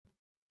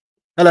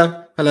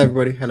Hello,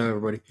 everybody. Hello,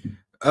 everybody.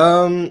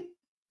 Um,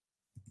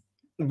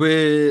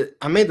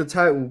 I made the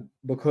title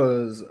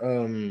because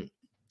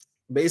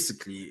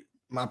basically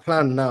my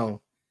plan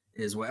now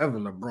is whatever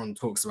LeBron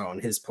talks about on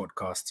his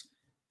podcast,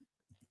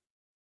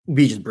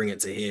 we just bring it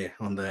to here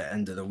on the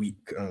end of the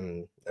week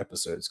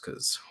episodes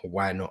because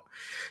why not?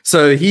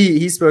 So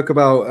he spoke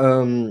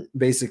about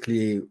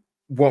basically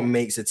what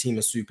makes a team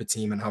a super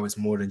team and how it's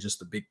more than just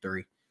the big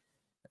three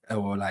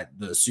or like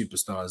the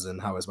superstars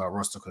and how it's about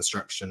roster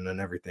construction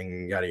and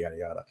everything, yada yada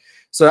yada.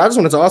 So I just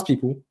wanted to ask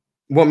people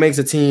what makes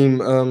a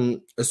team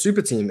a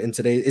super team in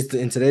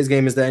today's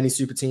game. Is there any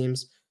super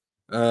teams?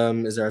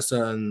 Is there a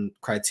certain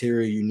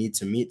criteria you need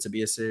to meet to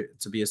be a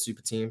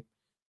super team?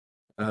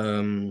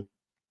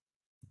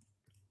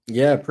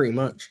 Yeah, pretty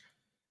much.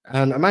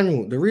 And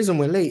Emmanuel, the reason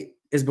we're late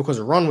is because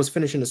Ron was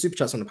finishing the super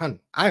chats on the panel.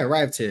 I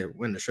arrived here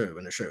when the show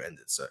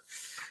ended, so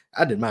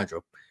I did my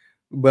job.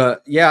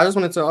 But yeah, I just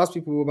wanted to ask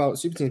people about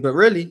super teams. But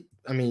really,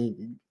 I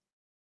mean,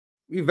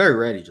 we very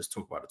rarely just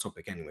talk about the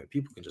topic anyway.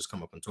 People can just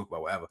come up and talk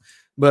about whatever.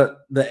 But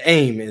the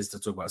aim is to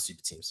talk about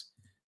super teams.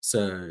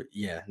 So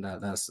yeah,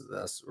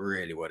 that's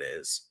really what it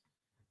is.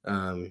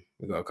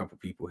 We got a couple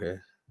people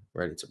here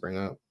ready to bring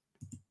up.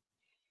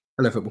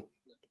 Hello, football.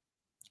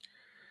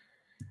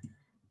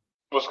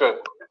 What's good?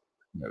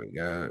 There we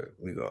go.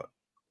 We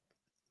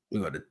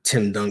got the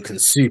Tim Duncan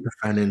super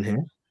fan in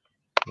here.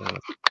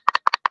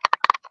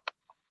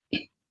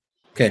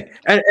 Okay.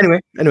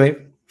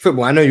 Anyway,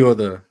 football. I know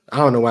you're I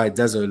don't know why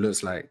Dezo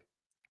looks like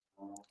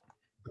a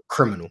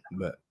criminal,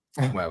 but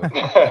whatever.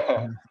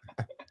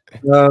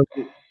 I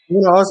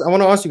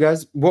want to ask you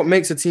guys, what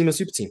makes a team a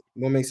super team?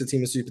 What makes a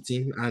team a super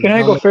team? And can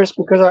I go first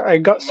because I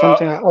got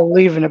something? I'll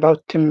leave in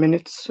about 10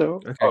 minutes. So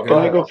okay, can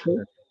I go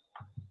first?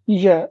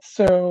 Yeah.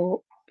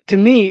 So to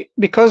me,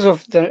 because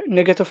of the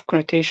negative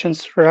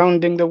connotations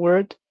surrounding the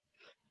word,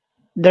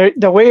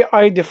 the way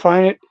I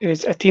define it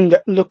is a team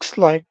that looks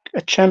like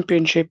a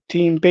championship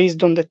team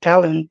based on the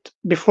talent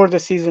before the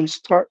season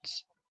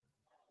starts.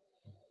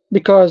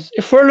 Because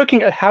if we're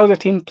looking at how the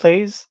team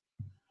plays,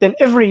 then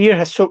every year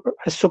has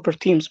super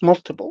teams,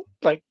 multiple,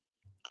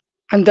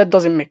 and that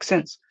doesn't make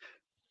sense.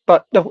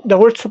 But the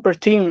word super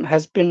team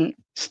has been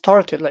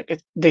started,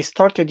 they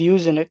started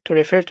using it to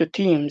refer to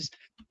teams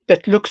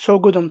that look so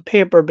good on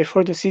paper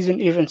before the season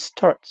even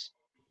starts.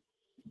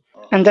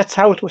 And that's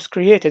how it was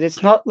created.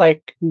 It's not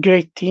like a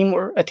great team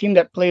or a team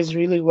that plays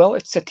really well.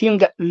 It's a team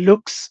that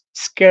looks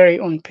scary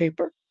on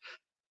paper.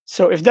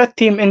 So if that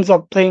team ends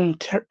up playing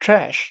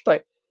trash,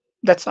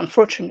 that's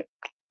unfortunate.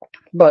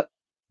 But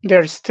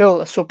they're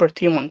still a super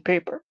team on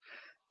paper.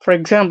 For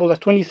example, the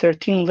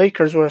 2013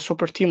 Lakers were a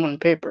super team on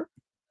paper.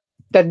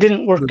 That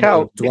didn't work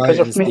out because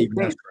of many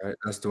things. Right?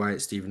 That's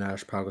Dwight, Steve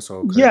Nash, Pau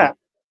Gasol.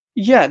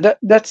 Yeah,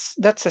 that's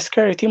a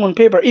scary team on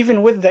paper,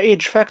 even with the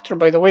age factor,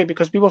 by the way,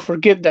 because people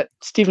forget that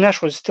Steve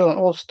Nash was still an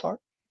all-star.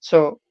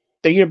 So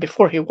the year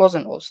before he was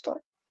an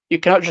all-star. You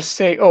cannot just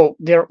say, oh,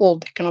 they're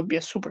old, they cannot be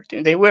a super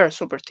team. They were a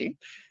super team.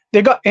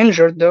 They got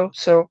injured though,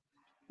 so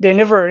they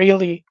never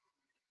really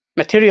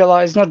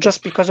materialized, not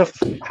just because of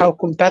how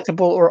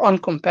compatible or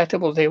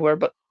uncompatible they were,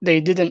 but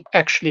they didn't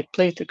actually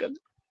play together.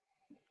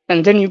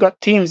 And then you got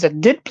teams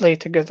that did play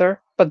together,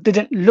 but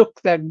didn't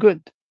look that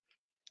good.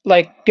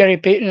 Like Gary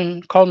Payton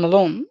and Karl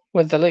Malone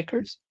with the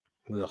Lakers.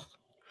 Ugh.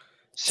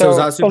 So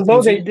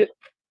although they did,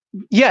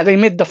 they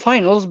made the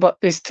finals, but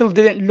they still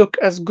didn't look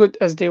as good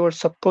as they were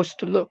supposed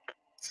to look.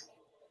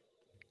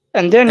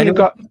 And then you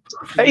got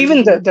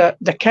even the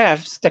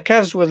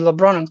Cavs with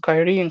LeBron and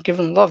Kyrie and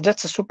Kevin Love.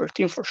 That's a super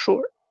team for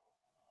sure.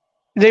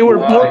 They were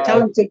more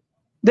talented.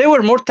 They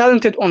were more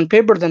talented on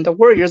paper than the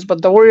Warriors,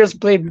 but the Warriors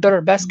played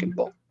better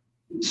basketball.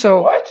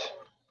 So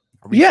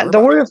the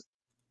Warriors.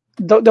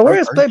 The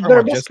Warriors played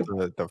better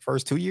basketball. The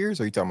first 2 years,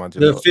 or are you talking about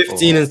the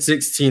 15 and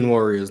 16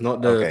 Warriors,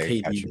 not the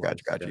KD?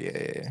 Gotcha.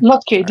 Yeah.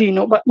 Not KD,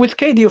 no, but with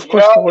KD, of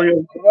course, the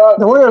Warriors.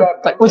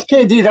 With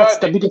KD, that's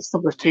the biggest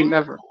super team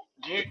ever.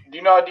 Do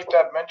you know how deep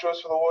that bench was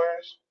for the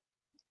Warriors?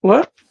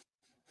 What?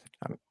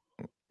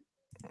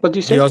 What do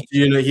you say? He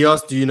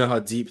asked, do you know how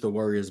deep the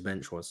Warriors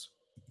bench was?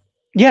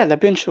 Yeah, the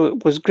bench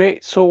was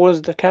great. So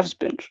was the Cavs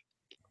bench.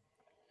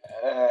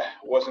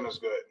 Wasn't as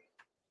good.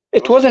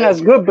 It wasn't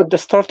as good, but the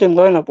starting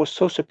lineup was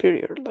so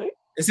superior.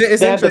 It's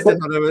interesting.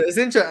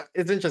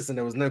 It's interesting.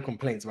 There was no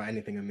complaints about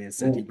anything Amir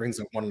said. He brings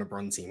up one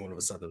LeBron team. All of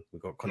a sudden, we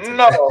got content.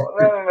 No.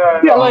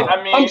 Yeah,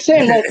 I'm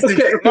saying the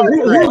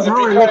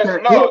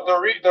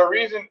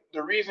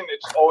reason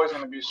it's always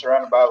going to be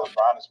surrounded by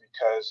LeBron is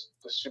because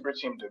the super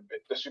team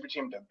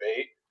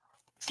debate,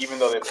 even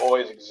though they've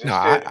always existed,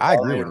 I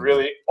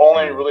agree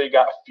only really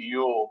got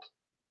fueled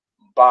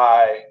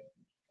by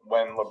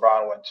when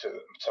LeBron went to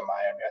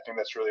Miami. I think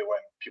that's really when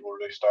people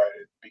really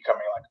started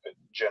becoming like the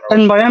general.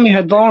 And Miami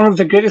had one of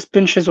the greatest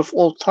benches of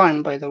all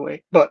time, by the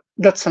way. But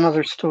that's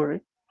another story.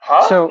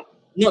 Huh? So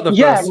not the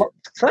first.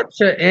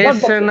 Such a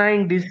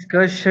asinine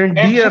discussion.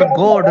 Dear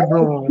God,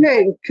 bro.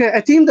 Okay.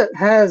 A team that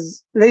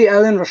has Ray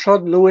Allen,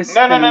 Rashad Lewis.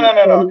 No.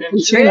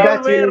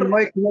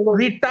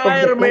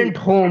 Retirement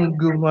home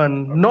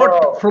given,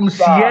 not from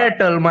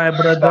Seattle, my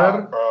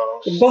brother.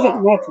 It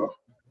doesn't matter.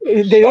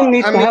 They don't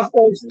need I to mean, have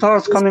all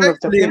stars coming off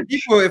the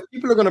respectfully, bench. if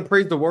people are going to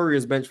praise the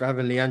Warriors bench for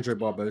having Leandro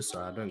Barbosa,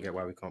 I don't get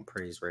why we can't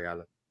praise Ray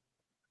Allen.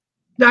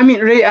 I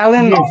mean, Ray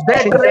Allen. Yes,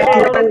 that changed Ray the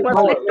Allen game.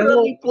 was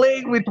literally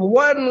playing with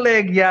one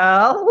leg,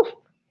 y'all.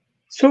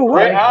 So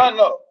what? Ray Allen,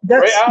 no,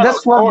 Ray Allen, That's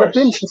of what the course.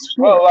 bench is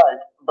Well, for.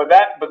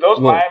 like, but those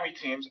Well- Miami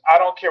teams, I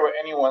don't care what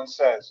anyone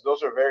says.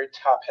 Those are very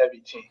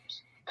top-heavy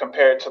teams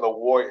compared to the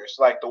Warriors.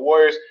 Like the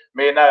Warriors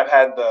may not have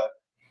had the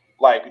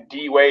like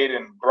D Wade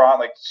and Bron,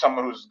 like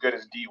someone who's as good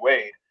as D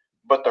Wade,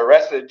 but the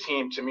rest of the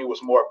team to me was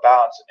more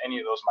balanced than any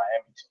of those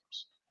Miami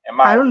teams.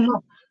 I don't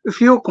know. If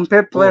you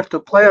compare player to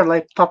player,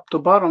 like top to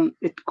bottom,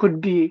 it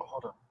could be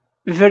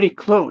very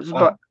close.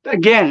 But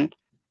again,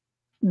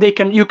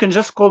 you can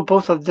just call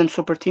both of them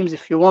super teams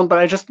if you want. But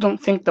I just don't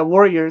think the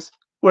Warriors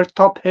were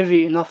top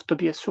heavy enough to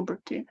be a super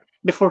team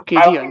before KD.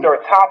 I don't think they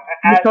were top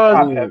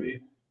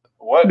heavy.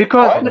 What?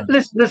 Because what?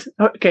 listen,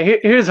 okay,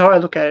 here's how I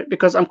look at it.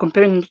 Because I'm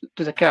comparing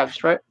to the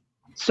Cavs, right?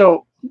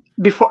 So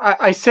before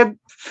I said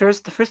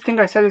the first thing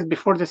I said is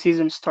before the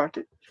season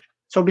started.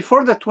 So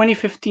before the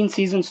 2015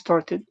 season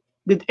started,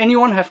 did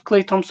anyone have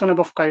Klay Thompson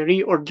above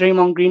Kyrie or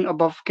Draymond Green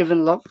above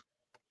Kevin Love?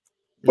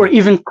 Or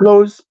even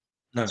close?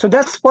 No. So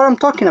that's what I'm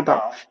talking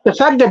about. The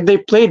fact that they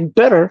played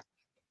better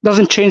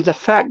doesn't change the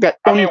fact that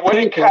I mean, what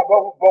did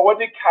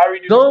Kyrie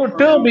do? So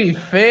to be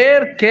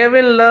fair,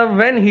 Kevin Love,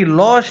 when he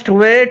lost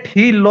weight,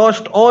 he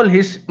lost all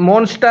his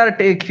monster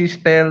take his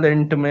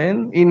talent,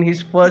 man, in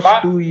his first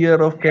 2 years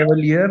of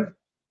Cavalier.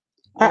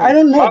 I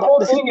don't know. My But whole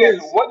the thing thing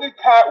is, what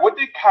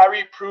did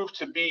Kyrie prove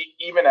to be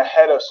even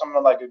ahead of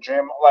someone like a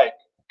Draymond? Like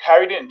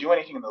Kyrie didn't do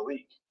anything in the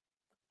league.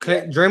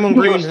 Draymond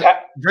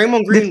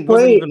Green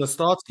wasn't even a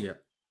starter yet.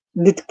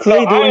 Did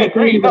Klay do I anything?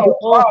 agree. No, it's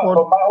fine.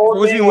 But my whole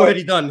What thing was was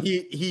already done.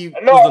 He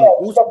no.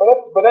 was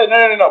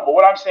But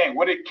what I'm saying,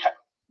 we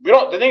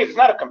don't. The thing is, it's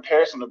not a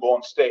comparison to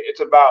Golden State. It's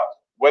about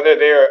whether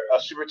they're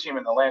a super team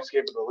in the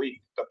landscape of the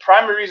league. The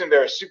primary reason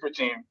they're a super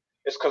team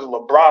is because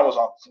LeBron was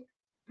on the team,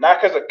 not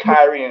because of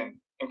Kyrie and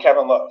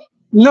Kevin Love.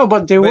 No,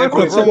 but they were if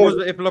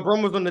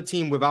LeBron was on the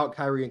team without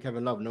Kyrie and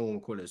Kevin Love, no one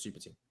would call it a super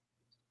team.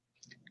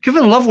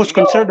 Kevin Love was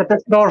considered the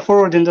best power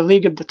forward in the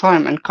league at the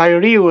time, and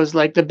Kyrie was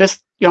like the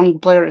best young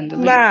player in the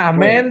league. Nah,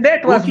 man,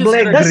 that was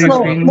Blake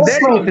Griffin. That's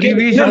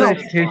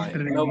revisionist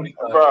history.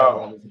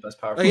 Bro.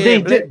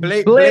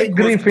 Blake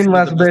Griffin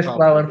was best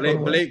power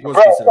forward. Blake was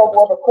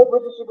the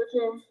Clippers a super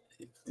team?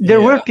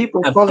 There were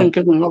people calling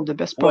Kevin Love the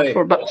best power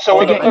forward, but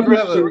So again,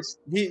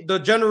 the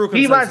general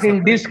he was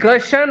in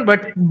discussion,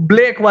 but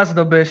Blake was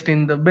the best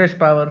in the best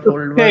power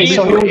forward. Okay,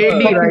 so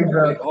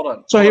Hold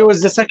on. So he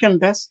was the second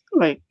best.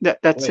 Like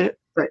that's it.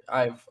 Right.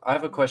 I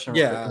have a question.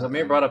 Because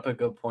Amir brought up a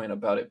good point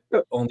about it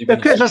only.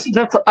 Okay,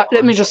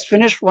 let me just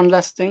finish one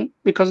last thing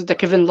because the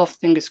Kevin Love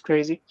thing is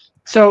crazy.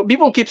 So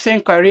people keep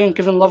saying Kyrie and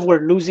Kevin Love were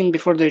losing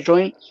before they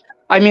joined.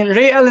 I mean,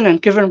 Ray Allen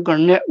and Kevin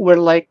Garnett were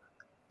like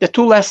the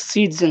two last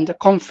seeds in the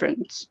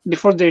conference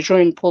before they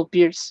joined Paul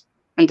Pierce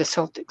and the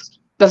Celtics.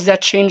 Does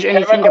that change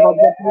anything about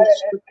that?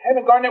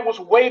 Kevin Garnett was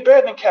way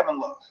better than Kevin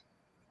Love.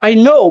 I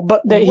know,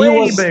 but he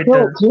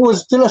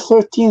was still a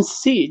 13th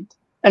seed.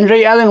 And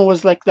Ray Allen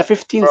was like the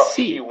 15th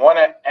seed. He won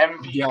an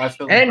MVP. Yeah,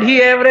 and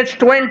he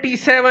averaged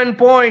 27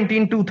 points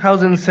in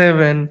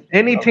 2007.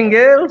 Anything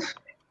else?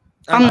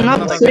 I'm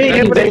not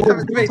saying they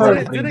were.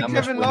 Didn't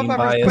Kevin Love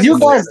average Did you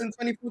guys? in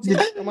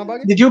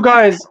 2014? Did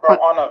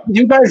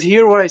you guys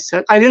hear what I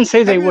said? I didn't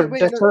say they were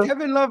better.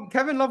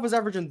 Kevin Love was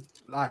averaging,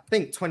 I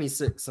think,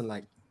 26 and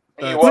like.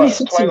 He was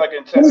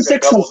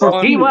 26 and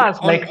 14. He was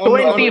like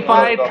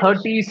 25,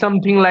 30,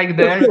 something like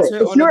that.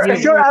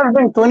 If you're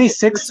averaging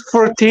 26,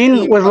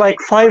 14 with like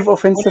 5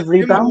 offensive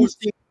rebounds.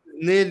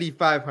 Nearly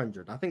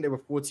 500. I think they were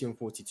 40 and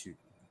 42.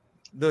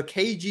 The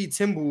KG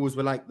Timberwolves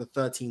were like the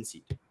 13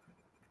 seed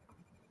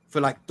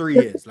for like 3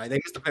 years. Like they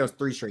missed the playoffs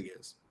 3 straight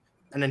years.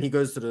 And then he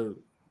goes to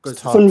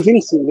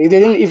convincingly. They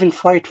didn't even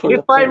fight for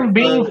If I'm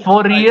being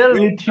for real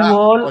with you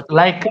all,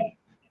 like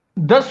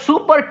the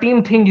super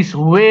team thing is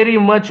very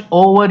much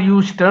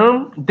overused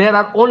term. There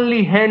are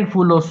only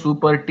handful of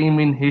super team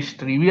in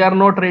history. We are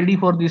not ready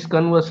for this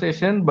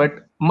conversation, but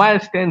my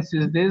stance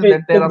is this,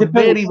 that there are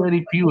very,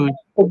 very few.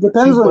 It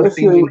depends on if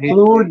you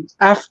include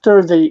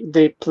after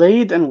they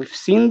played and we've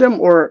seen them,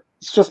 or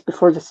it's just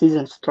before the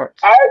season starts.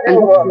 I agree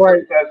with what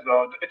it says,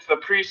 though. It's the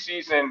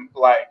preseason,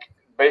 like,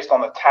 based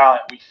on the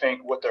talent, we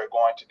think what they're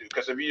going to do.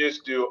 Because if you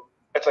just do,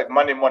 it's like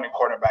Monday morning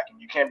quarterbacking.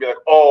 You can't be like,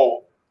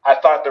 oh, I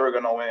thought they were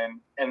going to win,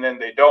 and then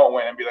they don't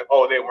win, and be like,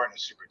 oh, they weren't a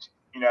super team.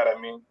 You know what I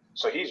mean?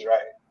 So he's right.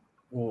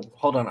 Well,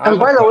 hold on. And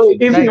by the way,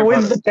 even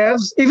with the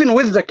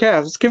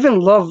Cavs, Kevin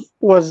Love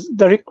was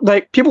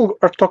people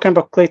are talking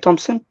about Klay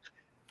Thompson.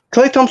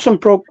 Klay Thompson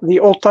broke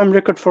the all-time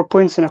record for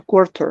points in a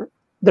quarter.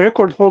 The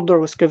record holder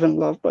was Kevin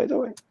Love, by the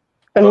way.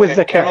 And with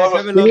the Cavs.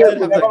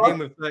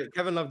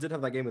 Kevin Love did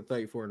have that game with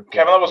 34 in a quarter.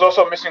 Kevin Love was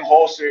also missing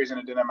whole series, and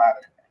it didn't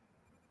matter.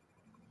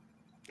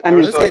 I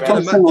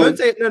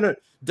mean,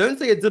 Don't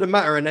say it didn't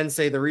matter and then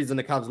say the reason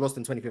the Cavs lost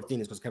in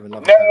 2015 is because Kevin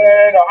Love. No.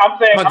 I'm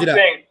saying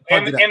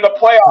in the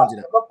playoffs.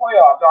 In the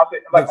playoffs,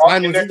 like the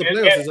finals is the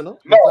playoffs, isn't it?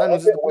 No, in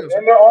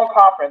their own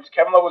conference,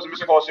 Kevin Love was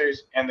missing all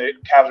series, and the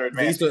Cavs are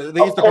advanced. Of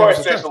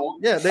course, there's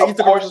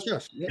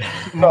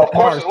no, of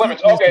course, there's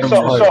limits. Okay,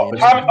 so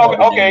how many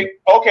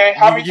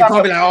times? You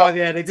can't be like, oh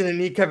yeah, they didn't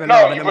need Kevin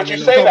Love. No, but you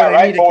say that,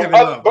 right?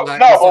 But with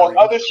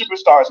other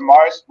superstars,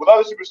 Mars, with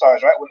other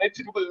superstars, right? When they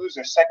typically lose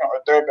their second or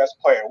third best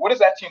player, what does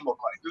that team look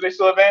like? Do they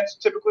still advance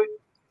typically?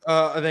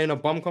 Are they in a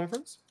bum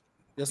conference?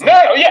 Yes,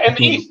 no, yeah, in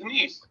the East.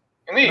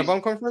 In a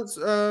bum conference.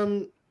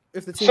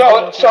 If the team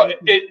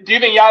do you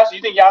think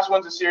Giannis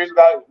wins the series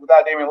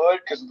without Damian Lillard?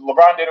 Because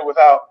LeBron did it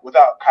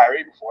without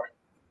Kyrie before.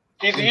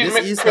 In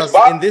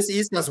this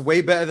East, that's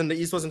way better than the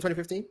East was in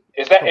 2015.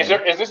 Is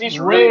this East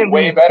really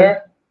way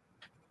better?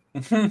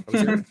 Is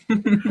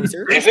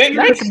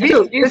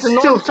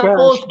not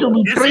supposed to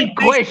be trick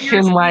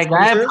question, my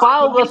guy.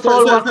 Pau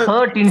Gasol was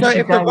hurt in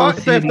Chicago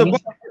series,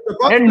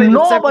 and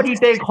nobody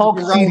take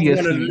Hawks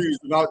seriously. Lose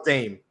without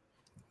Dame.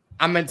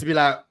 I'm meant to be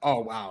like,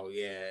 oh wow,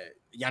 yeah,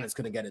 Giannis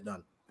couldn't get it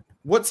done.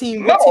 What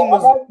team were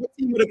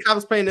the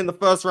Cavs playing in the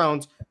first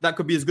round that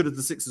could be as good as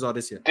the Sixers are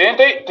this year?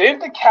 Didn't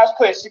the Cavs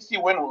play a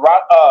 60-win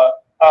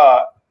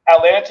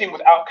Atlanta team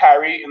without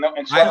Kyrie and I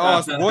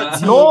asked what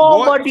team,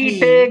 nobody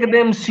take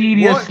them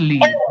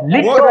seriously.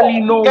 Literally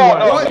no one.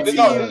 What team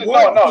did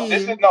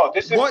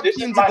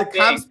the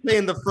Cavs play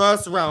in the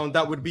first round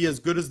that would be as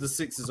good as the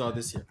Sixers are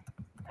this year?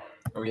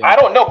 Oh, yeah. I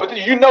don't know, but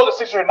you know the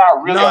Sixers are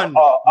not really. None.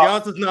 The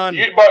answer's none.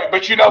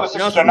 But you know the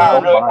Sixers are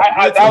not really.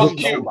 That was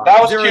cute.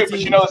 That was cute, but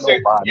you know the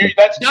Sixers.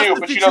 That's cute,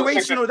 but you know the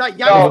Sixers.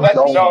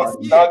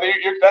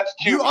 That's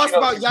cute. You asked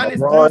about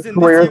Giannis losing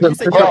this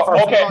year.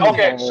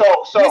 Okay. So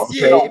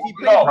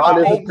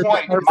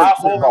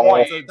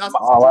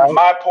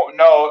my point.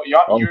 No, you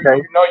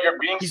know you're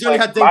being. He's only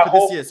had Dame for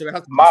this year, so it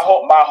has to be. My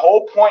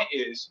whole point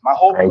is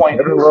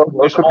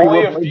there's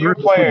only a few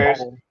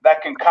players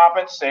that can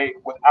compensate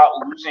without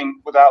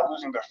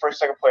losing their first,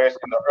 second players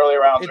in the early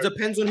rounds. It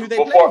depends on who they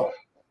play.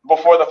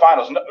 Before the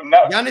finals.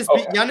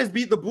 Giannis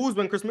beat the Bulls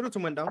when Chris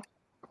Middleton went down.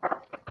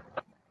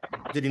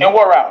 Did he not? In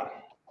what round?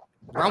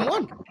 Round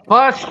 1.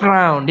 First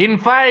round in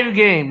 5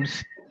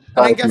 games.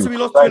 And then guess who we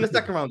lost to in the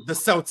second round? The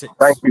Celtics.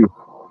 Thank you.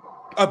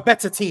 A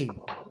better team.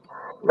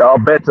 A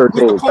better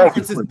team. The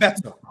conference is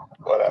better.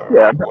 Whatever.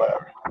 Yeah.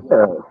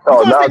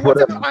 Oh, I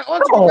answered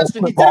your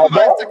question. He didn't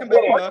buy second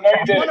best player.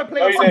 You want to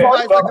play with second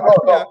best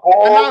player,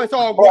 and now it's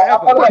all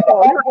whatever.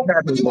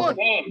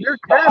 You're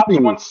happy.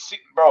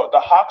 The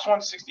Hawks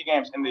won 60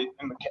 games, and LeBron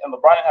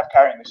didn't have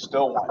Kyrie, and they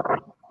still won.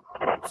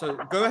 So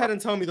go ahead and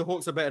tell me the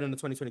Hawks are better than the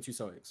 2022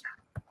 Celtics.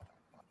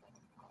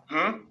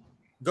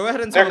 Go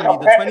ahead and tell me the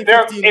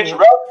 2015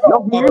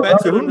 Hawks are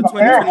better than the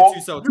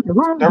 2022 Celtics.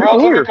 They're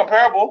relatively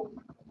comparable.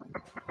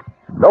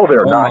 No,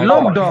 they're not.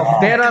 Look,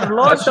 dog, there are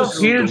lots of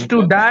hills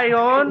to die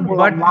on,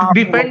 but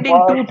defending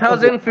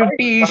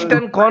 2050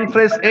 Eastern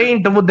Conference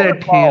ain't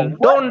that hill.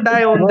 Don't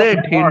die on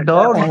that hill,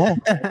 dog. Why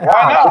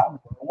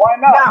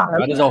not?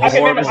 That is a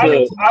horrible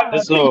hill to die on.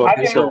 It's a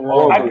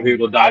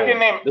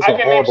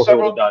horrible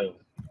hill to die on.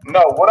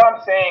 No, what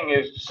I'm saying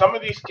is some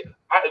of these.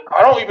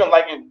 I don't even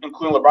like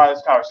including LeBron in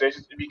this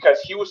conversation because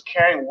he was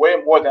carrying way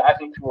more than I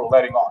think people were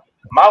letting on.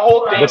 My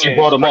whole thing is. But you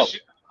brought him up.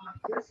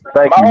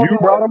 Thank you. You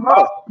brought him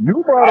up.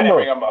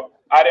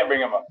 I didn't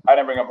bring him up.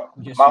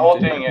 Yes, my whole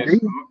thing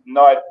is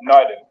no, I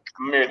didn't.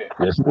 Amir did.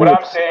 Yes, what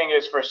I'm saying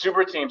is for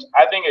super teams,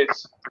 I think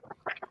it's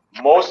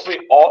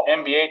mostly all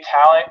NBA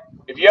talent.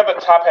 If you have a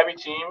top heavy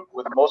team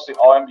with mostly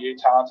all NBA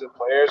talented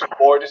players,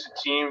 or just a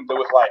team that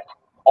with like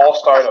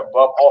all-star to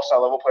above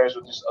all-star level players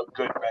with just a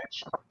good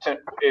bench,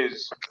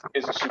 is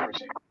a super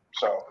team.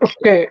 So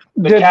okay,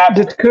 did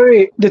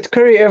Curry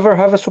ever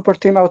have a super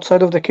team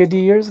outside of the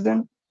KD years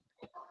then?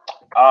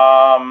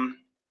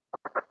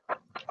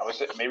 Was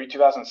it maybe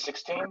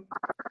 2016?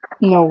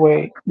 No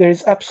way. There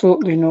is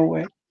absolutely no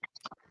way.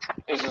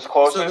 Is this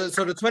closest?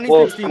 So the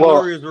 2015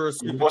 Warriors were a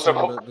super team. What's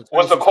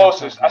the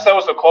closest? I said it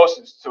was the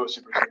closest to a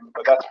super team,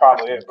 but that's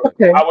probably it. But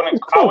okay. I wouldn't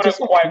quite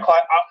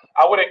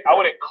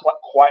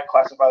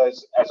classify it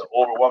as an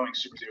overwhelming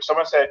super team. If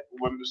someone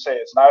would say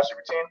it's not a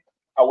super team,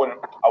 I wouldn't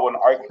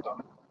argue with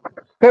them.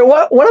 Okay,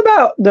 what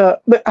about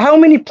how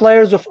many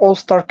players of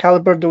all-star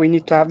caliber do we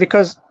need to have?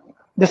 Because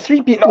the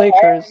three-peat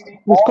Lakers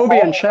with Kobe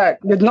and Shaq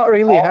did not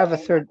really have a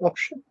third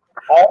option.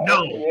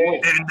 No,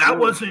 and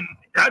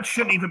that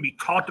shouldn't even be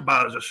talked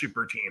about as a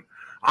super team.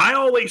 I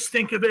always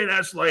think of it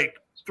as like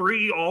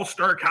 3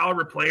 all-star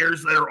caliber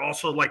players that are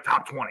also like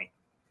top 20.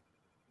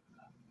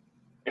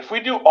 If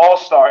we do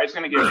all-star, it's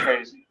going to get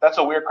crazy. That's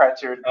a weird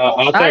criteria.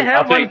 I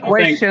have one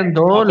question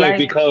though.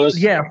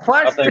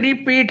 First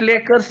three-peat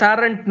Lakers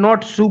aren't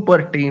not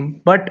super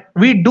team, but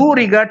we do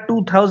regard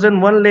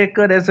 2001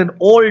 Lakers as an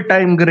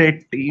all-time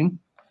great team.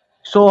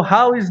 So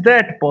how is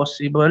that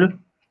possible?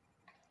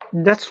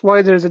 That's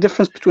why there's a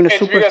difference between a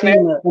super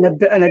team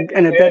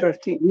and a better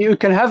team. You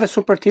can have a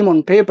super team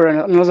on paper,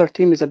 and another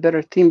team is a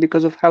better team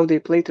because of how they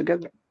play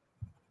together.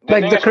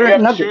 Like the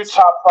current Nuggets.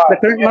 The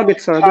current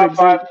Nuggets are top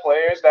 5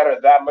 players that are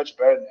that much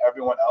better than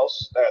everyone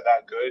else that are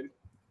that good,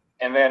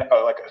 and then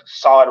like a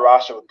solid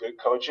roster with good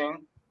coaching.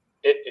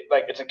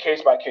 It's a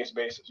case by case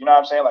basis. You know what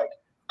I'm saying? Like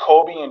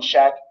Kobe and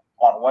Shaq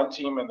on one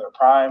team in their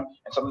prime,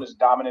 and someone as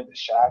dominant as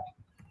Shaq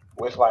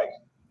with like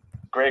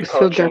great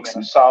coaching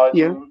and a solid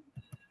team.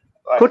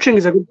 Like, coaching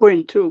is a good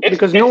point too,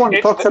 because no one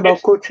talks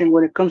about coaching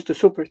when it comes to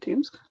super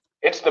teams.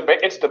 It's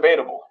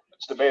debatable.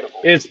 It's debatable.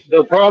 It's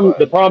the problem.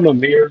 The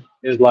problem here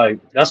is like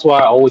that's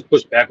why I always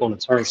push back on the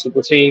term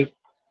super team.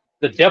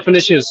 The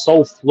definition is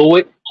so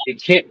fluid.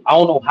 It can't. I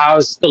don't know how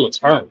it's still a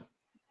term.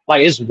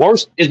 Like it's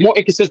worse. It's more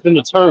inconsistent than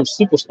the term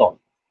superstar.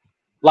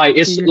 Like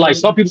it's like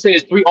some people say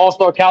it's 3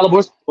 all-star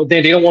calibers, but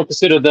then they don't want to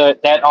consider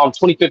that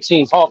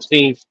 2015 Hawks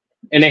team,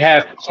 and they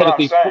have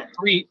technically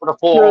 3 for the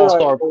 4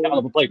 all-star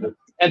caliber players.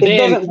 And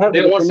then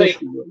they don't want to say.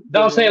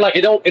 I'm saying like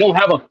it don't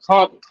have a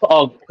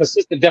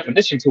consistent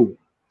definition to it.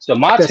 So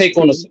my take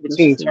on the super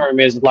team term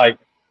is like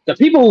the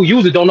people who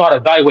use it don't know how to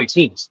evaluate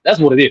teams. That's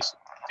what it is.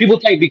 People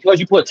think because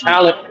you put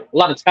a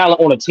lot of talent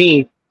on a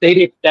team,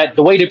 that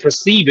the way they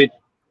perceive it,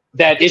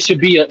 that it should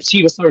be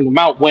achieve a certain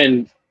amount.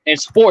 When in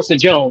sports in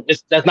general,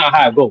 that's not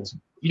how it goes.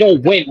 You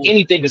don't win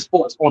anything in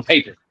sports on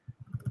paper.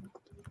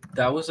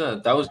 That was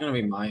going to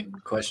be my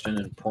question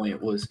and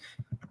point was,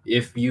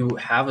 if you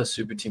have a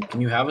super team, can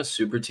you have a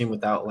super team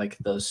without like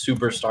the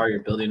superstar you're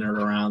building it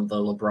around, the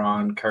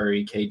LeBron,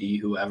 Curry,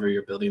 KD, whoever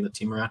you're building the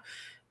team around,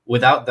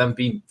 without them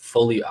being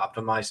fully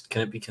optimized?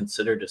 Can it be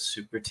considered a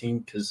super team?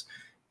 Because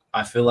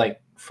I feel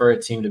like for a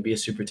team to be a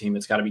super team,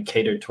 it's got to be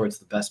catered towards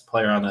the best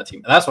player on that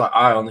team. And that's why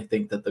I only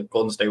think that the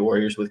Golden State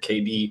Warriors with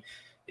KD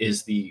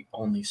is the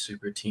only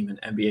super team in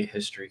NBA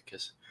history,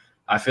 because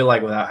I feel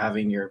like without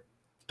having your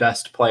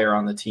best player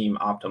on the team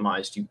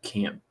optimized, you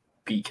can't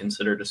be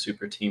considered a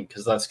super team,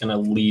 because that's going to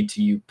lead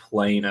to you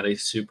playing at a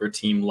super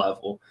team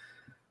level.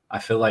 I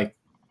feel like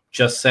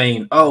just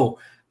saying, oh,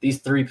 these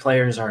 3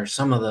 players are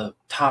some of the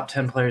top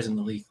 10 players in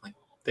the league, like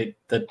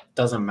that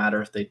doesn't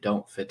matter if they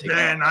don't fit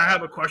together. Ben, I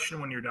have a question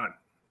when you're done.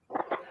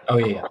 Oh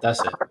yeah, that's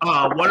it.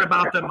 What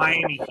about the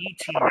Miami Heat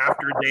team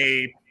after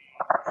they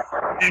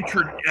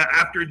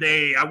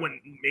I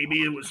wouldn't,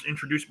 maybe it was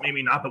introduced,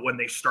 maybe not, but when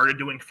they started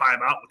doing 5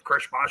 out with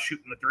Chris Bosh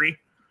shooting the 3,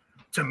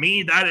 to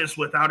me, that is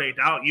without a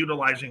doubt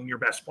utilizing your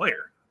best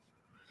player.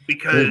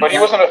 But he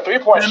wasn't a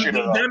 3-point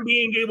shooter. Them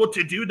being able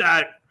to do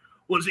that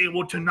was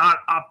able to not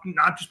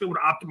just be able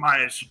to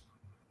optimize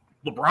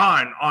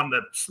LeBron on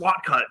the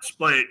slot cuts,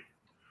 but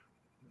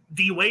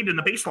D Wade in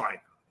the baseline.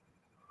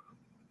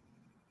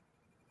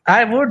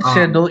 I would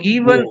say though,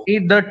 even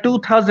in the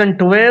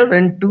 2012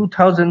 and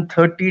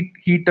 2013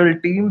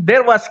 Heatle team,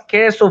 there was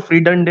case of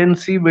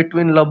redundancy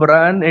between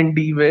LeBron and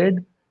D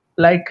Wade.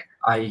 Like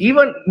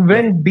even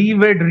when D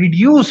Wade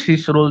reduced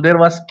his role, there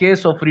was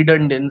case of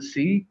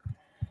redundancy.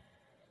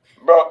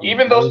 Bro,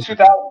 even those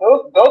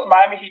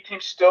Miami Heat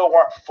teams still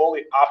weren't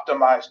fully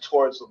optimized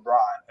towards LeBron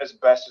as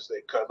best as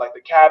they could. Like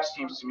the Cavs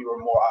teams to me were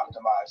more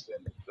optimized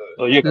than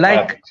the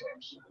Miami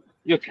teams.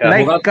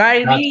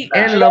 Kyrie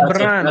and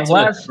LeBron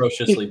was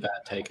atrociously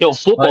bad take. Yo,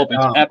 football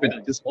happened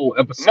in this whole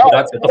episode. No,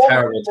 that's a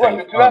terrible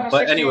take.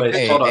 But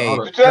anyways, hold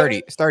on.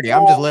 Sturdy,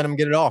 I'm just letting him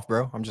get it off,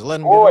 bro. I'm just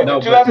letting him get it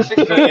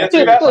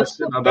off.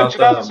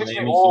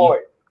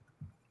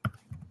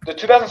 The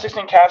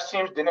 2016 Cavs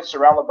teams didn't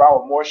surround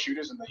LeBron with more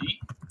shooters than the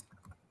Heat.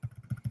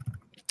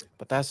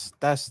 But that's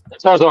in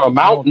terms of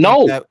amount,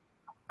 no.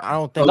 I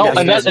don't think. No,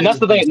 and that's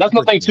the thing. That's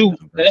another thing too.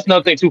 That's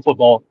another thing too.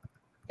 Football.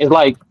 It's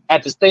like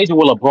at the stage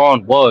where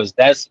LeBron was,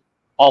 that's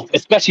off,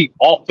 especially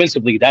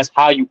offensively, that's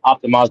how you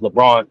optimize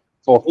LeBron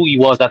for who he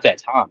was at that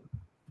time.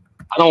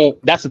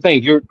 That's the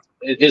thing.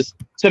 It's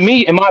to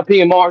me, in my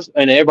opinion, Mars,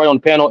 and everybody on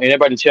the panel and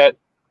everybody in the chat,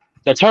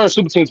 the term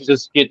super teams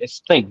just get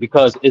extinct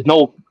because there's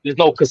no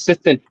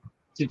consistent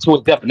to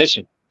its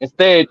definition.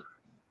 Instead,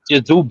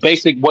 just do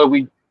basic what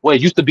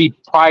it used to be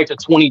prior to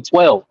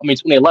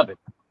 2011.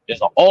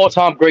 There's an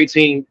all-time great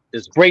team,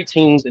 there's great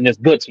teams, and there's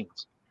good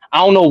teams.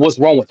 I don't know what's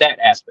wrong with that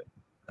aspect.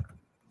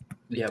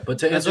 Yeah, but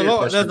to there's a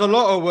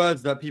lot of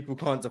words that people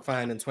can't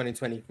define in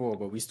 2024,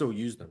 but we still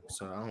use them.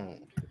 So I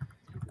don't.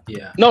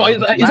 Yeah. No, it's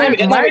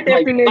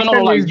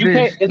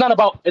not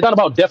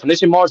about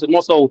definition, Mars. It's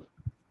more so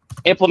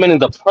implementing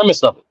the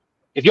premise of it.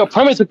 If your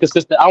premise is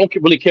consistent, I don't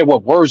really care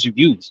what words you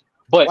use.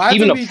 But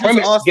even the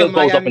premise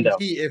goes up and down.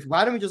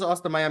 Why don't we just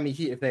ask the Miami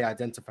Heat if they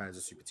identify as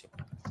a super team?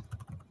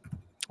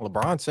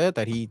 LeBron said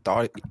that he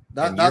thought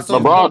that's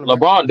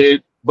LeBron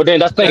did. But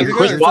then that's the thing.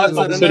 Chris Bosh.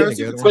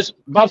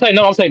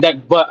 I'm saying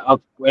that. But an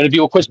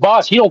interview with Chris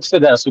Bosh, he don't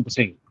consider that a super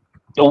team.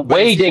 The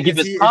way they give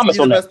his comments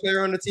on that. Is he the best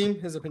player on the team?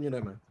 His opinion,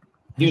 man.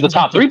 He's the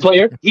top 3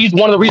 player. He's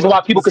one of the reasons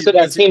why people consider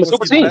that team a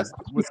super team.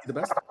 Was he the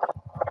best?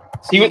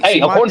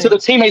 According to the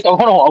teammates,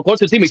 according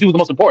to the teammates, he was the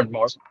most important,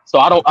 Mars. So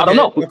I don't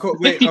know.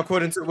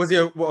 According to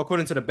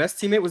the best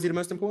teammate, was he the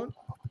most important?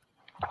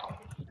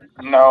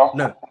 No.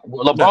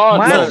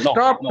 LeBron.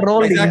 Stop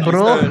rolling,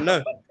 bro.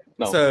 No.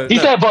 So he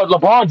said, but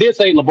LeBron did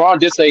say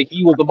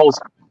he was the most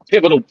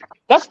pivotal.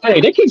 That's the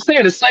thing. They keep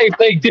saying the same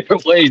thing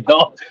different ways,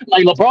 dog.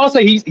 Like LeBron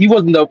said, he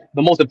wasn't the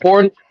most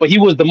important, but he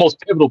was the most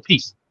pivotal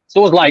piece.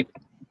 So it's like,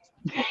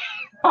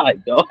 all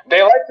right, dog.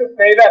 They like to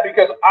say that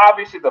because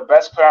obviously the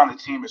best player on the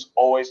team is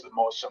always the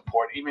most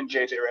important. Even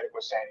JJ Redick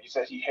was saying, he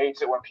said he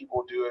hates it when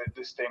people do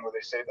this thing where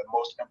they say the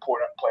most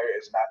important player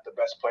is not the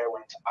best player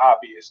when it's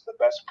obvious the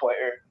best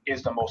player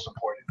is the most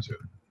important too.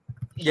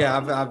 Yeah,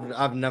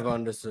 I've never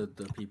understood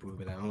the people who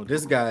be like, oh,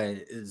 this guy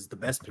is the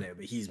best player,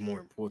 but he's more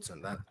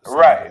important. That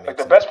right, like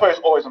the best player is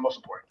always the most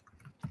important.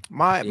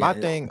 My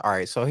thing. All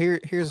right, so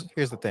here's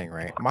the thing,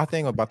 right? My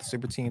thing about the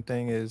super team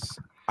thing is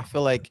I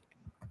feel like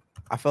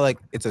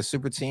it's a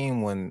super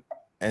team when,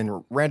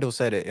 and Randall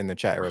said it in the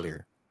chat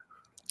earlier,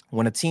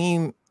 when a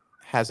team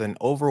has an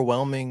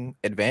overwhelming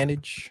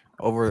advantage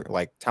over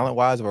like talent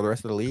wise over the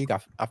rest of the league, I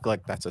feel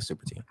like that's a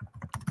super team.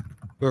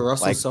 But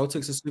Russell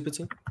Celtics a super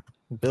team.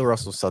 Bill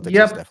Russell Celtics is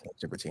definitely a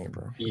super team,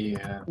 bro.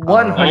 Yeah,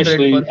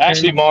 100%.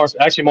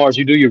 Actually, Mars,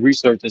 you do your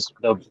research. The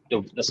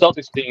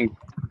Celtics team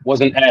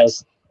wasn't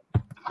as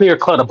clear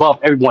cut above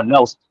everyone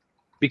else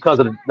because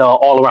of the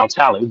all around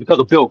talent. Because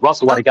of Bill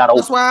Russell, why they got over.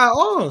 That's why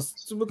I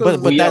asked. But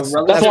that's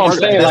what I'm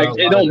saying. Like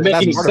it don't make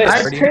any sense.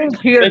 I think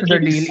here's the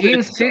deal.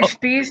 In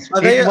 60s,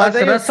 it was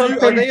Russell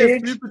Celtics. Are they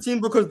a super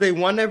team because they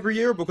won every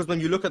year? Because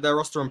when you look at their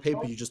roster on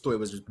paper, you just thought it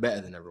was just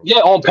better than everyone. Yeah,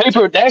 on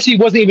paper, they actually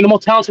wasn't even the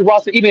most talented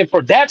roster even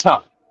for that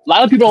time. A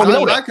lot of people don't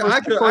know that.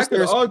 Of course,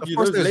 there's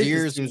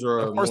years.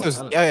 Of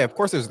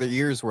course, there's the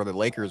years where the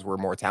Lakers were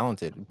more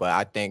talented, but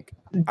I think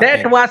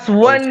that was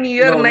 1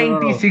 year,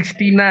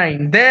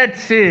 1969.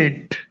 That's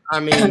it. I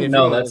mean,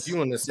 if you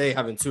want to say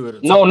having two of the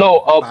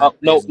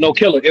no,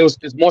 killer.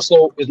 It's more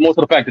so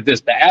the fact that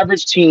the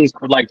average teams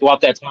for like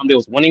throughout that time they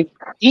was winning,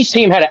 each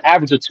team had an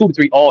average of 2 to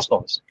 3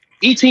 All-Stars.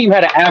 Each team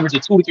had an average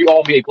of 2 to 3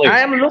 All-NBA players. I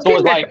am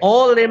looking at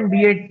all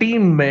NBA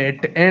team,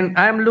 mate, and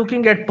I'm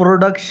looking at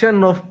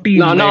production of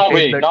team.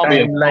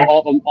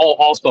 All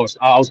All-Stars.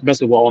 I was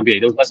messing with All-NBA.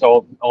 There was less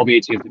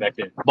All-NBA teams back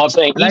then. But I'm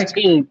saying each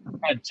team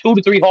had 2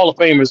 to 3 Hall of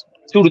Famers,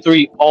 2 to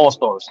 3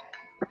 All-Stars.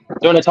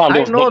 During the time,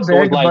 I know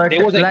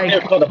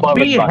that, but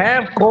we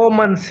have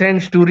common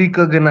sense to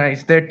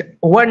recognize that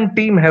one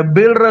team have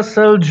Bill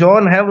Russell,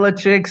 John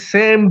Havlicek,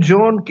 Sam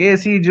Jones,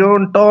 Casey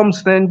Jones, Tom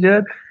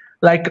Stanger.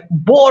 Like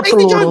both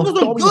Casey Jones of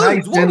Tommy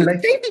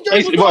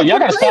Heinsohn, y'all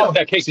gotta stop with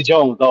that Casey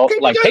Jones though.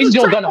 Like Casey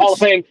Jones got the Hall of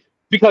Fame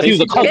because he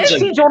was a coach.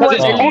 Casey Jones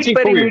was an elite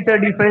perimeter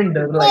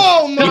defender.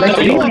 Oh my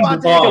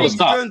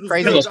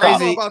Crazy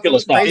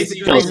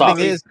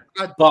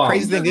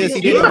thing is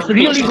he was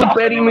really good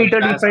perimeter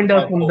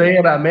defender from the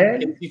era, man.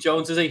 Casey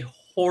Jones is a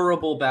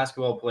horrible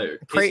basketball player.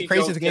 Crazy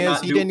thing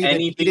is he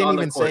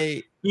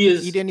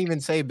didn't even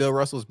say Bill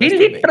Russell's best.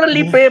 He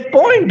literally play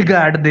point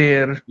guard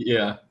there.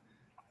 Yeah.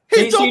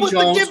 His Casey job was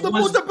Jones to give the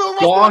ball was to Bill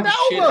dog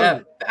Russell shit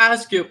at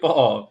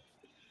basketball.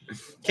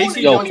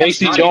 Casey Jones,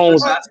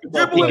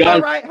 dribble with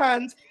the right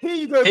hand. Here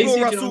you go,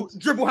 Bill Russell.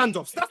 Dribble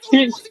handoffs. That's all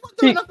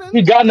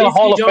he got in the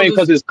Hall of Fame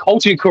because his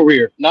coaching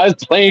career, not his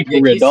playing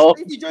career, dog.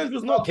 Casey Jones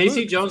was not.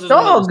 Casey Jones is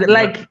dog.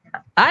 Like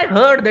I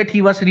heard that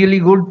he was really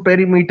good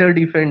perimeter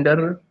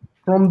defender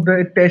from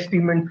the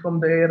testament from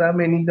the era.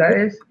 Many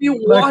guys.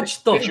 You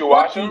watched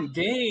the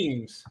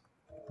games.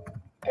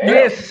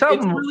 Yes, some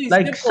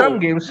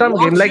games.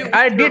 Like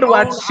I did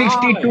watch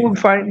 62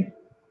 fine.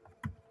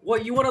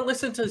 What, you want to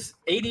listen to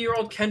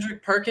 80-year-old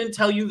Kendrick Perkins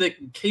tell you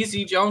that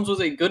Casey Jones was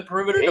a good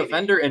perimeter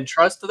defender and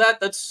trust that?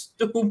 That's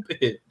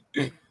stupid.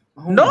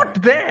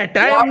 Not that.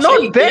 I am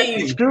not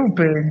that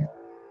stupid.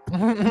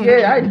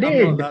 Yeah, I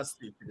did.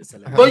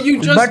 But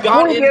you just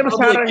got in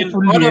public in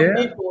front of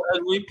people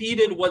and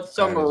repeated what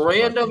some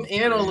random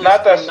analyst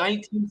in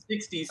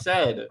 1960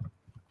 said.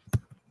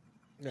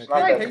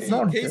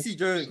 Casey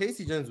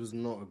Jones was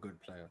not a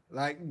good player.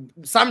 Like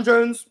Sam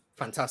Jones,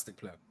 fantastic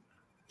player.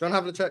 John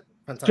Havlicek,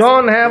 fantastic.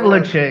 John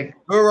Havlicek.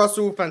 Bill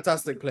Russell,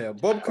 fantastic player.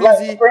 Bob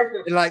Cousy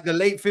in like the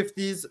late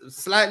 50s,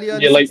 slightly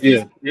early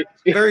 60s.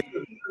 Very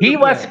good. He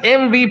was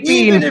MVP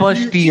in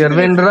first year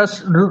when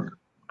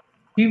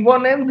he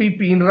won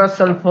MVP in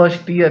Russell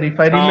first year, if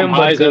I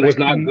remember. Tom was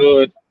not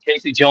good.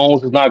 Casey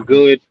Jones was not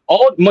good.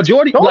 All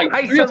majority Tom like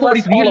Heinsohn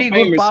was really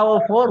good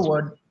power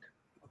forward.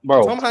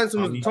 Bro, Tom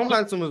Heinsohn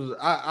was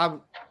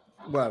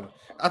whatever.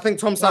 I think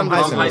Tom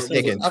Heinsohn was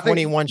taking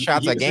 21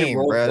 shots a game,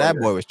 bro. That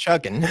boy was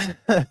chucking.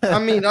 I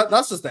mean,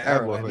 that's just the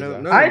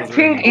era. I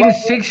think in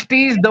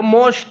 60s, the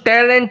most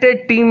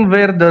talented team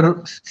were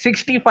the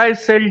 65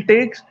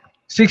 Celtics,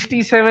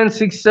 67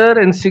 Sixer,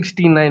 and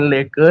 69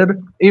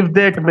 Laker, if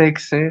that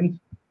makes sense.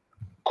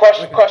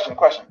 Question.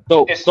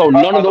 So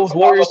none of those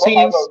Warriors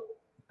teams,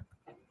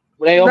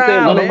 were they up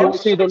there? None of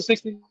those teams on the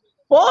 60s?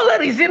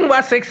 Polarization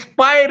was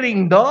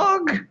expiring,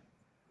 dog.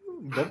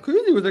 Bob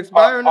Cousy was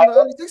expiring in the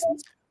early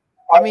 60s.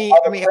 I mean,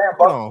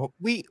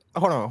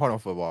 hold on,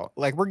 football.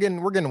 Like we're getting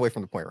away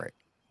from the point, right?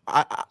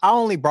 I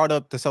only brought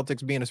up the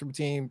Celtics being a super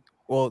team.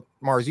 Well,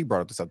 Mars, you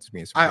brought up the Celtics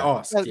being a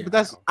super team.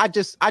 But I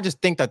just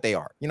think that they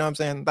are. You know what I'm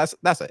saying? That's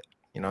it.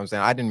 You know what I'm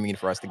saying? I didn't mean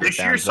for us to get this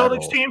down year's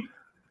Celtics team.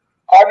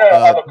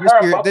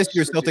 This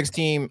year's Celtics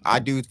team, I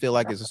do feel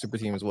like it's a super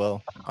team as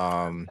well.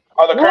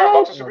 Are the current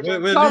What? Bucks a super We're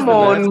team? losing Come the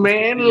on, essence.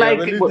 man. Yeah, Like,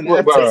 we're we losing the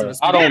essence Bro, of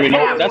I don't even know.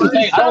 have That's the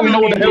thing. I don't even know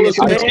what the hell a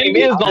super team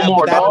is no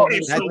more, that- dog.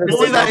 Okay, so that- It what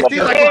seems like about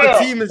if the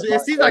Damn. team is.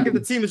 It seems like if the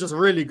team is just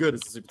really good,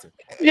 it's a super team.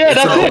 Yeah,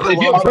 It's that's an it.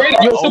 If you're great,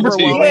 you're a super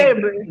team. yeah,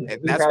 overwhelming. man.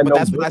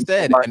 That's what I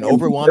said. An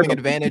overwhelming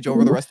advantage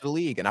over the rest of the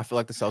league, and I feel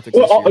like the Celtics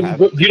Well, this year have.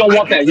 you don't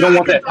want that. You don't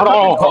want that. Hold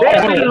on, hold They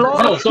on, hold on, will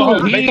hold on. lose So, hold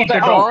to on. Based off Heat,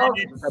 that, hold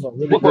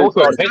on.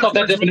 dog. Based off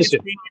that definition.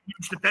 Being a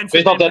huge defensive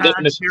Based off that impact,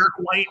 definition.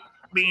 Derek White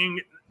being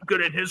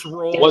good at his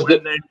role, Was the-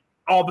 and then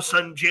all of a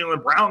sudden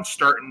Jaylen Brown's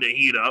starting to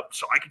heat up,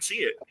 so I can see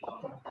it.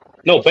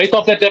 No, based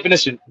off that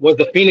definition, was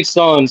the Phoenix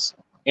Suns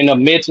in the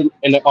mid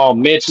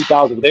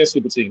 2000s their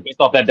super team? Based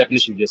off that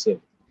definition you just said.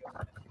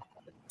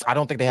 I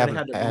don't think they They had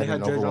had an Joe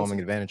overwhelming Johnson.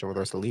 advantage over the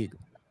rest of the league.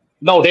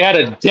 No, they had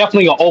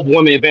definitely an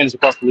overwhelming advantage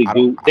across the league,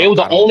 dude. They were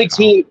the only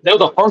team. They were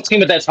the first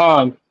team at that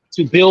time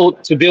to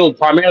build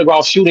primarily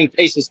while shooting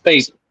pace and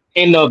space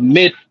in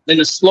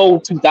the slow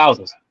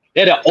 2000s.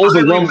 They had an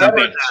overwhelming Remember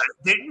advantage.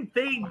 that. Didn't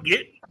they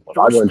get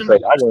I wouldn't say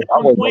I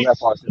wouldn't go that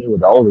far. They were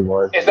the only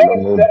ones. Is that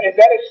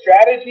a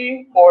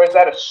strategy or is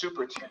that a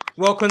super team?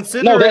 Well,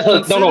 No, that's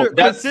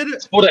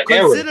for the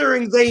era.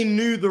 considering they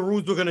knew the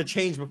rules were going to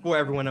change before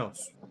everyone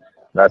else.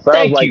 That sounds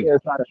Thank like you.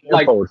 inside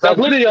Like info. that's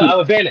literally an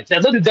advantage.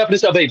 That's literally the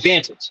definition of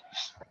advantage.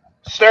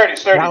 Sturdy.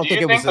 I don't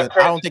think it was. I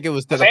don't think it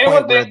was to the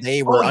point where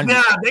they were.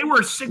 Yeah, they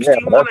were Yeah,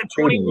 61 but and that's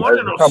cheating. 21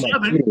 and We're talking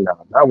about 07. cheating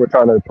now. Now we're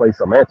trying to play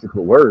semantics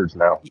with words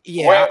now.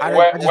 Yeah,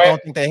 I just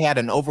don't think they had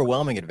an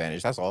overwhelming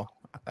advantage. That's all.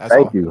 That's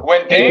Thank all. you.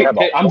 When Dame,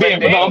 I'm being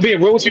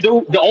real with you,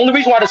 dude. The only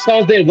reason why the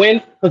Suns didn't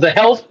win was the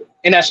health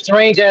and that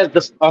strange as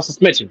the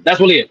suspension. That's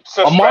really it.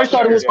 Amari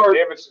started was hurt.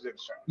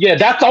 Yeah,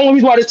 that's the only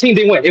reason why this team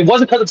didn't win. It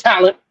wasn't because of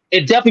talent.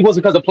 It definitely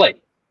wasn't because of play.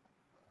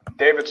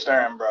 David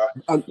Stern, bro.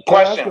 Can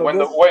Question: When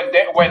Dame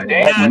joined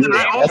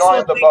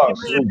the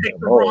Bucks, They picked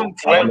the wrong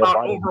team about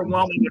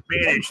overwhelming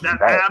advantage. That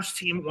Mavs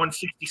team won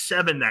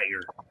 67 that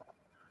year.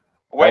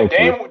 when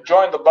Dame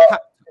joined the Bucks,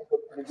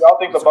 did y'all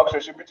think the Bucks are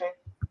a super team?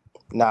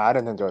 Nah, I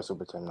didn't think they were a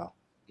super team.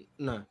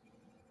 No.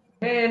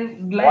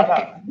 Man, Why like,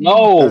 not?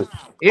 No.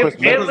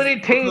 if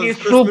everything is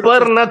super,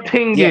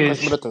 nothing Yeah, is.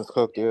 Chris Middleton's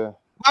cooked. Yeah.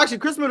 Actually,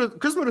 Chris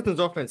Middleton's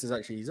offense is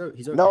actually he's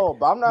okay. No,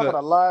 but I'm not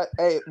gonna lie.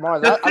 Hey,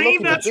 Mars, The I thing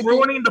low-key that's thinking-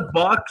 ruining the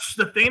Bucks,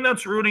 the thing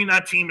that's ruining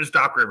that team is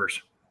Doc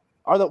Rivers.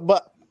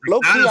 but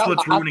low-key, That is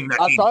what's ruining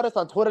that I team. saw this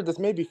on Twitter. This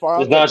may be far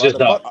out. It's not just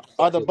Doc.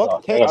 Are the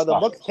Bucks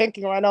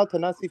tanking right now to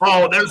not see?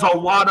 Oh, there's a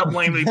lot of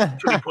blame to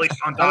be placed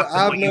on Doc. I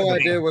have What you no think.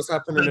 idea what's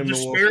happening The in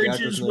Milwaukee. I disparages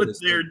just with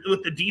noticed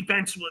with the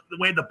defense, with the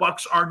way the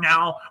Bucks are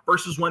now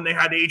versus when they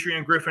had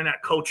Adrian Griffin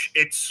at coach,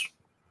 it's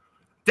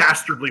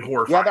dastardly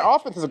horrifying. Yeah, their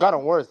offense has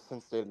gotten worse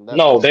since they left.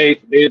 No, they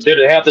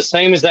have the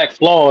same exact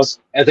flaws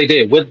as they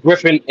did with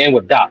Griffin and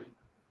with Doc.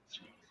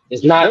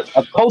 It's not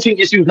a coaching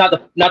issue. Not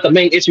the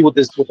main issue with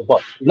the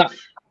Bucks. It's not.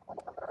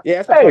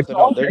 Yeah, Hey,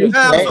 so they're just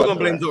I'm bad. still gonna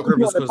blame Doc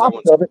Rivers because I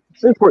want of it.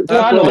 Since we're, No,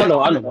 I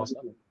know.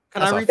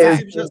 Can I read Is-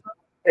 some super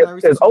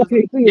chats? is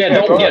OKC.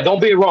 Yeah, don't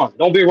be wrong.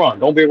 Don't be wrong.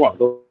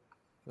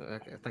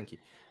 Okay, thank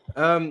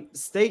you.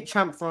 State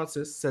champ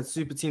Francis said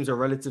super teams are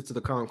relative to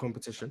the current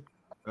competition.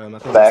 I think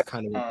that's Facts.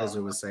 kind of what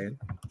Ezra was saying.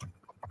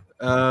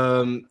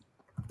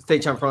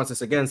 State champ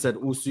Francis again said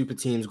all super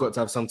teams got to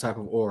have some type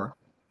of aura.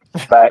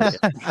 Facts.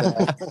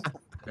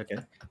 Okay.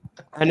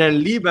 And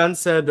then Liban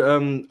said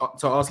to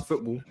ask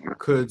football,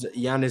 could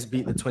Giannis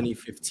beat the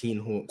 2015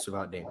 Hawks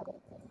without Dame?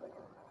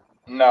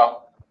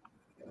 No.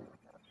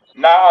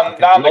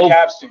 Not on the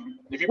Cavs team.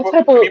 If you put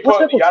Giannis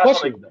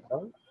question?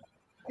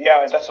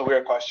 yeah, that's a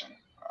weird question.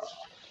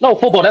 No,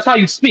 football. That's how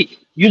you speak.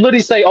 You literally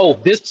say, "Oh,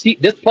 this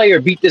player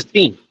beat this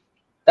team."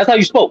 That's how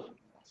you spoke.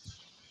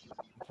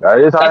 That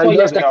is That's how why you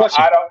you asked that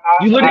question.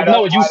 You literally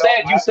know. You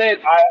said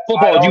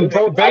football. You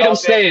verbatim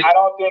said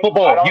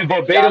football. You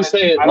verbatim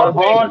said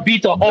LeBron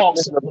beat the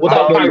Hawks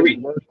without Kyrie.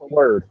 Word for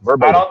word. I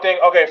Verbatim. don't think.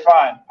 Okay,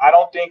 fine. I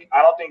don't think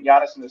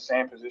Giannis in the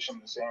same position,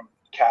 the same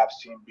Cavs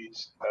team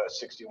beats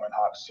a 60-win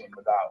Hawks team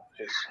without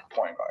his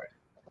point guard.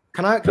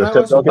 Can I Just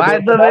also don't By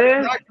get the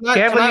way, can I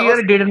Cavalier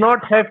also- did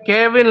not have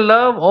Kevin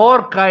Love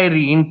or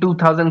Kyrie in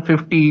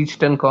 2050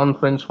 Eastern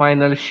Conference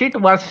Final. Shit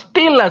was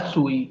still a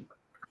sweep.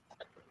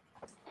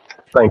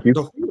 Thank you.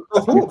 the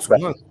Hawks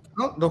won.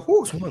 The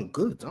Hawks won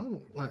good. I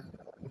don't like.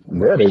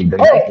 Yeah, they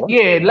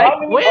Yeah,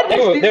 like where They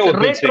is were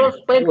this good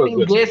team. They were retrospective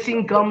good.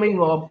 guessing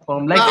coming up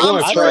from? Like, Nah,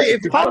 I'm sorry.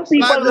 some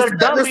people were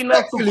dumb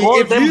enough to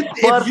call them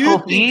Spurs of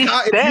East.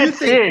 If you That's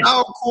think it.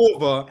 Kyle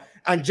Korver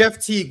and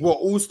Jeff Teague were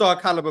all-star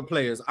caliber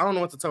players, I don't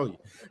know what to tell you.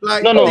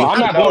 Like, No, they I'm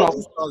had not going off.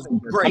 all-stars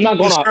great. I'm not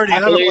going off Sturdy, I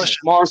have a accolades, question.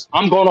 Mars.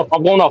 I'm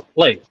going off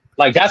play.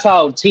 Like that's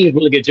how teams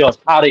really get judged.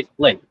 How they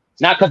play,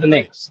 not because of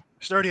names.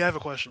 Sturdy, I have a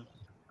question.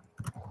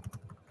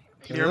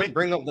 Can you hear me?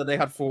 Bring up that they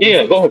had 4.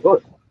 Yeah, go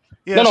ahead.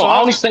 Yeah, No, so I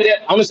only say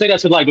that. I only say that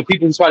to like the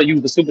people who try to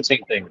use the super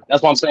team thing.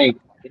 That's what I'm saying.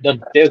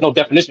 There's no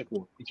definition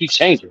for it. It keeps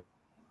changing.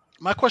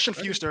 my question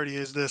for you, Sturdy,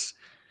 is this.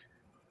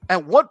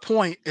 At what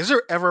point is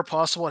there ever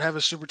possible to have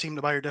a super team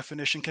to by your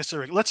definition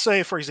considering, let's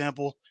say, for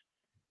example,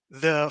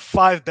 the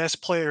 5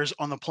 best players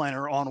on the planet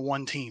are on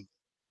one team?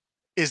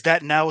 Is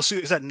that not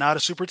a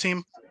super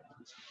team?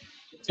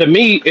 To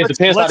me, it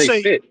depends how let's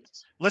they say- fit.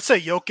 let's say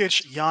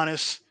Jokic,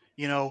 Giannis,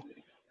 you know,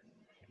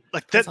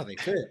 like That's that. how they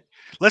fit.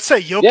 Let's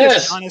say Jokic,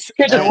 Yes. Giannis, You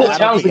can't just put Joel I don't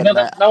talent think Embiid, it's together.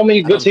 that. That don't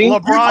mean I good don't think team. You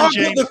LeBron can't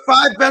put James. the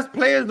 5 best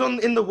players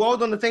in the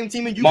world on the same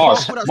team and you Mars,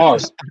 can't put us.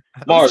 Mars,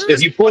 I'm Mars. If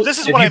serious. you But put, this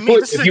is if what I you mean. put,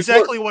 This is if you put,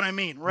 exactly what I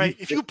mean, right?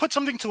 If you put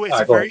something to it, all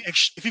it's right, go ahead.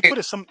 if you put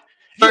it some,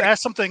 if you add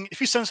something,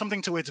 if you send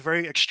something to it, it's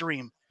very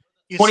extreme.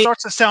 It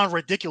starts to sound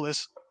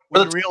ridiculous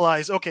when you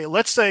realize, okay,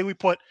 let's say we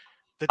put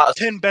the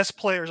 10 best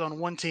players on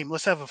one team.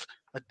 Let's have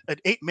an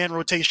 8-man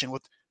rotation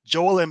with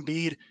Joel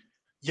Embiid,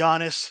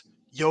 Giannis,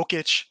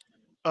 Jokic,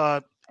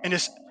 and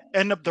just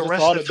end up the Just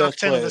rest all of the the top best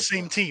 10 on the players.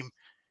 same team.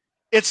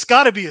 It's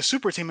got to be a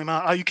super team.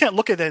 You can't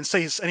look at that and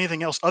say it's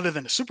anything else other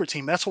than a super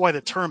team. That's why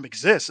the term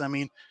exists. I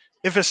mean,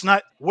 if it's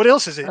not, what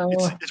else is it?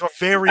 It's a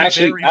very,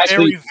 Actually, very,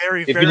 actually, very,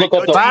 very, if you very look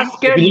up good the, team.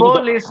 if you look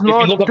up Basketball the, is if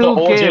you look not up the 2K,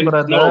 origin, no,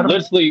 brother. But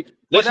literally,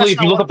 that's if you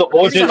not look what up the it's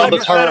origin a of the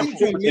term hypothetical. You're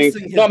super team.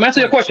 missing No, his I'm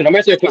answering your point. question. I'm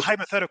answering your It's a question.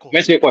 hypothetical. I'm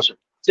answering your question.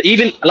 So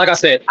even like I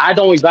said, I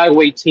don't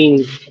evaluate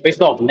teams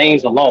based off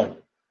names alone.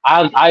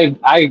 I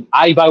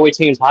evaluate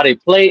teams how they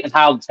play and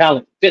how the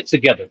talent fit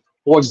together.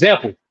 For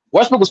example,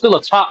 Westbrook was still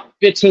a top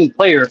 15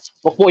 player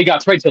before he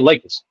got traded to the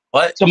Lakers.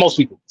 What? To most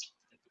people,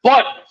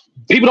 but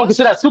people don't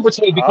consider that super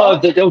team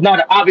because there was not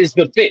an obvious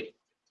good fit.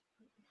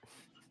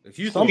 If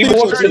you Some thought People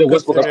people will Sturdy, do consider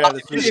Westbrook a consider top that a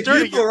if super you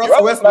Sturdy, team. thought you're, Russell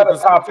Joel's not Westbrook a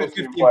was a top top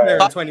 15 15 player in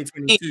player.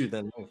 2022,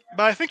 then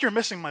but I think you're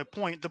missing my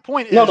point. The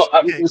point No, is,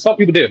 okay, some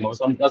people did. Most.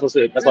 That's what I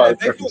said. That's yeah, why I if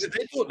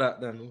they thought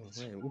that, then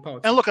all power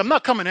to and them. look, I'm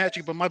not coming at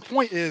you, but my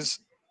point is,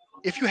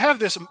 if you have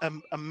this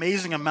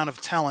amazing amount of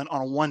talent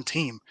on one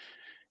team,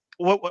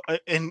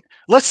 and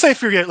let's say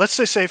for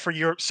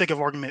your sake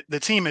of argument, the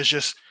team is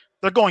just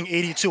they're going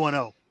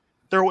 82-0.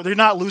 They're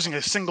not losing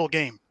a single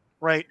game,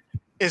 right?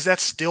 Is that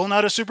still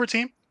not a super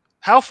team?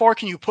 How far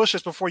can you push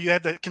this before you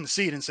have to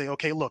concede and say,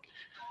 okay, look,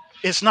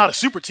 it's not a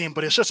super team,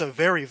 but it's just a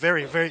very,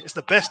 very, very it's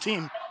the best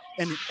team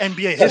in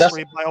NBA Yeah,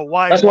 history by a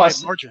wide, that's why. wide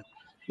margin.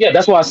 Yeah,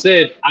 that's why I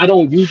said I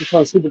don't use the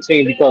term super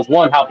team because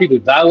one, how people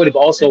evaluate it, but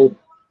also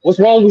what's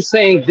wrong with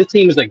saying this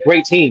team is a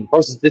great team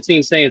versus the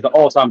team saying it's an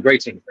all-time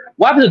great team?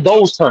 Why happened to So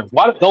those terms?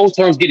 Why did those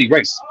terms get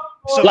erased?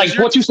 so is Like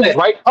your what you said,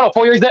 right? Oh,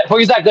 for your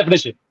exact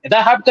definition. If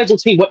that hypothetical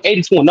team went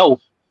 82-0,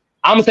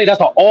 I'm gonna say that's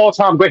an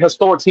all-time great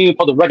historic team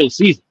for the regular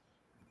season,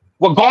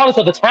 regardless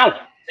of the talent.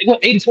 They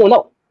went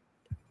 82-0.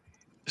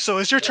 so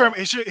is your term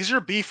is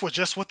your beef with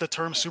the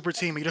term super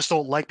team? You just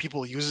don't like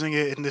people using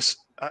it in this.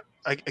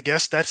 I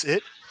guess that's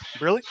it.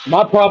 Really?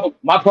 My problem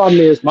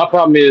is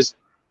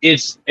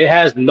it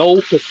has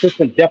no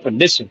consistent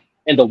definition,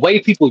 and the way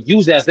people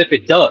use it as if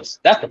it does.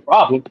 That's the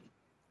problem.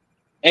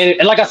 And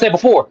like I said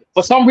before,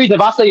 for some reason,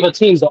 if I say if a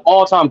team's an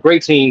all-time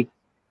great team,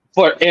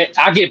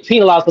 I get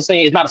penalized for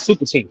saying it's not a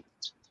super team.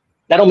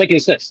 That don't make any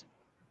sense.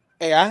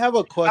 Hey, I have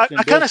a question.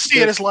 I kind of see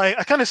it as like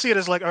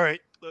all right.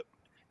 Look,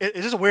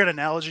 it's just a weird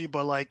analogy,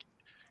 but like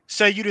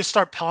say you just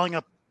start piling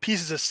up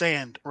pieces of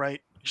sand,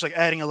 right? Just like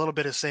adding a little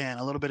bit of sand,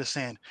 a little bit of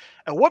sand.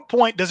 At what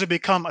point does it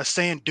become a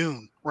sand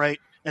dune, right?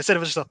 Instead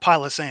of just a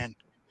pile of sand.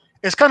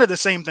 It's kind of the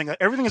same thing.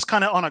 Everything is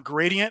kind of on a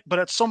gradient, but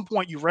at some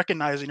point you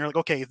recognize it and you're like,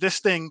 okay, this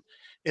thing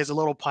is a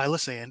little pile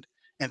of sand,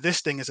 and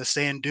this thing is a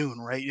sand dune,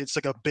 right? It's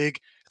like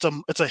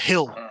it's a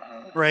hill,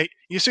 right?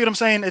 You see what I'm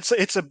saying?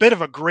 It's a bit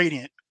of a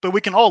gradient, but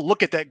we can all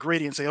look at that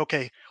gradient and say,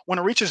 okay, when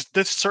it reaches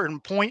this certain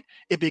point,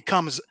 it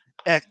becomes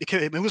X.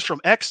 It moves from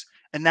X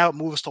and now it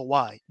moves to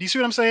Y. Do you see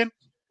what I'm saying?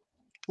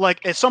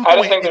 Like at some I just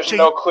point think it there's changes.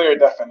 no clear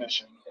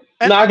definition.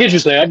 And No, I get what you're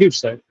saying. I get what you're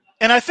saying.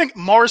 And I think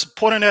Mars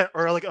put in it,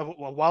 or like a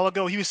while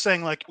ago, he was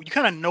saying like you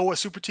kind of know a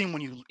super team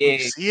when you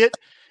see it.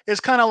 It's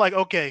kind of like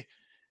okay,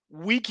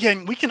 we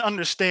can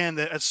understand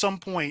that at some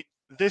point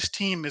this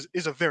team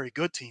is a very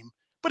good team,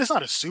 but it's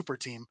not a super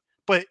team.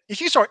 But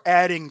if you start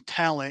adding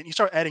talent, you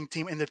start adding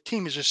team, and the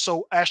team is just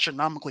so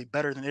astronomically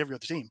better than every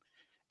other team,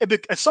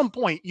 at some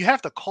point you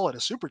have to call it a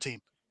super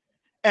team,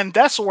 and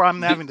that's where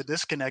I'm having the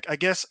disconnect. I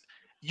guess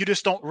you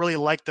just don't really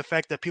like the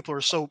fact that people are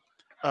so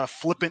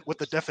flippant with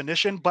the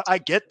definition, but I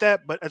get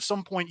that. But at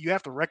some point, you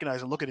have to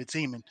recognize and look at a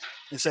team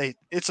and say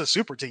it's a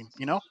super team.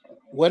 You know?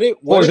 What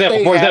For if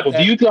example, they have do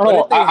that? you? What if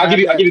Hold they on, have I'll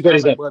give that you a great talent,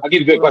 example. but I'll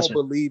give you a people great don't question.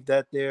 believe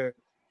that they're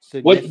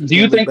What do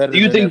you significantly think? better Do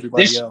you than think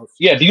everybody this? else?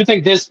 Yeah. Do you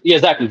think this? Yeah,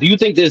 exactly. Do you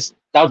think this?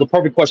 That was the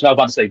perfect question I was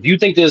about to say. Do you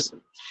think this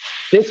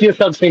year's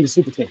Celtics team is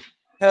super team?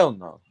 Hell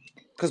no,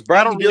 because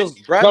I don't really.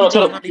 No,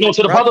 to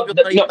the brother.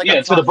 Bill's not even No, like a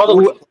yeah, to the top brother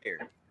 40 who. player.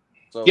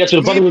 Yeah, So to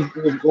the brother Me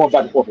who's going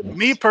back and forth. With me.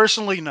 me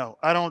personally, no.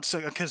 I don't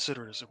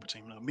consider it a super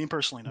team. No, me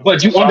personally, no.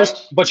 But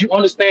you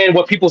understand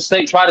what people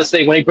try to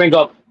say when they bring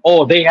up,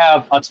 oh, they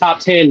have a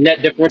top 10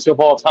 net differential of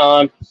all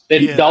time.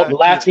 The Yeah.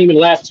 last team in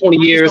the last 20 I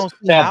just years don't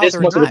see to have how this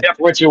they're much of a not.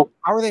 differential.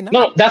 How are they not?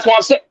 No, that's what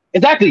I'm saying.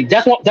 Exactly.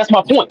 That's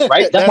my point,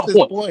 right? That's that's my his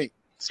point. point.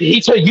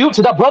 See,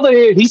 to that brother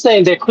here, he's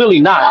saying they're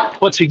clearly not,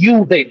 but to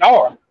you, they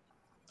are.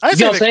 I'd You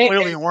say know what I'm they saying?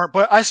 clearly weren't,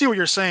 but I see what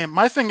you're saying.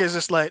 My thing is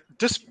just like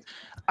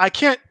I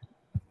can't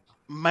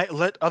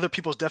let other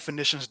people's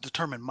definitions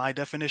determine my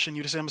definition.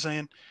 You see what I'm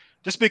saying?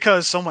 Just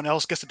because someone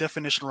else gets the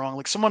definition wrong,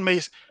 like someone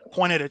may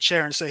point at a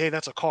chair and say, "Hey,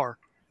 that's a car,"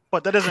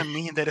 but that doesn't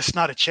mean that it's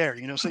not a chair.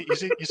 You know, you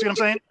see what I'm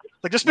saying?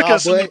 Like just Nah,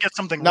 because someone but gets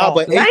something nah, wrong,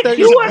 but Like doesn't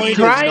you A30's mean are point he is is.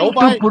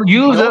 trying to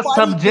use a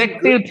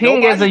subjective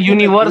thing as a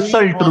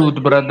universal truth,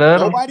 brother.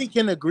 Nobody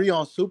can agree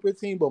on super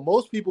team, but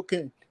most people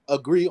can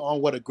agree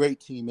on what a great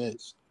team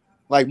is.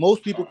 Like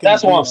most people can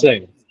That's agree what I'm on it.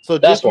 saying. So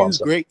That's just what I'm use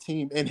saying. great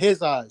team in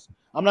his eyes.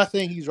 I'm not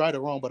saying he's right or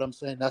wrong, but I'm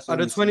saying that's Are what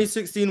the he's saying.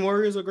 2016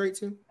 Warriors a great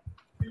team?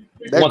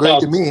 They're great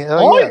to me. Hell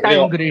All yeah.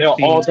 time great They're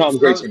team. all-time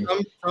great team.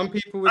 Some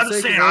people I would was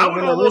say saying, because they I ain't would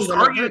win a ring, almost they're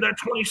not argue great. that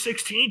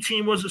 2016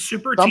 team was a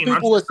super Some team.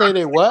 people would say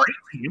they what?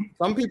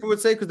 Some people would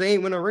say because they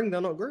ain't win a ring,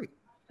 they're not great.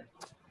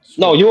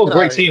 No, you're a Get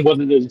great out of here. team,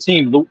 whether the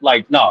team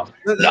like nah.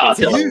 To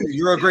you,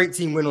 you're a great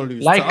team, win or lose.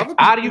 To Like, other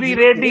are people, we you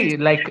don't ready?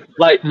 win.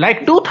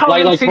 Like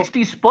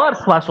 2060 Spurs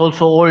was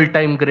also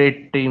all-time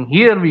great team.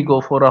 Here we go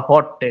for a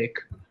hot take.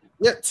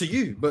 Yeah, to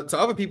you, but to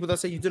other people that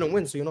say you didn't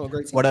win, so you're not a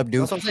great team. What up,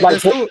 dude? That's what I'm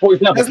saying. Like, for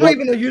example, there's not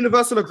even a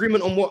universal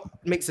agreement on what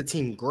makes a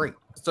team great.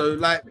 So,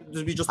 like,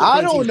 we just I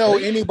playing don't teams know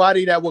great?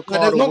 anybody that would Like, call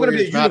there's the not going to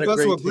be a Warriors not a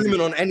universal great team.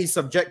 agreement on any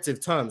subjective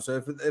term.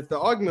 So, if the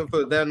argument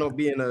for there not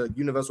being a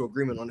universal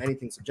agreement on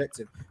anything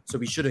subjective, so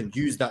we shouldn't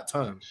use that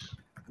term.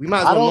 We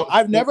might as well not.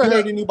 I've never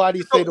heard anybody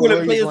say the call it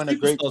Warriors players weren't a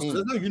great superstars. team.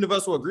 There's no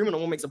universal agreement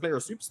on what makes a player a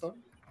superstar.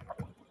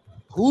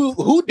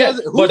 Who Yeah, does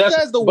it? Who but that's-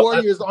 says the but-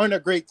 Warriors aren't a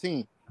great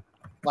team?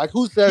 Like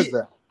who says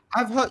that?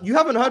 I've heard you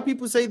haven't heard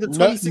people say the No,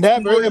 2016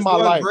 never Warriors in my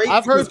weren't life. great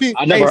I've heard because,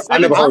 people. I never heard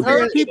I've that.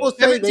 heard people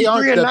say they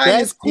aren't 73 the and 9 is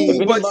best cool,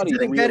 team. but you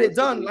didn't get it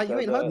done. Like you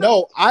ain't heard that.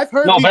 No, I've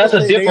heard No, but people that's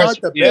a say they difference.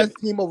 aren't the Yeah. best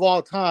team of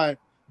all time.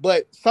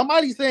 But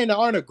somebody saying they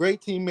aren't a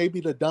great team may be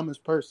the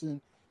dumbest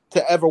person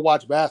to ever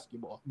watch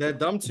basketball. They're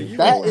dumb to you.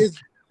 That or- is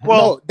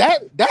Well, no,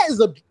 that is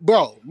a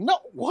bro. No,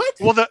 what?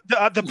 Well,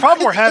 the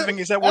problem we're having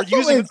is that we're That's so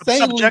using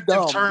insanely subjective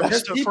dumb. terms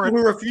There's to, people for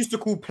who refuse to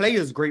call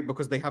players great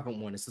because they haven't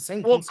won. It's the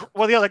same concept.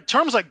 yeah, like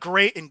terms like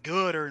great and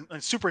good or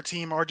and super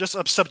team are just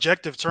a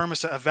subjective terms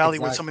to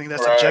evaluate Exactly. something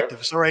that's Right.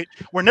 subjective. So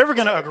we're never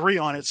going to agree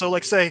on it. So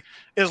like say,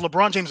 is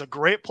LeBron James a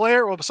great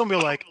player? Well, somebody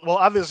will like, well,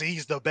 obviously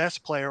he's the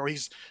best player or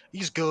he's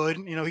good,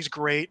 he's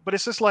great. But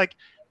it's just like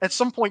at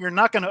some point you're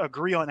not going to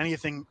agree on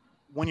anything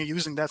when you're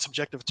using that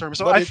subjective term.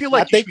 So But I feel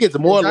like I think it's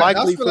more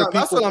likely for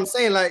That's people. what I'm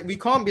saying. Like we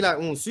can't be like,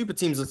 oh, super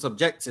teams are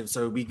subjective,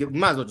 so we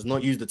might as well just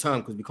not use the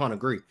term because we can't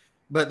agree.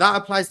 But that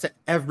applies to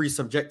every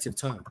subjective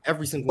term,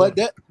 every single one.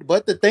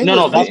 But the thing.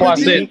 No, with that's why I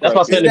super said. team That's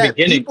why I said in the is that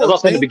beginning. people That's why I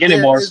said in the think beginning,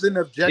 there Morris. is an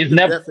objective It's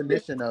never.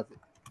 definition of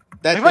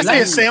it. if I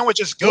say a sandwich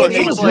is good,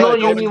 There it's is like, no oh,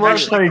 it's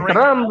universal actually great.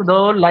 term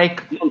though.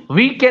 Like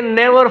we can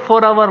never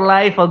for our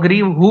life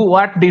agree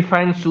what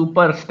defines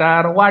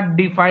superstar, what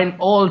defines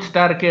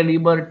all-star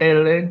caliber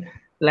talent.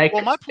 Like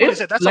Well, my point is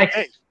that that's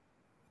okay.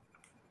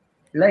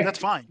 Like That's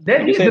fine.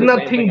 there I'm is saying the same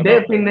nothing thing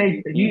about-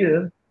 definite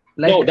here.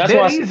 Like No, that's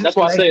there why. is, That's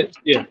why I like, said.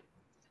 Yeah.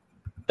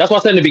 That's why I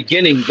said in the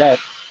beginning that.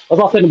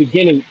 That's why I said in the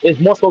beginning. It's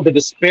more so the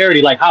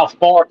disparity, like how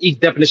far each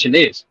definition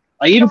is.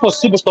 Like even for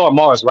superstar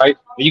Mars, right?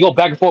 When you go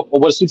back and forth on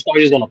what a superstar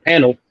is on a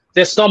panel,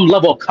 there's some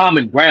level of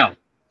common ground.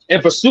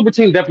 And for super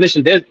team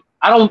definition, there's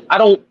I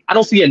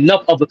don't see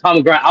enough of the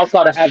common ground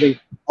outside of having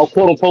a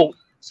quote unquote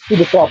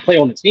superstar play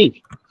on the team.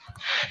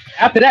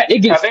 After that, it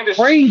gets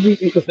crazy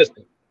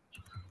inconsistent.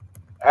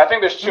 I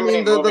think there's too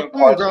many the moving common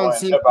parts ground when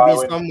seems to be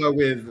evaluating. somewhere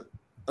with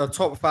a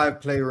top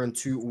 5 player and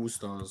 2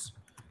 all-stars.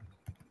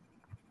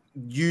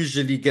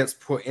 Usually gets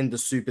put in the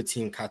super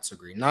team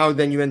category. Now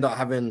then you end up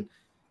having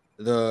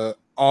the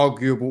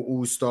arguable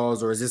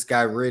all-stars, or is this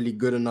guy really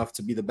good enough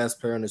to be the best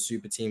player on the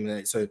super team?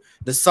 Like, so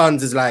the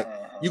Suns is like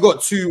you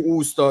got 2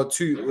 all-star,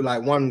 2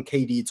 like 1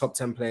 KD top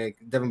 10 player,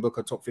 Devin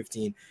Booker top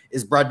 15.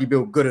 Is Bradley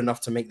Beal good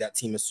enough to make that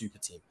team a super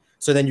team?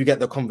 So then you get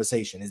the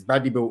conversation. Is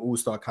Bradley Beal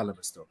all-star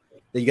caliber still?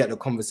 Then you get the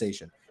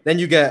conversation. Then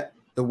you get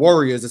the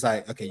Warriors. It's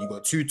like, okay, you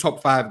got 2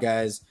 top 5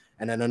 guys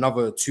and then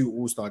another 2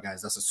 all-star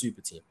guys. That's a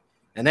super team.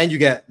 And then you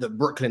get the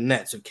Brooklyn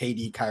Nets with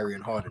KD, Kyrie,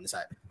 and Harden. It's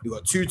like you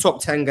got 2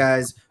 top 10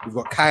 guys. We've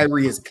got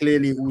Kyrie is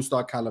clearly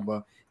all-star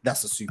caliber.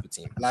 That's a super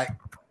team. Like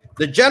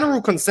the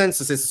general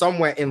consensus is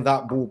somewhere in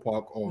that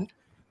ballpark of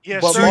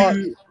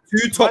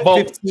two top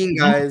 15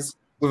 guys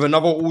with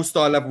another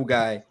all-star level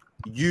guy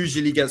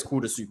usually gets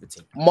called a super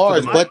team.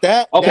 Mars, but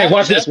that Okay,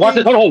 watch this. Watch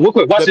this. Hold on, real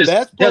quick. Watch this.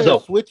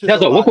 Dezo. What's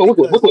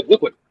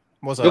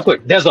Real up?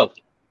 quick. Dezo.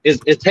 Is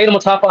Tatum a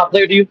top 5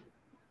 player to you?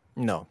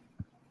 No.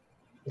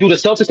 Do the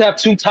Celtics have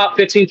 2 top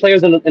 15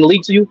 players in the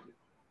league to you?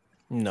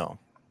 No.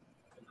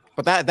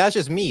 But that's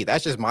just me.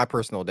 That's just my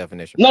personal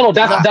definition. No,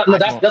 that's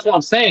what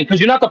I'm saying. Because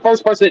you're not the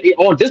first person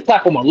on this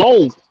platform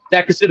alone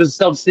that considers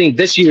the Celtics team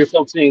this year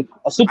Celtics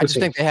a super I just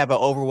team. think they have an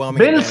overwhelming.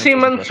 Bill advantage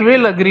Simmons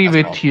will agree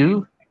with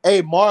you.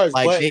 Hey Mars,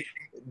 Like, but they-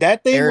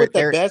 that thing with the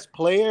they're- best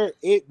player,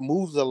 it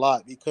moves a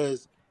lot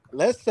because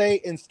let's say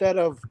instead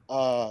of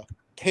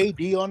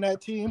KD on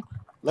that team,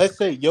 let's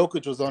say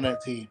Jokic was on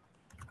that team,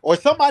 or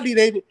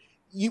somebody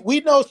we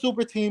know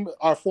super team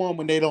are formed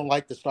when they don't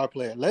like the star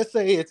player. Let's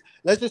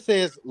just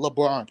say it's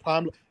LeBron,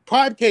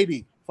 prime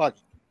KD. Fuck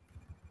it.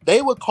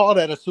 They would call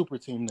that a super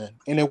team then,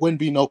 and it wouldn't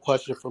be no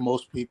question for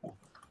most people.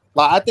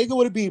 Like I think it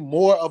would be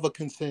more of a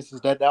consensus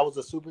that was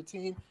a super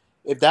team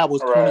if that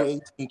was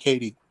 2018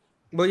 KD.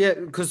 Well, yeah,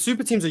 because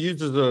super teams are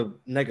used as a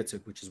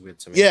negative, which is weird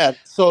to me. Yeah,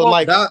 so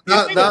like that's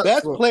the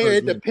best what player, throws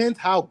it me. depends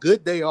how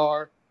good they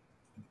are.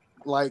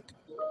 Like,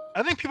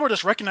 I think people are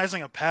just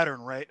recognizing a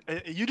pattern, right?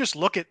 You just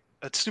look at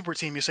a super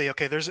team, you say,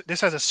 okay,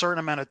 this has a certain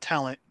amount of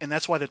talent, and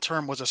that's why the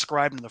term was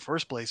ascribed in the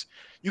first place.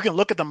 You can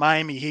look at the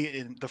Miami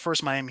Heat, the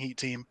first Miami Heat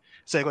team,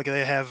 say, like,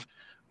 they have,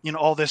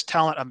 all this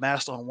talent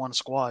amassed on one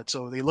squad.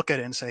 So they look at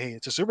it and say, hey,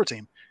 it's a super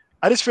team.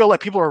 I just feel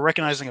like people are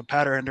recognizing a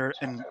pattern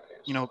and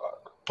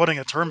putting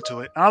a term to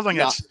it. I don't think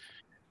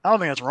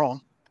that's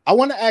wrong. I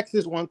want to ask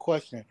this one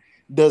question: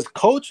 does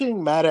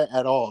coaching matter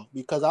at all?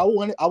 Because I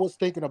was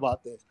thinking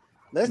about this.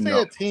 Let's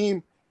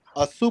say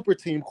a super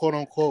team, quote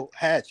unquote,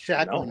 had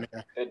Shaq on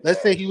there.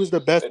 Let's say he was the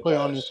best player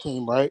on this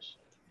team, right?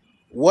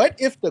 What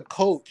if the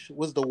coach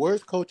was the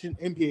worst coach in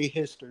NBA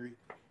history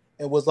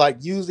and was like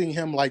using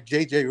him like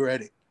JJ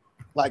Redick,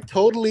 like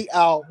totally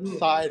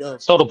outside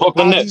of the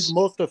Brooklyn how Nets. he's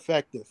most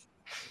effective?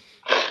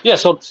 Yeah,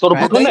 so the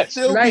Brooklyn Nets.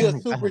 Still be a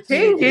super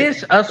team. Thing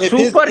is, a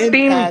super his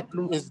team impact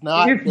is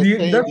not the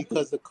same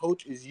because the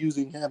coach is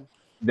using him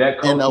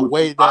in a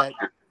way that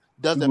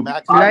doesn't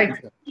maximize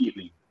him.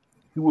 He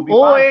 08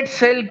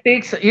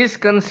 Celtics is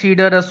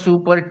considered a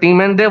super team,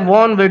 and they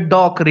won with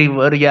Doc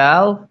River,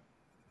 yeah.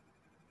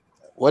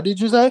 What did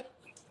you say?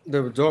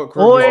 The Doc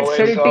 08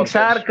 Celtics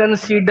are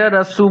considered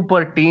a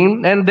super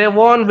team, and they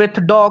won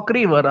with Doc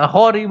River, a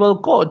horrible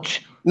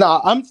coach. No,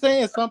 I'm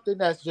saying something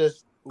that's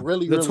just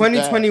really, the really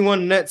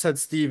 2021 Nets had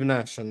Steve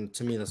Nash, and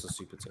to me, that's a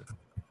super team.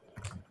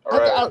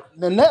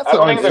 The Nets I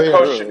don't are think the unfair.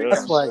 coach should be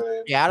That's like,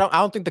 Yeah, I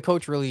don't think the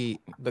coach really.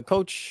 The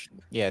coach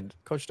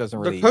doesn't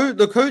really.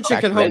 The coaching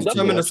can help factor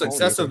determine the into it.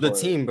 success of the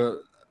team,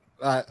 but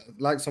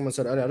like someone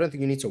said earlier, I don't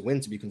think you need to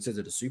win to be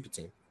considered a super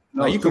team.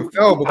 No, you can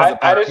fail because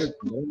I just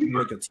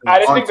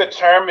think the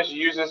term is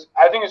used as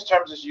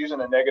used in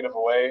a negative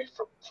way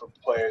for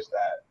players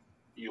that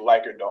you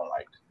like or don't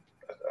like.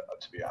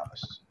 To be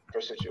honest, for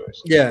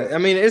situations. Yeah, I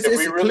mean it's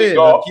really clear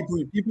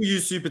that people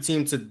use super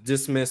team to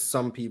dismiss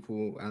some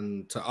people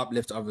and to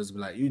uplift others.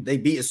 Like they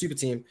beat a super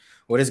team,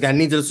 or this guy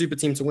needed a super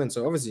team to win.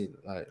 So obviously,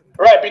 like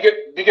right,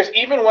 because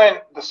even when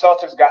the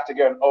Celtics got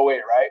together in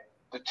 08, right,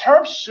 the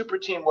term super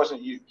team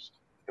wasn't used.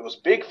 It was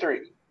Big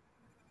Three.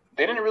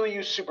 They didn't really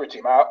use super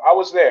team. I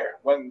was there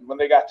when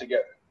they got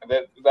together, and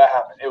that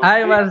happened.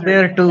 I was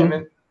there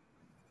too.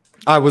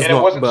 I was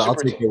not, but I'll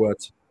take your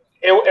words.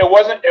 It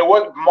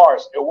wasn't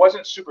Mars. It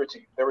wasn't super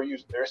team. They were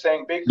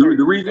saying Big Three.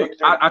 The reason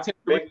I take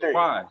the Big Three.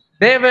 why.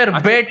 They were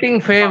betting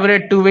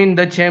favorite to win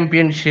the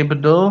championship,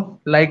 though.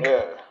 Like,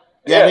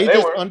 they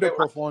just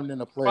underperformed in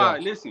the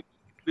playoffs.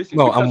 Listen.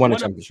 Well, I'm won a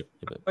championship.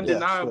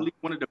 Undeniably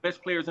one of the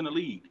best players in the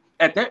league.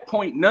 At that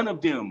point, none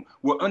of them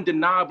were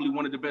undeniably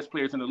one of the best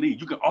players in the league.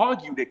 You can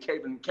argue that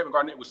Kevin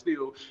Garnett was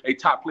still a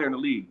top player in the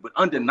league, but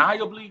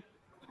undeniably,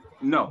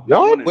 no.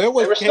 Where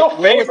was they were still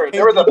favored?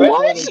 There was a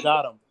before they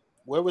got him.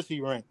 Where was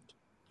he ranked?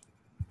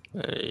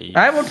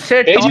 I would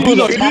say KG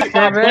was a top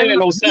 5 player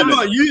in 07.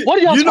 What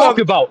are y'all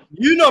talking about?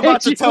 You know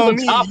about to tell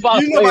me. You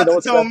You know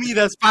about to tell me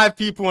there's 5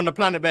 people on the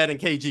planet better than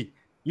KG.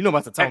 You know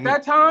about to tell me.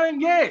 At that time,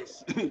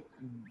 yes.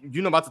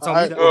 You know about to tell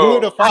me that. Who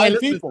are the 5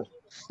 people?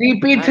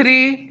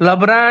 CP3,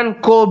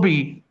 LeBron,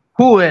 Kobe.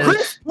 Who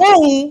else?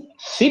 Whoa!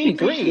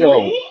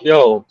 CP3.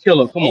 Yo,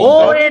 kill him. Come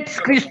on. It's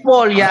Chris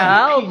Paul,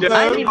 yeah.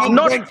 I mean,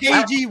 not when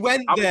KG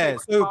went there,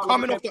 so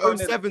coming off the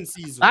 07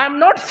 season. I'm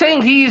not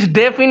saying he is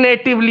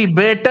definitively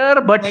better,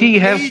 but he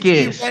has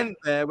case.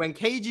 When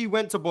KG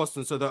went to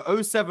Boston, so the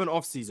 07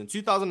 offseason,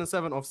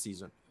 2007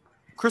 offseason,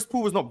 Chris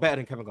Paul was not better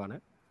than Kevin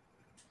Garnett.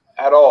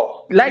 At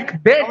all.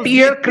 Like that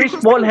year, Chris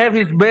Paul have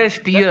his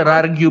best year,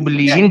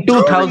 arguably, in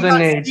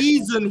 2008. That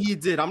season he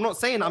did. I'm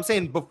saying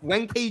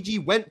when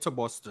KG went to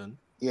Boston.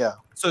 Yeah.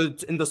 So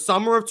in the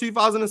summer of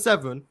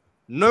 2007,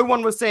 no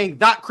one was saying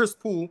that Chris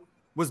Paul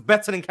was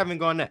better than Kevin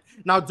Garnett.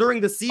 Now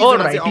during the season, all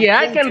right,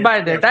 I can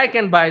buy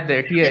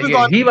that.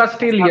 Yeah. He was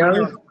still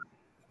young,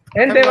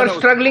 and they were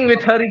struggling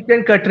with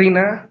Hurricane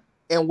Katrina.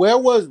 And where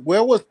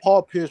was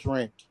Paul Pierce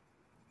ranked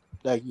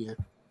that year?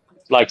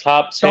 Like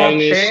top 10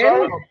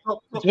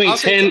 between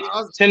 10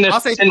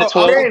 to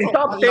 12.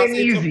 Top 10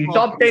 easy.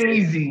 Top 10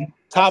 easy.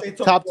 Top 10?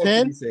 Top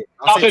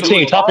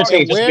 15. Top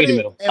 15. Just be in the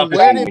middle. And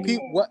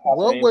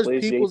what was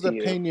people's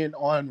opinion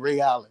on Ray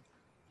Allen?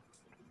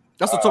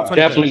 That's the top 20.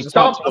 Definitely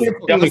top 20.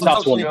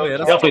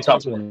 Definitely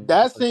top 20.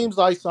 That seems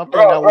like something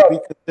that would be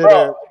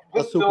considered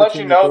a super to let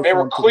team you know, if they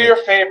were formed clear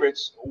together.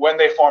 favorites when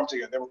they formed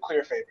together. They were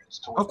clear favorites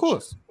to win. Of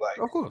course.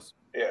 Of course.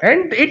 Yeah.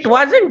 And it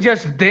wasn't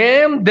just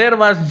them. There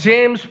was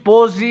James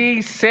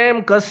Posey,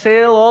 Sam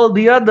Cassell, all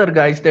the other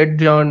guys that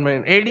joined,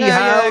 man. Eddie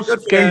House,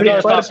 Kendrick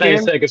Stop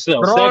saying Sam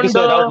Cassell. Sam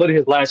Cassell, that was literally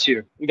his last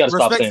year. We got to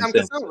stop saying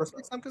Sam.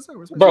 Respect Sam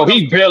Cassell. Bro,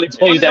 he barely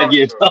played that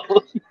year.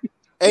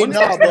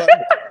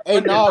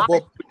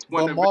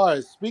 But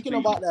Mars, speaking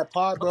about that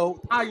pod,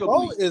 bro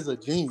is a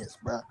genius,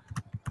 bro.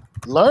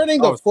 Learning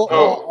a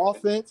football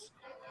offense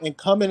and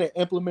coming and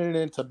implementing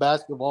it into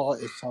basketball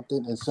is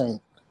something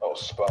insane.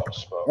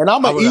 And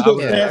I'm an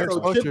Eagles fan,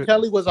 so Chip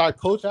Kelly was our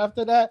coach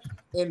after that.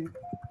 And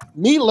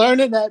me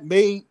learning that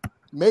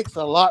makes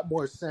a lot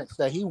more sense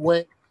that he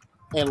went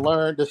and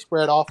learned the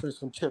spread offense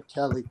from Chip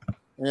Kelly.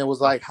 And it was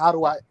like, how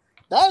do I?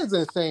 That is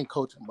insane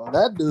coaching, bro.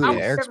 That dude Yeah,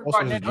 is. Eric Kevin Spoelstra was a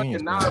Garnett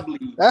genius, man.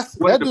 undeniably That was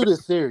the dude best.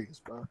 is serious,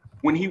 bro.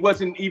 When he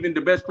wasn't even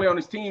the best player on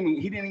his team,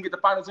 he didn't even get the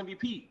Finals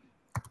MVP.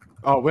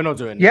 Oh, we're not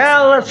doing this.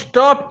 Yeah, let's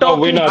stop No,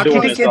 we're talking not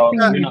doing this, cricket dog.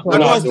 thing We're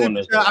not because doing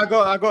this. I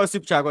got a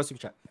super chat.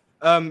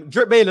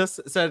 Drip Bayless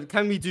said,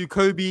 "Can we do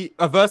Kobe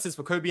versus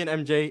for Kobe and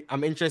MJ?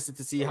 I'm interested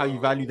to see how you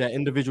value their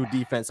individual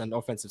defense and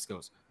offensive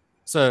skills."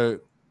 So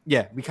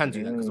yeah, we can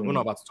do that because we're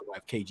not about to talk about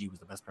if KG was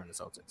the best player in the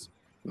Celtics.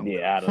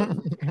 Yeah, I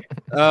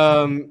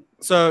don't.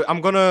 So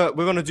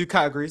we're gonna do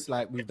categories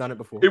like we've done it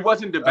before. It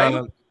wasn't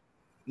debate.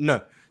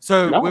 No.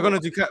 So No. we're gonna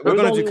do There was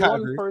only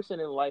one person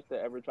in life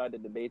that ever tried to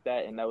debate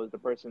that, and that was the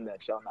person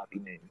that shall not be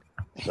named.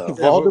 So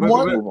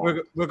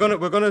Voldemort. We're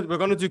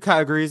gonna do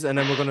categories, and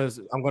then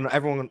I'm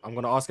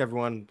gonna ask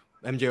everyone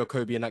MJ or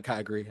Kobe in that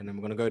category, and then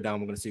we're gonna go down.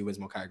 We're gonna see who wins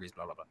more categories.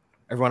 Blah blah blah.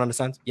 Everyone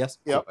understands? Yes.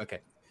 Yep. Cool. Okay.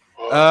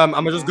 I'm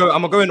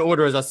gonna go in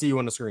order as I see you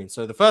on the screen.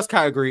 So the first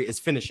category is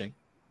finishing.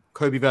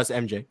 Kobe versus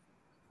MJ.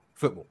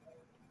 Football.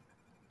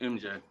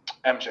 MJ.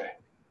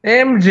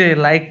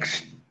 like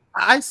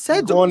I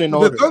said going in we're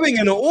order. going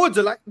in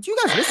order. Like, do you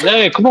guys listen?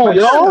 Hey, come on,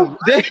 yo.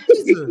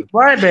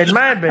 my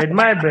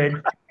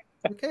bad.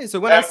 Okay, so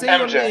when I say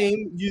your MJ.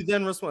 name, you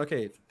then respond.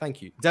 Okay,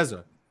 thank you.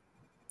 Dezo.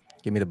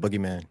 Give me the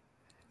boogeyman.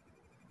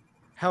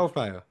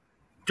 Hellfire.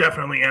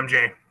 Definitely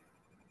MJ.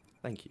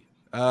 Thank you.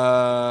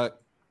 Killer.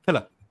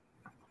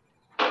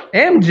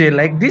 MJ,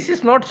 like this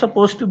is not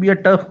supposed to be a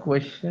tough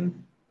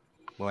question.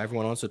 Well,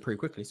 everyone answered pretty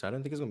quickly, so I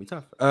don't think it's gonna be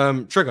tough.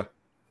 Trigger.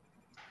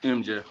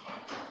 MJ.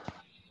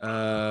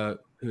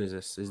 Who is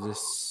this? Who is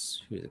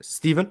this?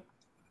 Steven?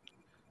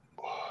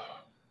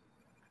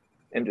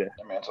 MJ.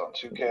 That man's on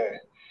 2K.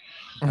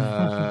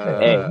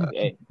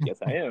 Hey, yes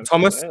I am.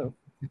 Thomas? I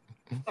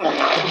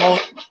am.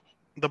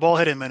 The ball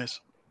headed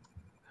menace.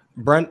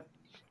 Brent?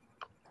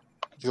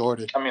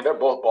 Jordan. I mean, they're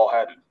both ball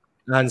headed.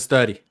 And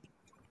Sturdy.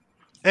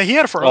 Hey, he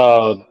had it for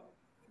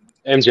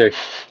MJ.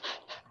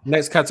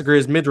 Next category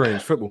is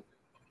mid-range football.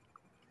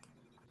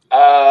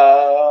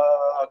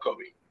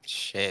 Kobe.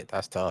 Shit,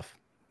 that's tough.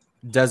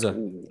 Deza.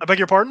 I beg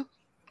your pardon?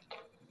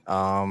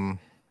 I'll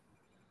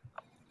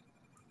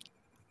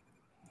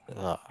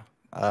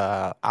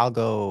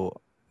go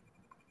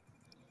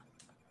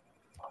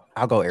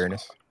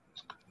Ernest.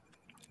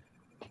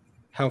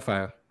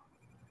 Hellfire.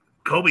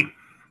 Kobe.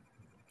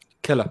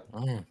 Killer.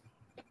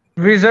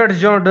 Wizard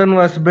Jordan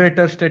was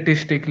better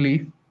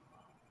statistically.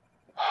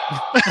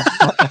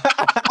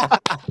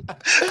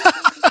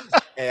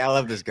 Hey, I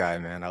love this guy,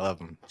 man. I love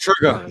him.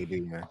 Trigger. I really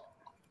do, man.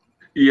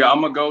 Yeah,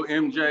 I'm gonna go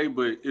MJ,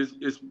 but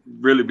it's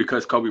really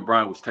because Kobe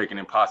Bryant was taking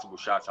impossible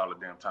shots all the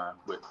damn time.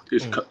 But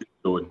it's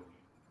Jordan.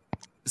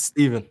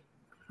 Steven.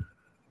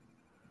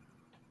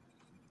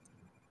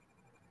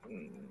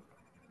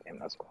 Damn,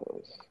 that's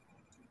close.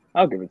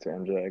 I'll give it to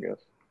MJ, I guess.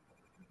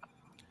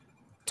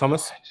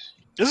 Thomas.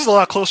 This is a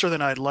lot closer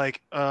than I'd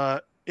like.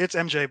 It's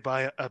MJ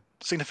by a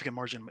significant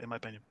margin, in my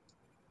opinion.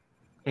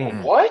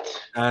 What?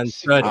 And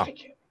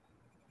Sturdy.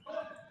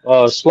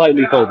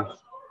 Slightly Kobe.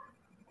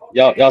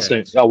 Y'all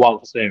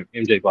walk the same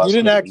MJ box. You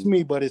didn't ask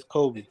me, but it's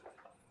Kobe.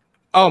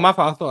 Oh, my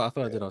fault. I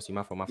thought I did also.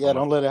 My fault. Yeah,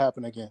 don't let it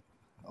happen again.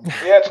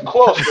 Yeah, it's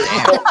close.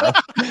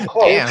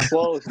 Close. Damn.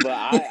 Close,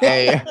 but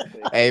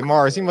Hey,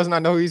 Mars, he must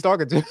not know who he's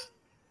talking to.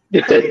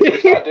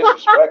 It's not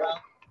disrespect.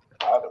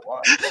 Either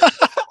one.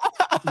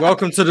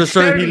 Welcome to the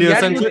show, Are you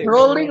Heliocentric.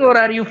 trolling or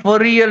are you for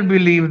real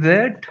believe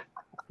that?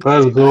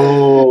 Let's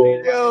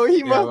go. Yo,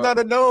 he must not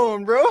have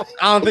known, bro.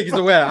 I don't think he's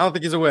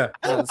aware.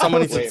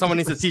 Someone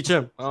needs to teach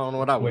him. I don't know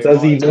what that was.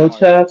 Does he know,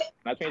 chat?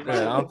 Yeah,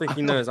 I don't think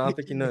he knows.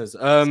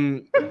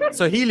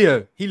 So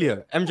Helio,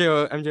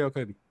 MJ or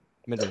Kobe,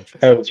 mid-range.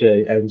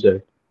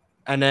 MJ.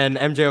 And then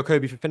MJ or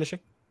Kobe for finishing.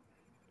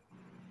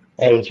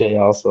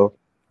 MJ also.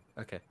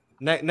 Okay.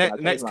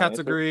 Next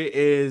category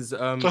is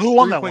So who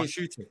won that 3-point one?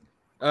 shooting.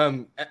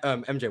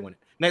 MJ won it.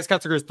 Next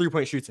category is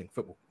 3-point shooting,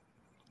 football.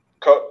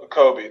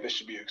 Kobe. This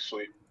should be a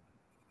sweep.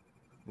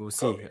 We'll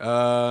see.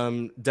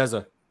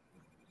 Deza.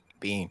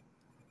 Bean.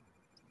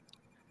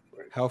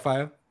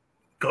 Hellfire.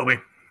 Kobe.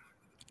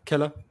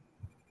 Killer.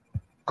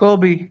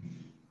 Kobe.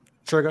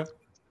 Trigger.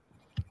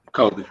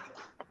 Kobe.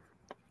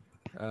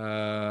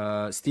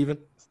 Steven.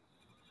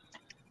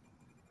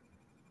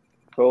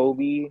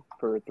 Kobe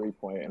for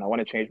 3-point, and I want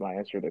to change my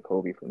answer to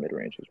Kobe for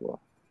mid-range as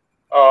well.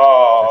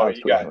 Oh,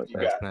 you got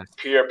nice.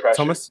 peer pressure.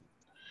 Thomas.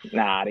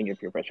 Nah, I didn't get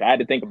peer pressure. I had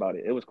to think about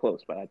it. It was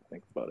close, but I had to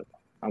think about it.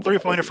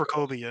 3-pointer for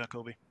Kobe, yeah,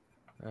 Kobe.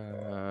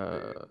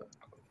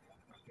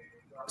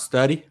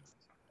 Sturdy.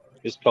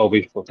 It's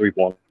Kobe for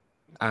 3-point.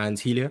 And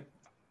Helio.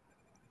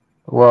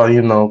 Well,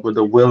 you know, with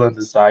the will and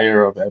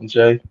desire of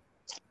MJ,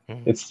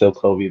 it's still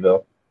Kobe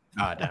though.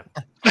 Ah, damn.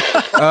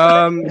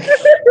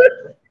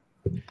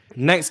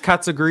 Next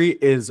category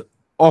is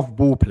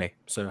off-ball play.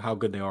 So how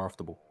good they are off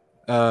the ball.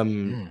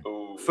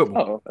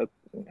 Football. Oh,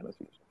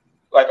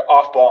 like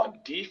off ball on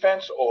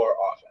defense or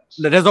offense?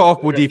 No, there's an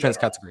off-ball defense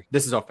category.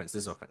 This is offense.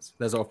 There's an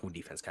off-ball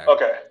defense category.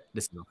 Okay.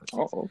 This is offense.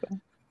 Oh, okay.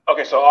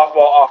 Okay, so off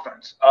ball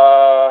offense.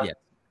 Yeah.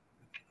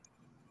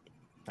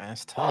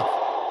 That's tough.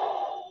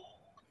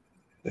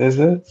 Is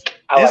it?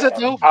 I Is like it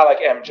though? I like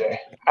MJ.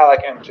 I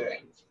like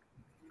MJ.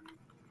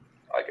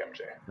 I like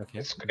MJ. Okay.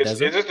 This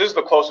is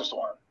the closest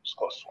one. It's the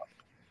closest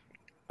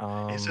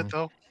one. Is it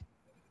though?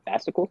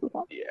 That's the closest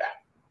one. Yeah.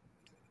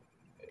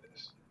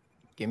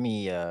 Give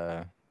me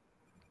yeah,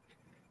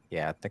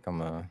 I think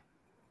I'm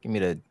give me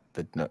the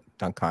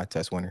dunk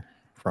contest winner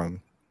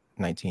from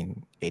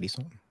 1980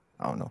 something.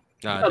 I don't know.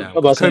 Nah, damn.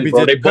 Kobe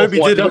did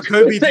win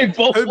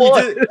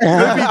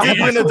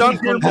a dunk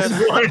contest.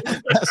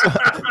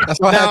 That's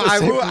why Now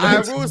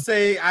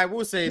I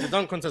will say the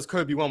dunk contest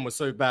Kobe won was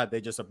so bad they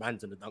just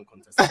abandoned the dunk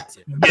contest. That's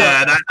it.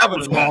 Yeah, that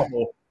was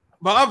awful.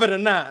 But other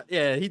than that,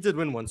 yeah, he did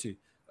win one too.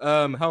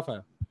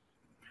 Hellfire.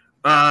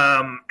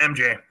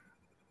 MJ.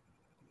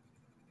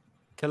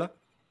 Killer.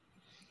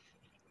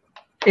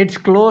 It's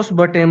close,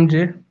 but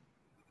MJ.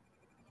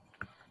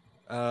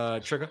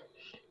 Trigger.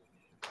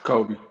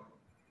 Kobe.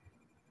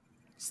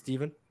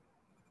 Steven.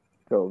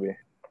 Kobe.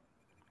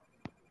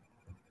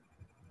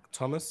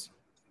 Thomas.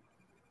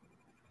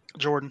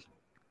 Jordan.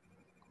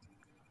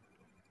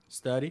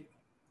 Sturdy.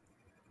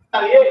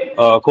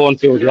 According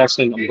to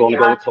Jackson, I'm going to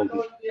go with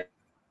Kobe.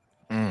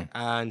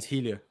 And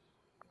Helio.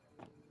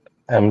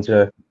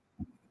 MJ.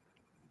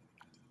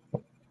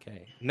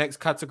 Okay. Next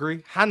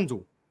category,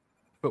 handle.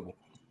 Football.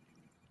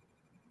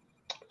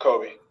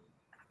 Kobe.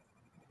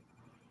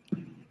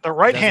 The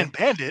right hand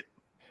bandit.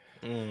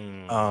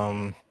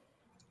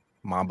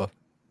 Mamba.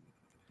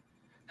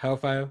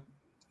 Hellfire.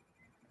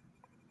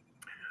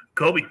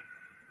 Kobe.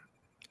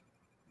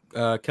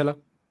 Killer.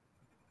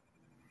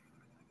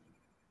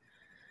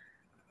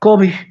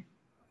 Kobe.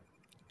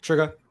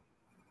 Trigger.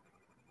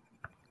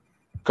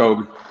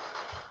 Kobe.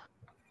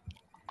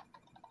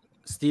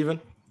 Steven.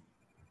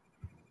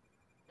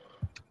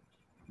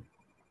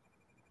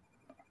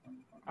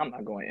 I'm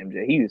not going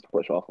MJ. He used to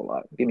push off a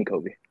lot. Give me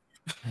Kobe.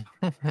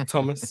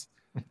 Thomas.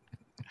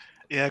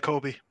 Yeah,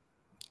 Kobe.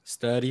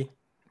 Sturdy.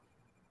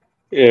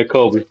 Yeah,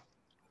 Kobe.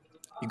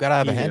 You gotta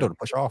have a handle to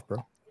push off,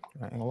 bro.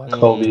 I ain't gonna lie.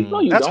 Kobe.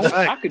 No, you That's don't. a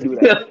fact. I could do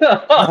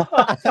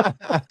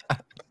that.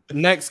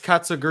 Next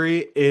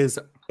category is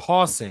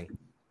passing.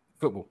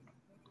 Football.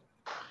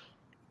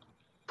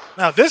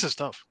 Now this is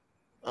tough.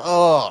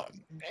 Oh,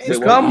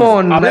 Come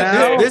on now.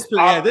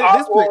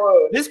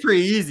 This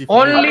pretty easy.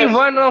 For Only me.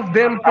 one of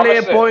them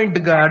play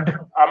point guard.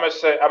 I'm gonna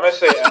say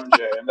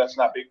MJ, and that's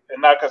not big,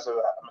 and not because of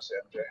that. I'm gonna say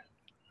MJ.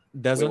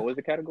 Desert. What was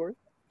the category?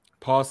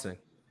 Passing.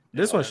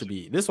 This one should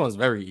be. This one's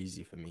very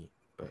easy for me.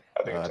 But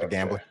I think it's the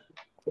gambler.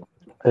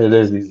 It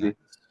is easy.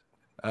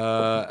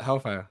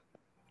 Hellfire.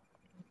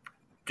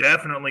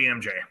 Definitely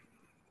MJ.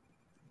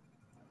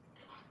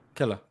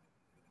 Killer.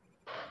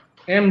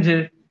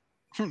 MJ.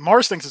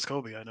 Mars thinks it's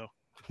Kobe. I know.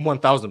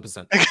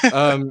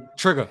 1000%.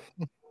 Trigger.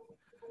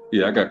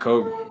 Yeah, I got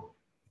Kobe.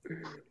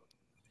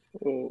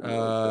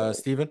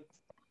 Steven.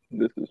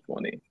 This is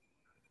funny.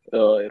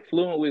 If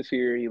Fluent was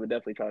here, he would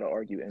definitely try to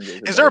argue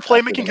MJ. Is there a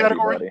playmaking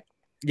category?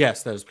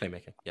 Yes, there's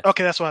playmaking. Yes.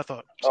 Okay, that's what I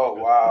thought. Oh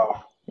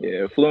wow.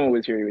 Yeah, if Fluent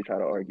was here, he would try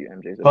to argue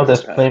MJ. Oh,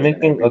 there's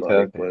playmaking?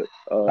 Okay.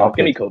 But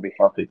give me Kobe.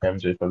 I'll pick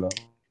MJ for that.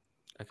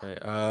 Okay.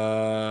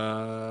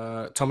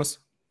 Thomas.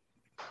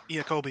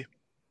 Yeah, Kobe.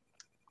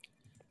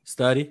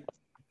 Sturdy.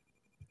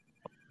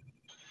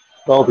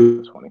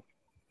 Kobe.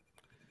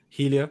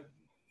 Helio.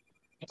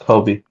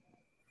 Kobe.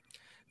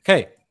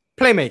 Okay.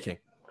 Playmaking.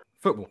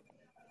 Football.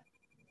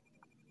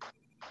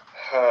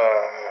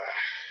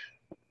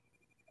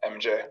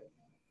 MJ.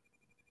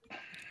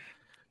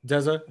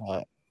 Desert.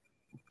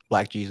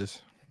 Black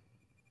Jesus.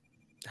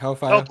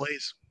 Hellfire. Oh,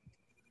 please.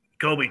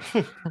 Kobe.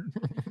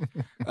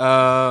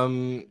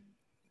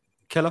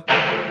 Killer.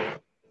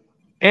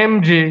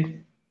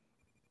 MJ.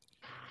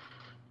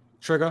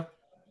 Trigger.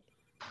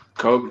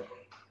 Kobe.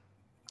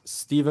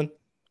 Steven.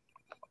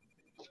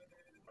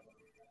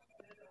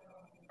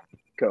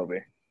 Kobe.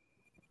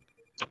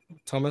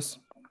 Thomas.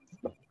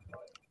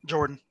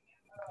 Jordan.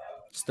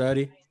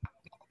 Sturdy.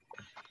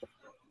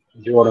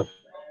 Jordan.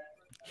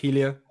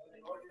 Helio.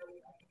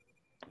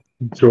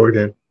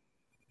 Jordan.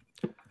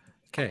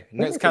 Okay.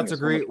 Next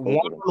category: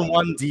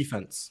 one-on-one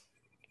defense.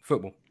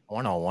 Football.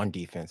 One-on-one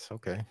defense.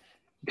 Okay.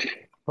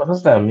 What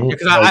does that mean?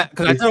 Because I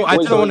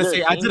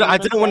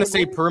didn't want to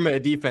say perimeter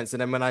defense,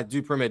 and then when I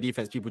do perimeter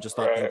defense, people just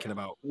start thinking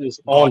about It's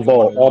on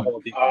ball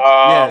defense.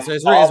 yeah. So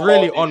it's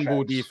really on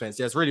ball defense.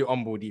 Yeah, it's really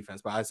on ball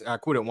defense. But I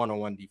called it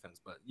one-on-one defense.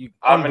 But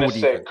I'm gonna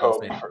say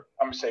Kobe. I'm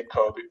gonna say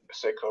Kobe.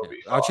 Say Kobe.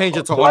 I'll change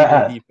it to on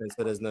ball defense,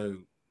 so there's no.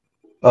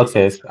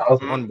 Okay.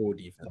 On ball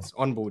defense.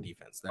 On ball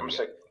defense. I'm gonna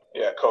say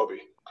Kobe.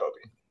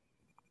 Kobe.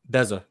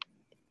 Deza.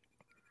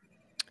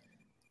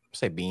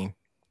 Say Bean.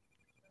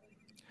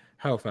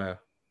 Hellfire.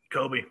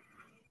 Kobe.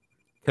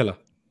 Killer.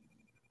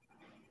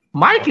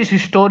 Mike is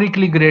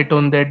historically great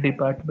on that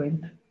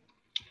department.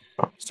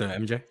 So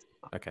MJ.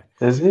 Okay.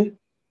 Is he?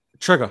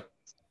 Trigger.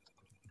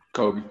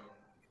 Kobe.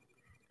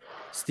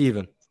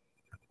 Steven.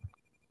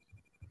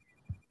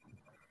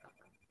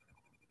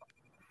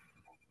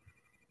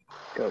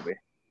 Kobe.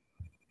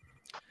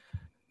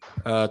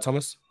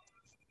 Thomas.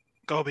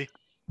 Kobe.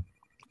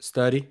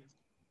 Sturdy.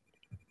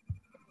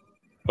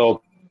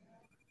 Oh,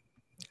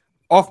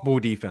 Off-ball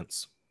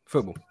defense.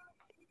 Football.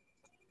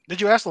 Did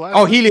you ask the last?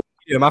 Oh, one? Helio.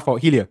 My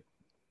fault. Helio.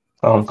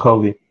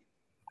 Kobe. There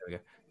we go.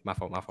 My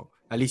fault.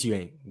 At least you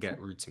ain't get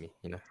rude to me,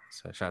 you know.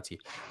 So shout out to you.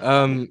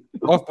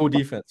 Off-ball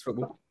defense.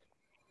 Football.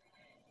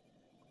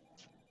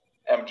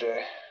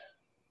 MJ.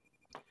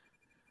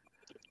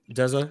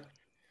 Dezo.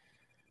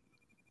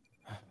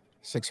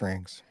 6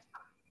 rings.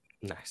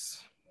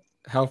 Nice.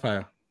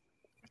 Hellfire.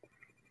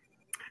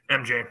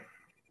 MJ.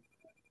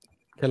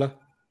 Killer.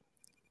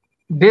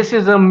 This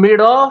is a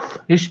mid-off,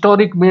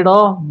 historic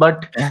mid-off,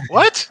 but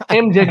What?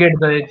 MJ get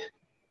the edge.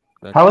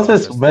 How is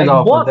this mid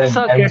off? both But then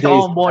suck at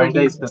on-ball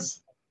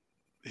defense.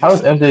 How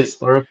is MJ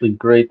historically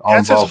great on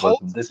That's his ball, whole.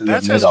 but this is a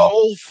That's mid his off?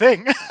 whole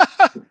thing.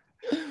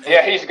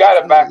 Yeah, he's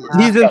got it backwards.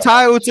 He's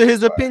entitled to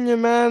his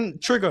opinion, man.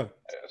 Trigger.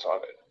 It's all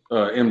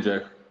good.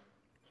 MJ.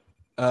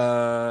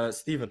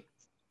 Steven.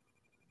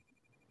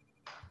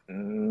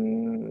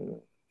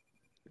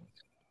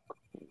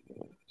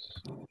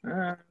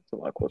 It's a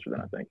lot closer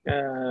than I think.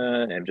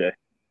 MJ.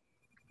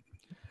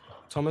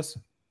 Thomas.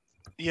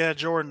 Yeah,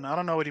 Jordan. I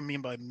don't know what you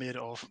mean by mid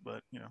off,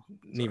 but you know.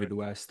 Neither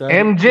do I.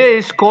 MJ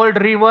is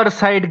called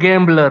Riverside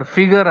Gambler.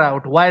 Figure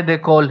out why they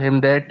call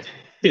him that.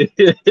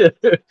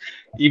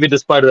 Even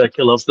despite of that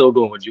kill, I'm still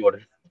going with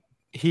Jordan.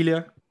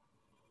 Helia.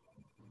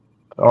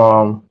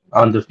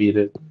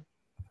 Undefeated.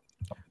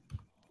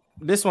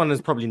 This one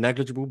is probably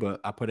negligible, but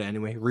I put it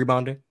anyway.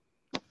 Rebounding.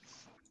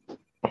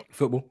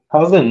 Football.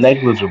 How is it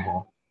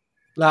negligible?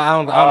 Like, I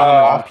don't know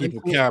how many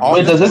people care about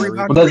Wait, does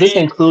this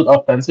include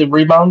offensive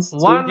rebounds? Too?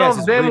 One Yes, of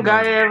it's them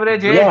rebounds. guy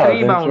average 8 then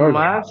rebound, Jordan.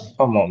 Mas.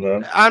 Come on,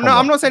 man.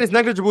 I'm not saying it's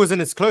negligible as in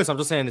it's close. I'm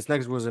just saying it's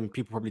negligible as in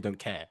people probably don't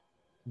care.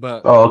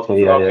 But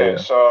okay, Okay,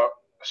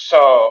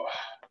 so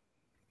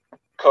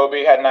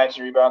Kobe had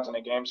 19 rebounds in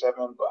a game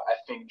 7, but I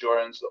think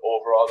Jordan's the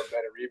overall the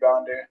better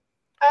rebounder.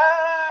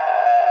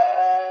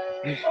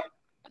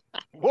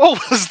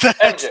 What was that?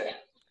 MJ.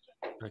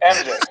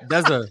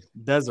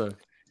 Deza.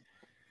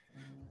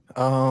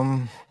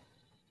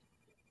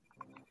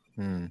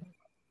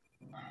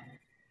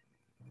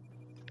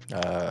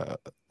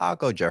 I'll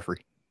go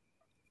Jeffrey.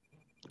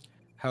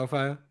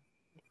 Hellfire.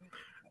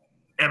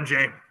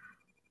 MJ.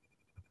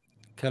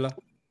 Killer.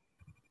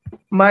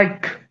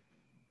 Mike.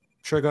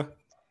 Trigger.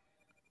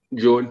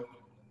 Jordan.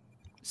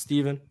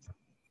 Steven.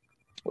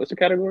 What's the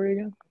category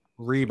again?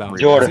 Rebound.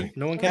 Jordan. See?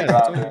 No one cares.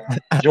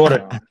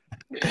 Jordan.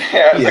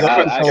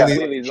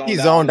 He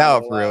zoned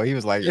out for real. He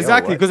was like,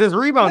 exactly, because there's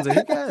rebounds and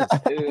who cares?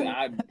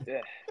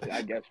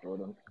 I guess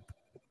Jordan.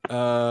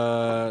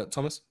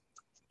 Thomas.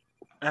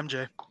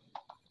 MJ.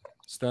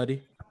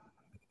 Sturdy.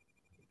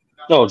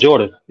 No,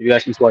 Jordan. You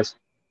asked me twice.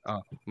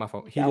 Oh, my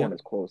fault. That one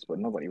is close, but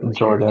nobody really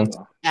Jordan.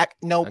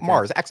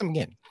 Mars. Ask him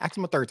again. Ask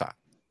him a third time.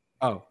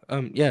 Oh,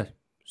 yeah.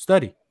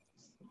 Sturdy.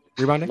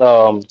 Rebounding.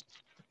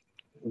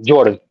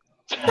 Jordan.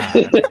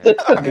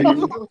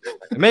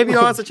 Maybe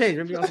your answer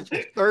changed.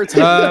 Third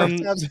time.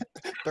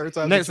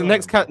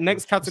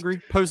 Next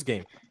category. Post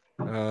game.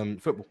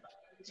 Football.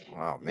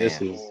 Oh man.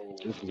 This is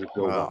a good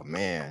one. Oh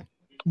man.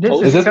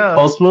 Is this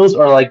post moves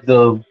or like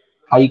the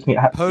how you can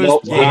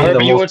post game?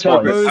 However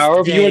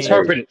you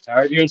interpret it.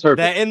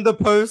 They're in the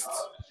post.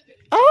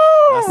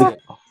 Oh,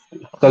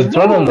 because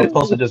Jordan in the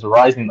post are just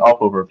rising up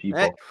over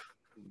people.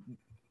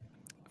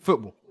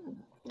 Football.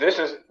 This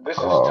is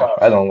tough.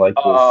 I don't like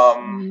this.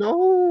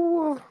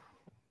 No.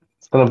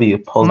 It's gonna be a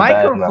post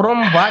Michael, bad now. from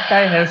what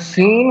I have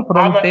seen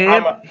from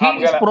tape,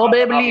 he is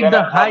probably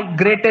the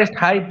greatest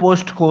high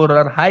post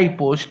scorer. High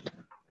post.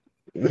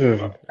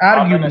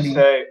 Arguably.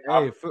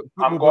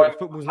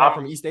 Football's not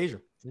from East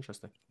Asia.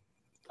 Interesting.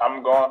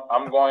 I'm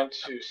going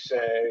to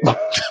say.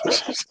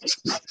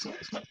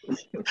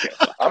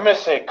 I'm gonna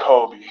say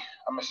Kobe.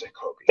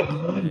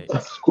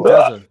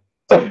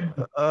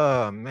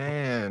 Oh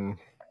man.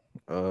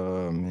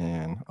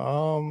 I'm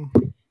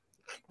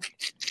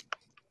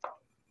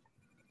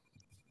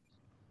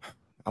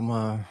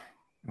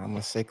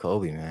gonna say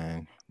Kobe, man.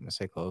 I'm gonna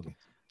say Kobe.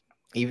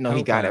 Even though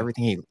he got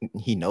everything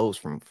he knows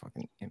from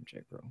fucking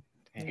MJ, bro.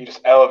 Damn. He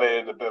just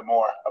elevated a bit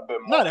more.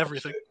 Not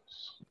everything.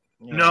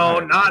 No,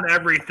 not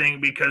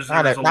everything, because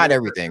not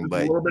everything,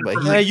 but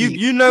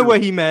you know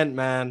what he meant,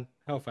 man.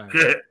 Hellfire.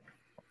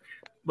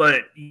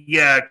 But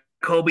yeah,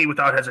 Kobe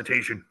without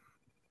hesitation.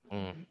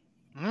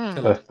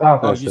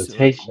 Without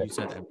hesitation. You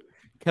said that.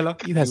 Killer,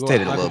 you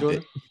hesitated a little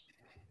bit.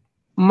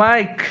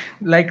 Mike,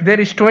 like there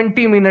is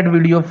 20-minute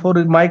video for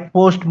Mike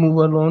post move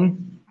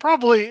alone.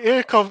 Probably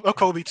a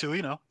Kobe too,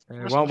 you know.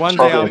 One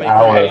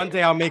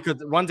day I'll make a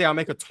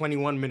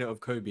 21-minute of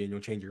Kobe and you'll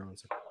change your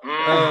answer.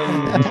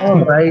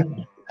 All right.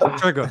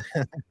 Trigger.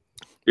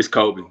 It's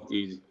Kobe.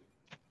 Easy.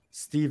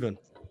 Steven.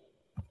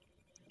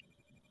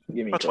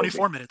 Give me about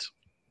 24 minutes.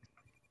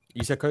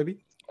 You said Kobe?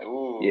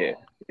 Ooh. Yeah.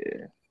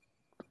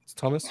 It's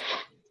Thomas.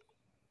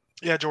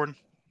 Yeah, Jordan.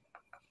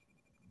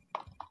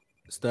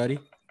 Sturdy.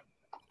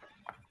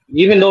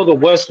 Even though the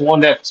West won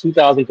that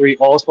 2003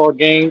 All-Star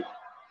game,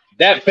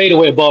 that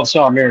fadeaway above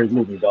Sean Marion's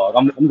moving, dog.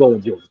 I'm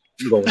going with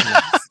Jordan.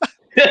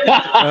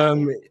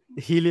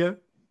 Helio.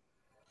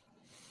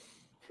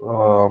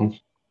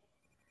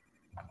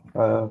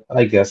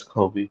 I guess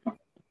Kobe.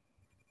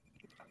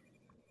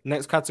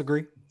 Next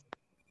category,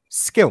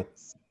 skill.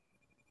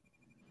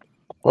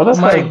 Well, that's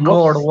My kind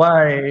God, of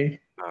why?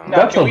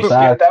 Now, that's can a we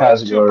bad skip that?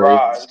 It's too category.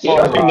 broad. That's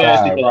Mars, a you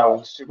nasty, bad. bro.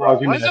 It's too Mars,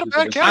 broad. you Why is it nasty a for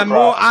bad this. Too I'm category?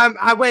 more.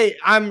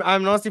 broad.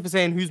 I'm nasty for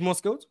saying who's more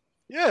skilled.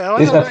 Yeah, why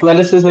is It's it a bad category?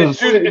 athleticism. It's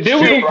Then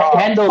too we broad.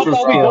 Handle's I a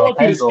thought we skill. going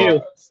through the Handle.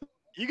 skill.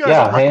 You guys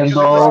Yeah, don't like It's too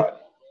handle. broad.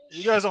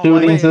 you guys don't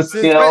like Shooting's a Wait,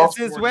 skill.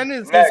 since when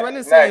is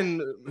Next.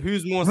 saying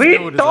who's more We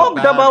skilled is a talked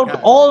bad about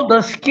category? all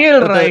the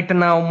skill But right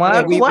now, yeah,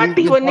 Mark. we What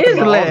we even talked is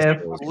about all the left?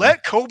 skills, man.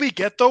 Let Kobe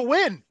get the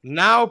win.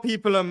 Now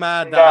people are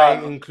mad that I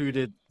No,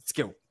 included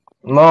skill.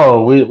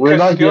 No, we're because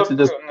not here skill. to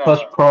just No, push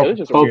no. It was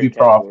just a Kobe weird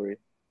prop. category.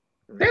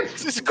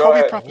 This is Go Kobe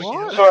ahead.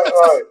 propaganda.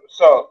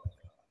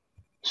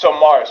 So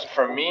Mars,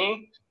 for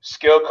me,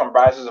 skill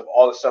comprises of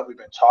all the stuff we've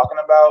been talking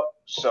about.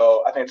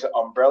 So I think it's an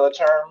umbrella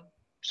term.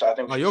 So I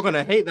think we Oh, should you're skip gonna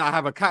it. hate that I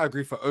have a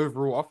category for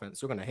overall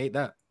offense. You're gonna hate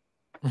that.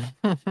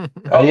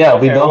 Yeah,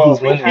 we Okay, know well, who's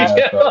if we winning have,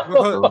 that though.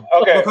 Because,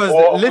 okay, because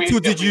well, little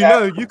if did we you have,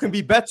 know, you can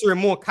be better in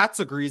more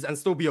categories and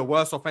still be a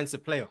worse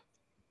offensive player.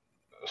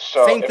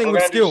 so Same if thing we're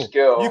with gonna do skill.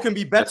 skill, You can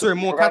be That's better in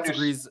if more we're gonna do,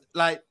 categories.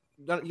 Like,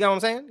 you know what I'm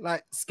saying?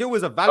 Like, skill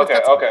is a valid okay,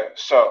 category. okay,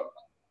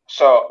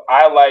 so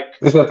I like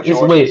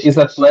Jordan's Is skill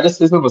set.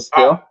 athleticism a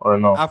skill or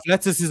no?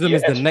 Athleticism Yeah,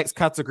 is the it's next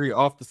category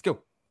after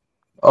skill.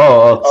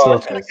 Oh, oh,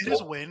 okay, okay. It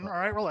is win. All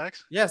right,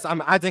 relax. Yes,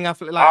 I'm adding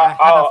like I, I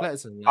had I'll,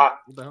 athleticism. Like, I,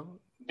 what the hell?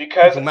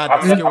 because People mad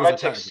that skill I'm was gonna a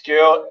take category.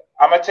 skill.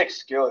 I'm gonna take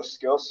skill as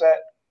skill set.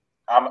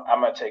 I'm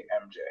gonna take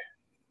MJ.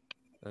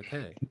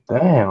 Okay.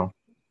 Damn.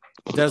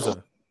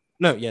 Deza.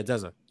 No, yeah,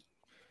 Deza.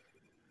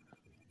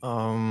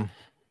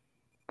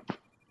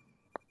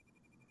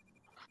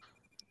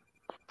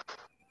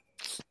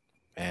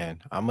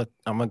 Man, I'm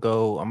gonna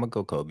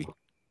go Kobe.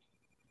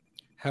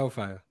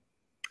 Hellfire.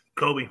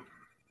 Kobe.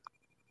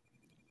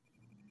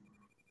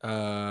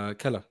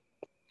 Keller.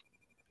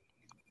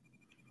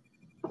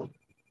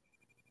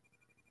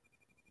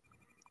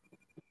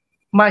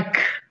 Mike,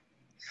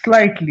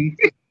 slightly.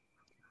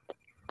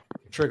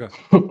 Trigger.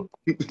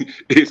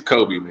 It's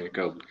Kobe, man.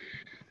 Kobe.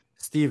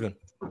 Steven.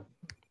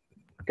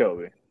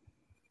 Kobe.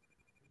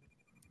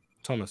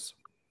 Thomas.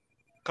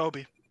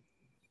 Kobe.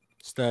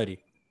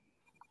 Sturdy.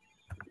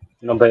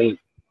 Number 8.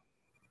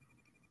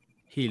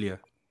 Helia.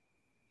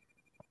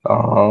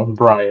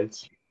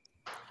 Bryant.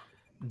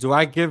 Do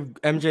I give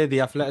MJ the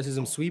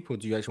athleticism sweep, or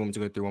do you actually want me to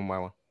go through one by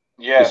one?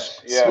 Yes,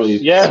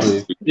 Sweet. Yes,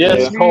 Sweet.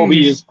 yes. Yeah. Kobe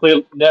is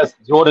clear. Yes,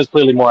 Jordan's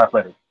clearly more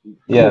athletic.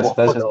 Yes,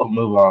 let's just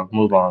move on.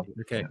 Move on.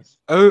 Okay. Yes.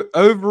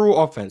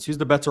 Overall offense. Who's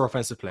the better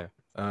offensive player?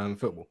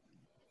 Football.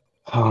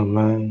 Oh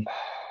man.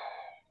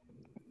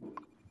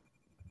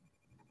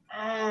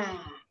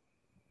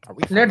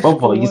 Let's Bobo,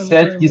 go you one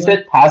by said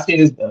one. passing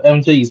is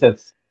MJ. You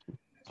said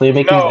playmaking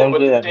is No,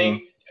 but MJ. the I thing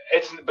mean,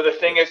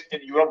 is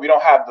we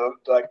don't have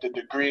the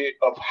degree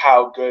of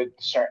how good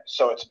certain,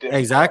 so it's different.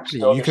 Exactly.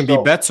 Still, You there's can be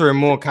still better in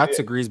more yeah,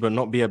 categories, but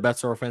not be a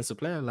better offensive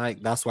player.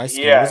 Like that's why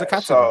skill yeah. is a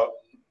category. So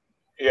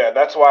yeah,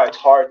 that's why it's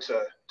hard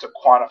to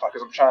quantify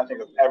because I'm trying to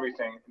think of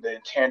everything, the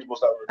intangibles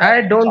that we're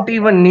I not don't talking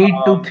even need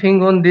to about.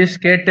 think on this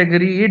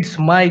category. It's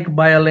Mike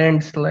by a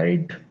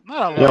landslide.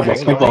 Not a yeah, lot. but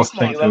people Let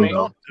think Come on, too me.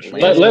 though.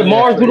 Let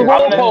Mars do the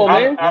roll call,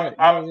 man.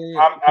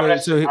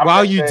 So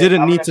while you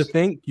didn't need to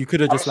think, you could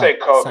have I'm just gonna say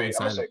like Kobe. sat in I'm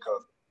gonna say silence.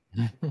 Kobe.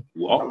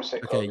 Whoa. I'm gonna say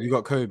Kobe. Okay, you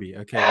got Kobe.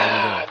 Okay,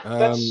 there we go.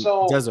 That's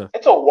so. Deza.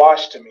 It's a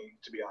wash to me,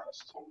 to be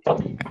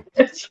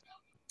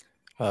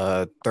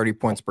honest. 30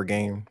 points per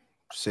game,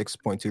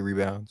 6.2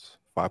 rebounds,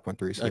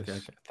 5.3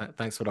 assists. Okay.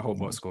 Thanks for the whole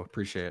box score.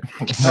 Appreciate it.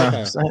 You know what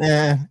I'm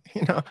saying?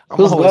 You know, I'm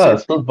Who's always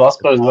left? Who's boss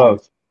scores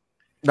left?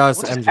 No,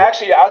 it's MJ.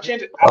 Actually, I'll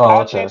change it. Oh,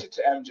 I'll okay. change it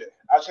to MJ.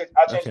 I'll change it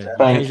to MJ.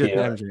 Thank Change it you.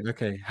 to MJ.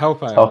 Okay,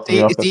 Hellfire. Top 3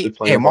 See, offensive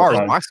player hey, of all Mars,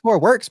 time. box score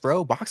works,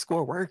 bro. Box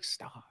score works.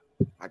 Dog.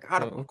 I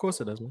got it. Of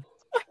course it does, man.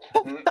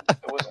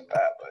 It wasn't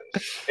that,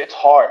 but it's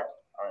hard.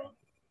 I mean,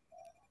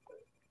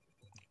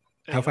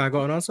 Hellfire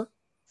got an answer?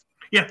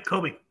 Yeah,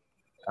 Kobe.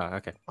 Oh,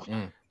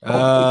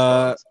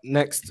 okay.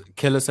 Next,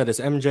 Killer said it's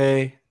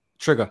MJ.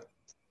 Trigger.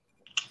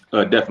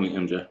 Definitely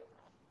MJ.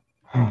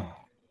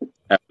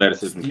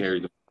 Athleticism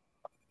carried them.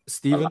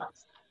 Steven?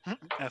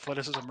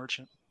 Athleticism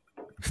merchant.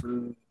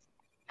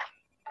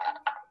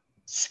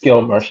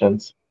 Skill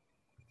merchants.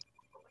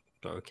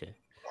 Okay.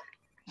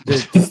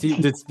 Did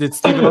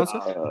Steven answer?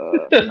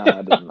 Nah,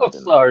 I didn't. I'm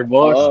sorry,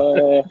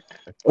 boss.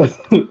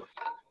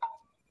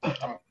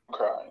 I'm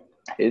crying.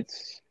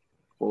 It's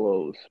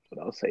close, but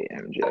I'll say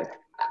MJ.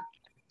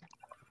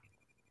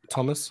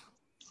 Thomas?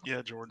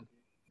 Yeah, Jordan.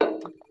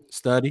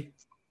 Sturdy?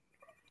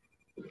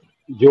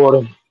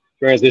 Jordan.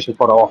 Transition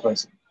for the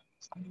offense.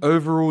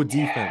 Overall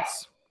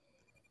defense.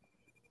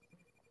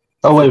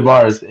 Oh wait,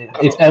 Mars.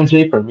 It's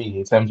MJ for me.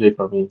 It's MJ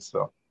for me.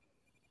 So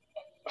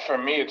For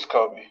me, it's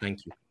Kobe.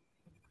 Thank you.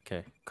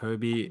 Okay.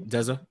 Kobe.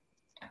 Deza?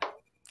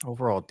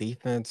 Overall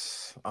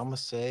defense, I'm gonna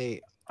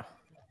say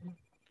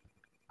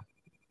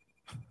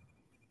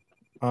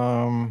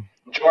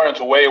Jordan's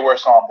way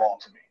worse on ball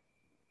to me.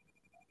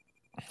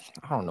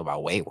 I don't know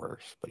about way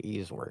worse, but he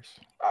is worse.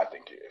 I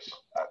think he is.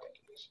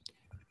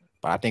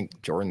 But I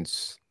think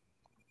Jordan's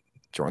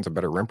Jordan's a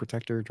better rim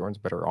protector. Jordan's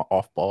better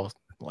off ball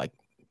like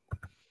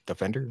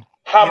defender.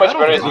 How much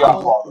better is he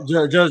off ball?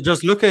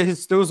 Just look at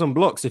his steals and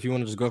blocks. If you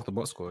want to just go off the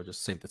box score,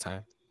 just save the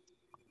time.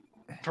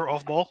 For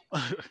off ball.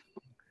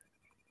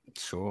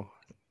 Sure.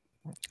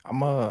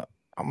 I'm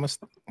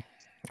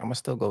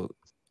still go.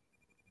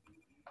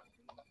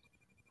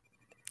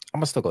 I'm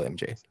gonna still go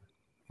MJ. I'm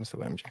gonna still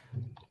go MJ.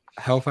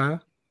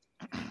 Hellfire.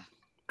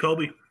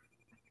 Kobe.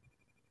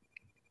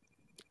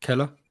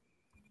 Keller.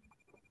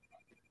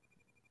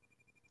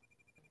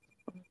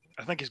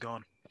 I think he's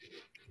gone.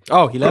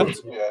 Oh, he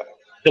left. Yeah.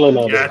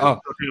 Yeah, Oh,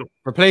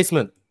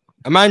 replacement.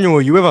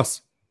 Emmanuel, you with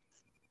us?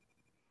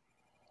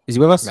 Is he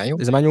with us? Emmanuel?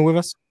 Is Emmanuel with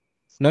us?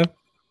 No.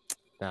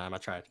 Nah, I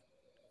tried.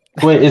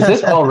 Wait, is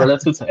this all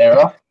relative to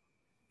era?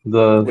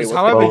 It's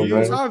however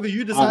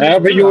you decide.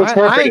 However to do you it.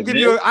 interpret I it, ain't give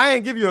you. I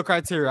ain't give you a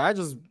criteria. I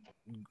just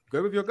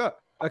go with your gut.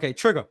 Okay,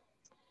 trigger.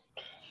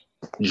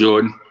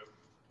 Jordan.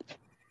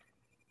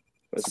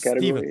 What's the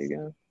category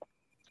again?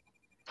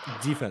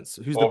 Defense.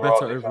 Who's Overall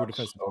the better overall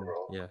defense. defensive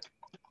player? Yeah.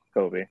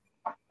 Kobe.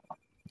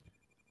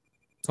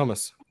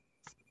 Thomas.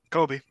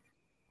 Kobe.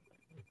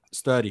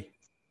 Sturdy.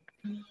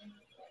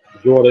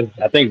 Jordan.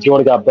 I think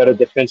Jordan got better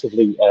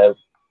defensively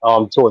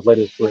towards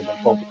later in his career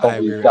than Kobe. I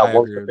agree. Kobe got I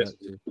worse agree with that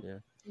defensively. too.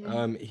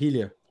 Yeah.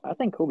 Helia. I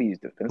think Kobe's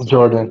defensive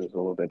Jordan. is a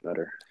little bit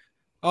better.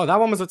 Oh, that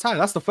one was a tie.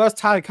 That's the first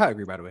tied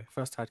category, by the way.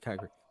 First tied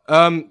category.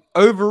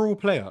 Overall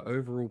player.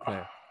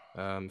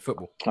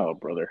 Football. Oh,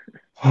 brother.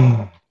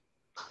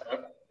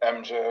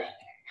 MJ.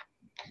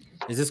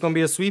 Is this gonna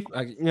be a sweep?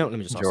 Let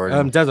me just ask.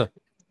 Jordan. Desert.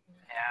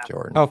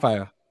 Jordan.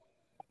 Hellfire.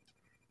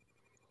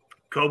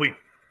 Kobe.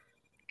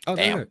 Oh,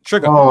 damn.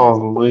 Trigger.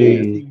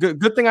 Holy.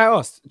 Good thing I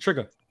asked.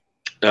 Trigger.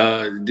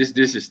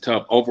 This is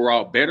tough.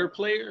 Overall, better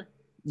player.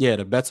 Yeah,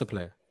 the better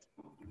player.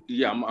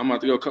 Yeah, I'm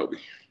about to go Kobe.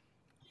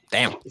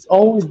 Damn. It's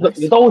always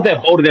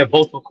that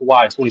vote for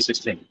Kawhi in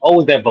 2016.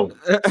 Always that vote.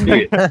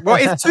 Well,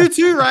 it's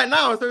 2-2 right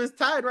now, so it's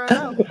tied right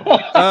now.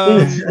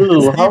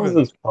 How is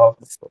this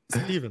possible?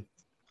 Steven.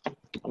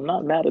 I'm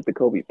not mad at the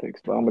Kobe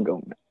picks, but I'm gonna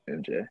go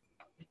MJ.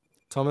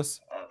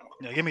 Thomas.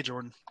 Yeah, give me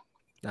Jordan.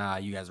 Ah,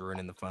 you guys are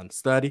ruining the fun.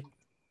 Sturdy.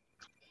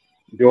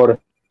 Jordan.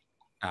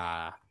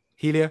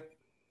 Helia.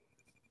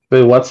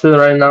 Wait, what's it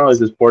right now?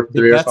 Is it 4-3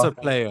 or Better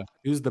something? player.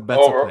 Who's the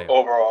better player?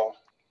 Overall.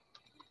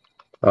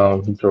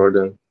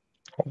 Jordan.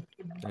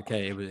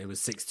 Okay, it was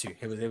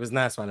 6-2. It was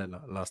nice when it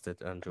lasted,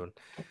 Jordan.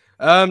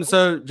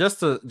 So just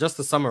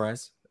to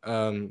summarize,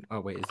 oh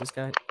wait, is this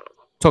guy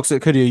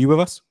Toxic Cody? Are you with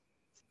us?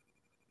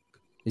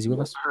 Is he with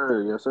us?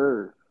 Sir, yes,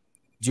 sir.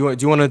 Do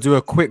you want to do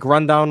a quick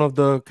rundown of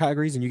the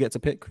categories and you get to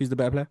pick who's the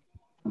better player?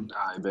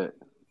 I bet.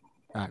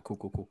 All right,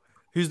 cool.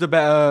 Who's the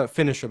better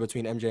finisher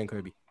between MJ and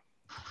Kobe?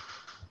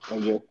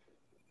 MJ.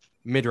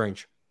 Mid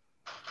range.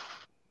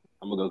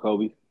 I'm gonna go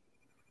Kobe.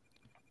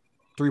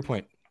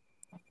 3-point.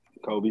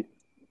 Kobe.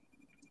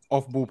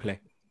 Off ball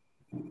play.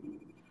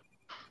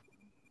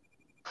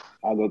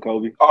 I'll go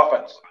Kobe.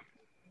 Offense.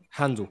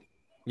 Handle.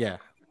 Yeah.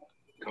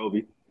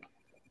 Kobe.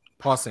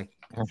 Passing.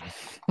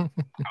 Kobe.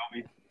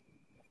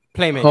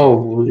 Playmaking.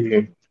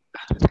 Holy.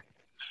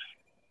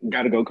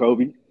 Gotta go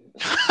Kobe.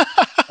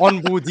 On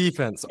ball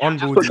defense. On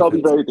ball Put Kobe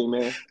defense. for everything,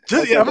 man.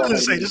 I'm gonna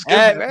say just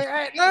give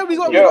no, we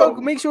got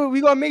to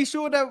make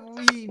sure that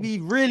we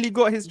really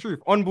got his truth.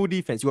 On ball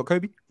defense. You got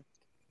Kobe?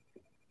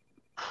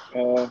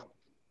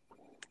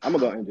 I'm gonna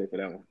go MJ for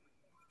that one.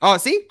 Oh,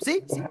 see?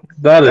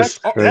 That is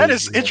that crazy.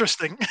 is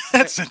interesting.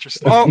 That's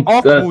interesting.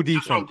 Off ball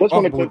defense. Just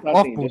Off want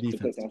to ball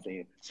defense.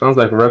 Sounds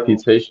like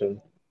reputation.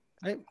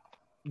 Hey,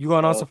 you got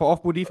an answer for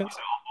off ball defense?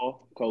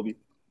 Kobe.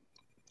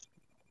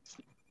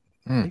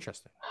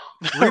 Interesting.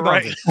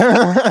 Right.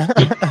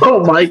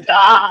 Oh my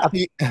god! I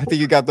think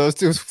you got those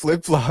two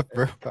flip flop,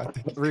 bro.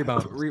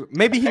 Rebound.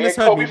 Maybe he Hey,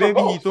 misheard me. Kobe for Maybe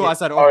he both. thought I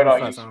said Oh, off no, ball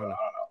he's- first.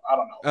 I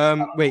don't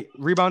know. Wait,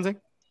 rebounding.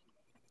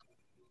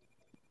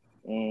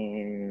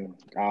 I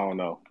don't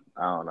know.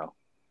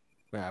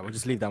 Yeah, we'll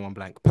just leave that one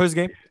blank. Post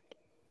game.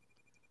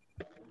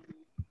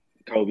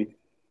 Kobe.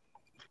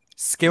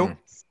 Skill.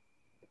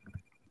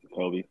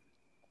 Kobe.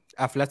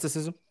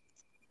 Athleticism.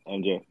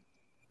 MJ.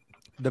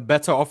 The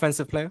better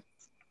offensive player.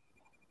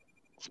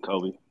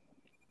 Kobe.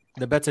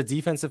 The better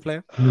defensive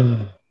player.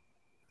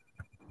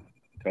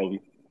 Kobe.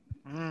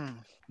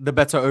 The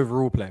better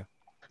overall player.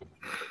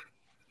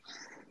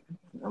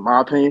 In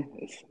my opinion,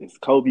 it's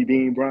Kobe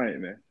Bean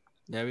Bryant, man.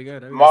 There we go.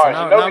 Mars, So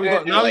you know now we we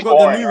didn't do got the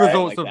scoring, new right?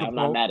 results of Like, the I'm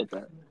not poll. mad at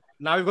that.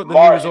 Now we've got the new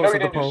Mars, you know results we of the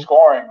didn't do poll.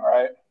 scoring,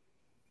 right?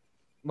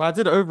 Well, I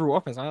did overall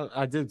offense.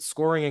 I did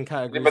scoring in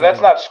categories. Yeah, but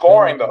that's not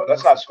scoring, though.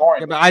 That's not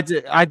scoring. Yeah, but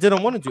I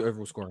didn't want to do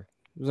overall scoring.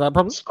 Was that a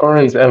problem?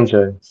 Scoring's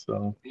MJ,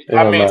 so it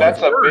I don't mean, matter. that's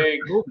a big.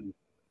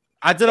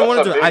 I didn't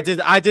want to do That's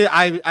it.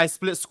 I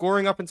split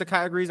scoring up into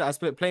categories. I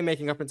split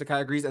playmaking up into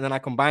categories, and then I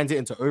combined it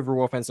into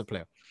overall offensive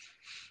player.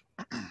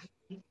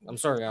 I'm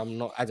sorry, I'm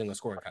not adding a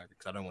scoring category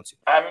because I don't want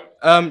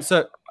to.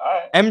 So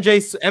right.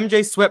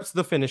 MJ swept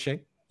the finishing.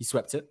 He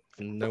swept it,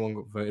 and no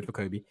one voted for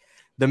Kobe.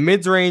 The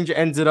mid range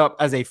ended up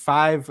as a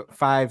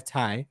 5-5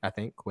 tie. I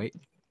think. Wait,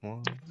 I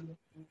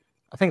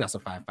think that's a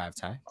 5-5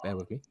 tie. Bear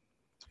with me.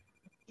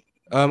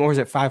 Or is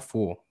it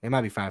 5-4? It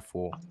might be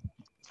 5-4.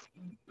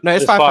 No,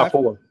 it's It's 5-5.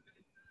 5-4.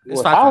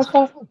 It's How is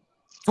 5-5. 5-4?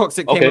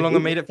 Toxic came Okay. along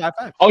and made it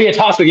 5-5. Oh yeah,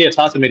 Toxic. Yeah,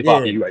 Toxic made it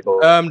 5. Yeah, you're right. Go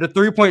ahead. The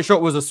 3-point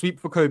shot was a sweep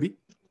for Kobe.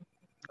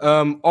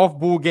 Off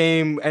ball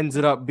game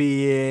ended up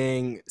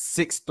being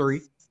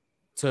 6-3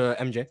 to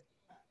MJ.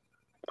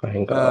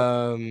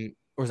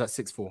 Or is that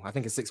 6-4? I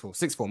think it's 6-4.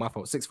 6-4, my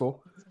fault. 6-4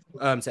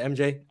 to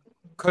MJ.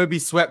 Kobe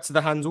swept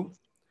the handle.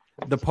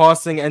 The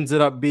passing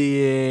ended up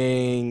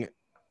being.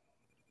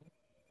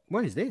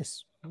 What is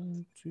this?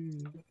 1,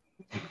 2.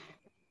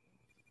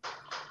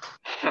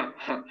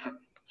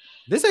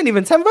 This ain't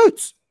even 10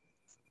 votes.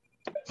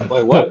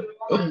 Wait, what?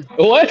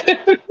 What?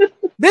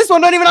 This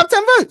one don't even have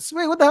 10 votes.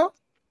 Wait, what the hell?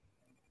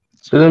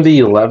 Shouldn't be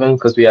 11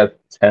 because we had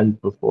 10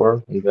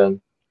 before, and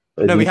then.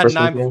 No, we had first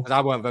 9 game? because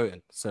I weren't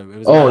voting. So it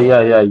was. Oh 9.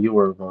 yeah, you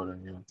were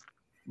voting. Yeah.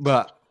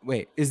 But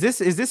wait, is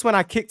this when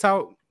I kicked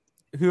out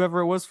whoever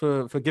it was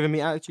for giving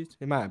me attitude?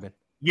 It might have been.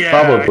 Yeah,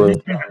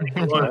 Probably.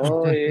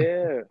 Oh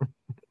yeah.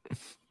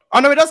 Oh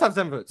no, it does have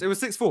 10 votes. It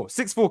was 6-4.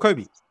 6-4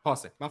 Kobe.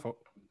 Passing. My fault.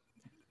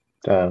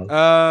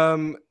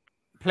 Damn.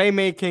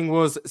 Playmaking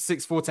was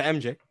 6-4 to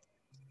MJ.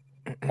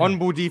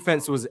 On-ball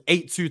defense was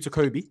 8-2 to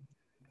Kobe.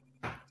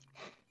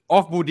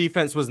 Off-ball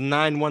defense was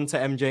 9-1 to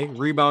MJ.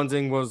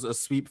 Rebounding was a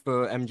sweep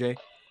for MJ.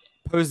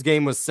 Post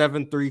game was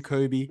 7-3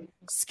 Kobe.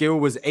 Skill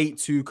was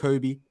 8-2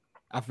 Kobe.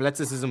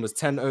 Athleticism was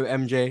 10-0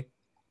 MJ.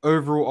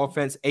 Overall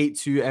offense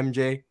 8-2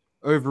 MJ.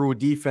 Overall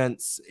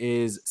defense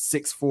is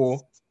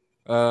 6-4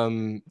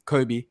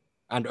 Kobe.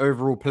 And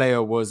overall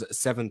player was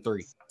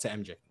 7-3 to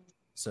MJ.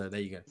 So there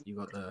you go. You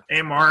got the.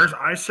 Hey Mars,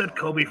 I said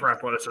Kobe for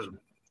athleticism.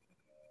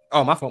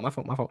 Oh, my fault.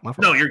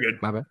 No, you're good.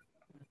 My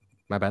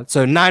bad.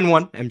 So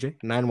 9-1 MJ.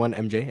 9-1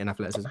 MJ in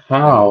athleticism.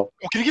 How? Oh,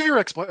 can you give your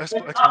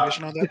explanation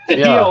on that?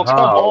 Yeah, Yo, come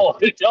on.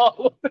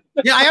 Yo.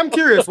 Yeah, I am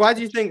curious. Why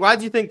do you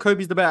think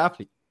Kobe's the better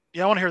athlete?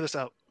 Yeah, I want to hear this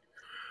out.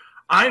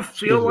 I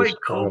feel Jesus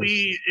like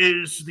Kobe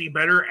is the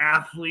better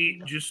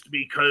athlete just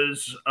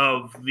because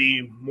of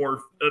the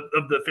more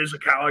of the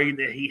physicality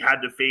that he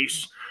had to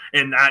face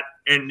in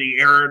the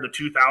era of the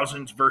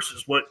 2000s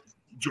versus what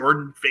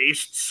Jordan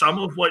faced. Some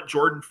of what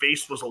Jordan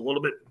faced was a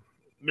little bit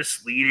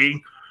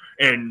misleading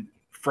and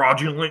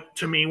fraudulent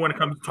to me when it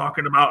comes to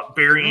talking about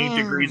varying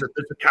degrees of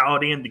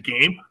physicality in the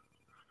game.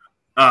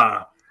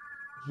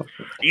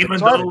 Even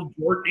though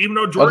Jordan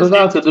What does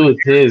that have to do with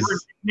his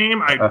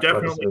name, I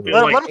definitely feel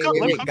Let like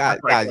him cook. Guys,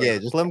 yeah,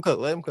 just let him cook.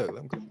 Let him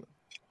cook.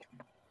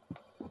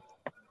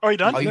 Are you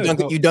done? Oh,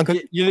 you done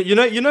cook? You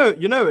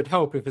know it'd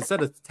help if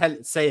instead of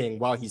saying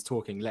while he's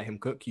talking, let him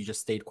cook, you just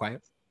stayed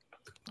quiet.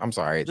 I'm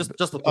sorry. Just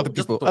other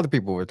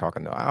people were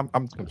talking though. I'm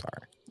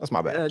sorry. That's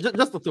my bad.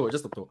 Just a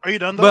thought. Are you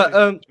done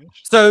though?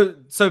 But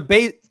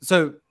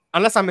so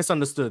unless I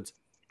misunderstood,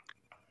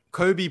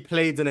 Kobe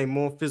played in a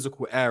more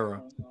physical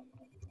era.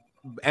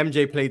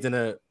 MJ played in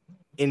a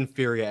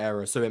inferior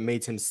era, so it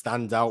made him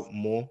stand out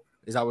more.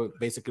 Is that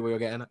basically what you're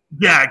getting at?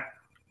 Yeah,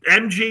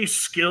 MJ's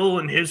skill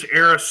in his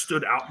era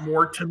stood out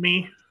more to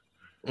me,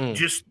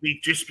 just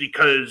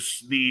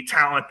because the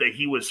talent that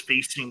he was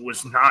facing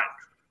was not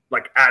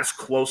like as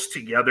close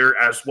together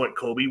as what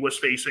Kobe was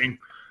facing,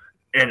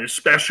 and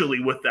especially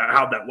with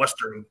how that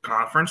Western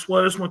Conference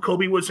was when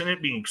Kobe was in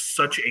it, being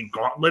such a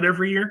gauntlet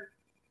every year.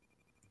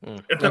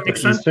 If that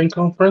makes sense. Eastern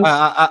Conference?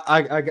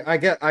 I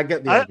get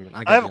the argument.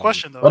 I have a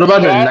question though. What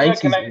about the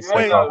 90s?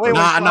 Wait.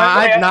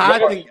 I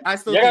think I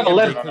still think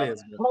MJ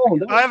clears.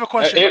 I have a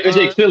question.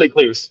 MJ clearly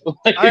clears.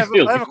 I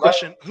have a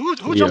question. Who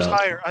jumps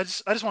higher? I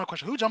just want a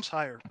question. Who jumps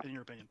higher in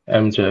your opinion?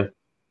 MJ.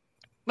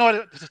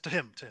 No, to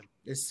him.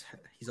 He's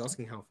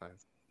asking how far.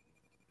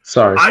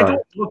 Sorry.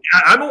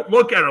 I don't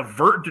look at a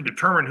vert to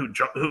determine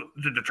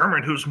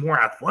who's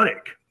more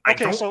athletic.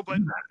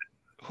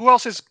 Who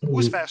else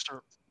who's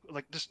faster?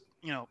 Like just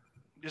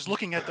just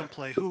looking at them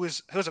play,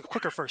 who's a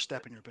quicker first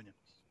step in your opinion?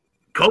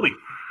 Kobe.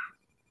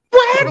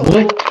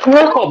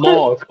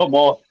 Come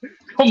on.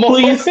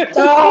 Please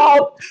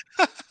stop.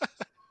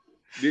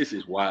 This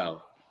is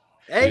wild.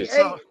 Hey,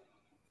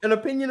 an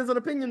opinion is an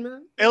opinion,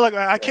 man. Hey, look,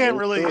 I can't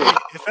really.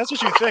 If that's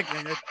what you think,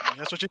 man,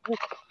 that's what you think.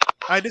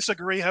 I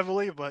disagree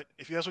heavily, but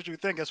if that's what you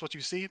think, that's what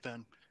you see,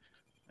 then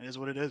it is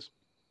what it is.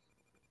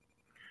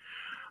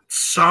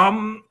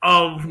 Some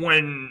of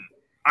when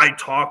I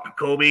talk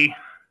Kobe,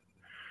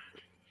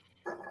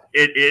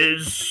 it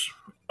is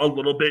a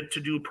little bit to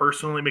do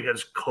personally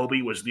because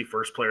Kobe was the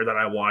first player that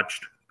I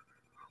watched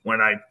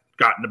when I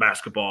got into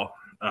basketball.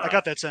 I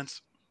got that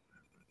sense.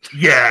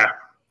 Yeah.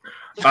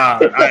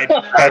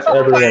 That's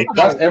everyone.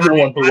 That's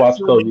everyone who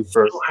watched Kobe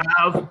first.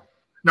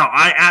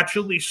 I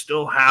actually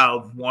still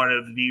have one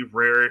of the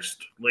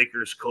rarest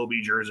Lakers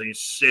Kobe jerseys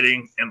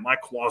sitting in my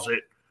closet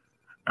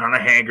on a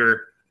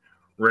hanger,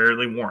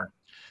 rarely worn.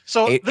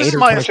 So this is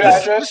my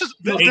assumption.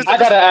 I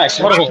gotta ask.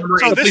 Hold on.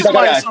 So this is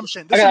my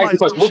assumption. I gotta ask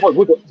you a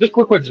question. Just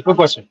quick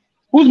question.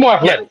 Who's more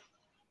athletic,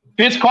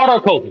 Vince Carter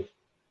or Kobe?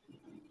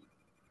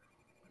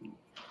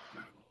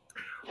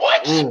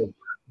 What? Ooh,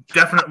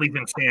 definitely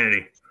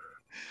Vinsanity.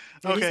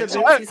 Okay, so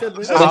so he said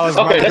Vince. I was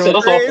about Okay, to that's go it.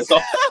 That's all. crazy. That's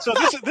all.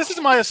 so this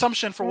is my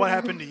assumption for what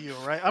happened to you,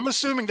 right? I'm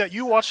assuming that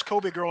you watched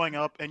Kobe growing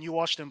up and you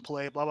watched him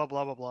play, blah blah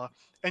blah blah blah,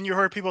 and you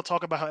heard people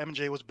talk about how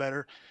MJ was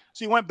better.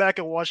 So you went back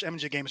and watched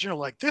MJ games. You're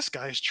like, this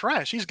guy's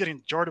trash. He's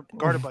getting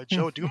guarded by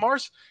Joe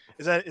Dumars.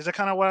 Is that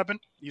kind of what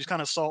happened? You just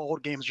kind of saw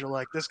old games. You're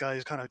like, this guy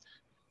is kind of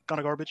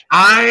garbage.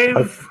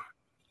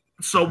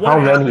 So what How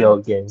many happened?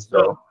 old games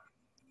though?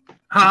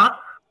 Huh?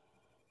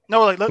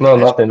 No, like No,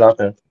 nothing.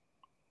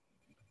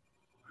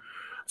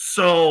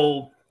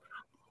 So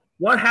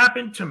what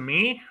happened to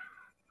me?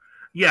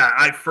 Yeah,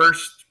 I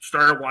first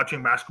started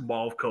watching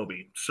basketball with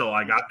Kobe. So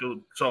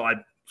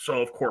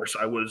of course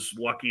I was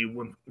lucky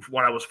when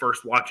I was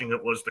first watching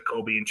it was the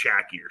Kobe and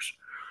Shaq years.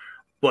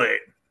 But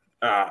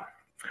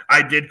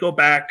I did go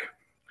back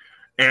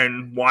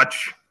and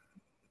watch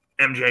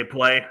MJ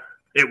play.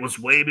 It was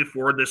way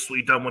before this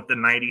we done with the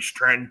 90s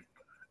trend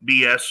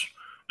BS.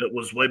 It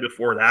was way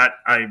before that.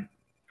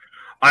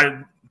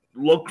 I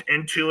looked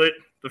into it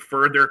the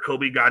further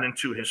Kobe got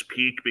into his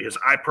peak because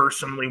I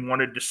personally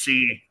wanted to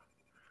see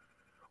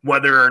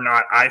whether or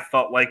not I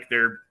felt like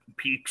their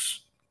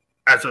peaks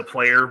as a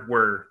player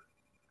were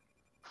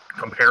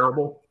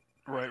comparable.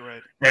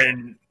 Right.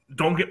 And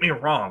don't get me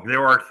wrong,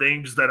 there are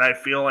things that I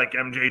feel like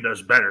MJ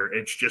does better.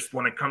 It's just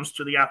when it comes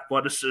to the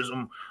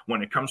athleticism,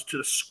 when it comes to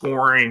the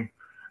scoring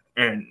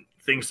and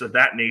things of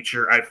that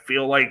nature, I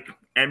feel like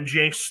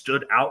MJ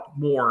stood out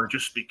more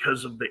just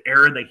because of the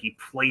era that he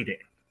played in.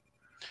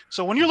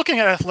 So when you're looking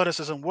at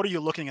athleticism, what are you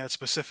looking at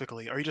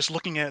specifically? Are you just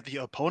looking at the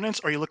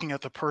opponents? Or are you looking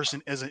at the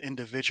person as an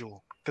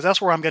individual? Because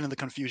that's where I'm getting the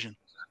confusion.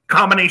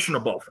 Combination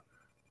of both.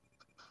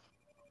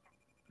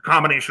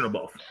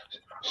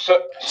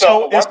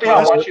 So one thing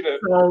I want you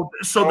to.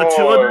 So the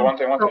two of them. One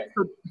thing.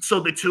 So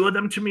the two of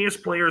them to me as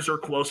players are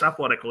close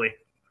athletically.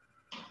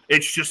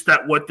 It's just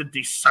that what the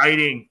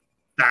deciding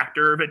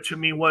factor of it to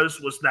me was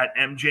that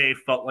MJ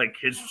felt like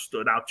his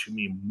stood out to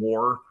me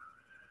more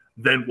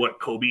than what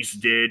Kobe's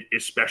did,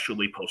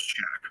 especially post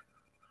Shaq,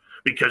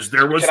 because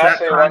there was that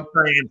time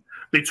frame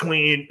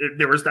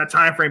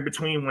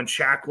between when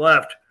Shaq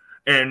left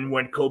and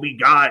when Kobe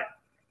got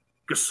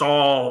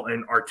Gasol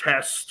and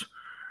Artest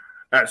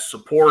as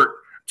support,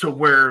 to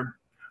where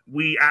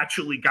we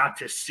actually got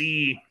to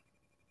see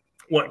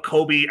what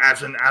Kobe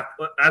as an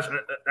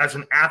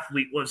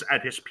athlete was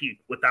at his peak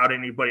without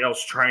anybody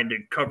else trying to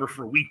cover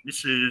for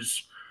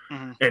weaknesses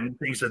and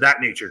things of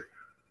that nature.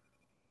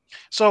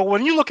 So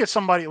when you look at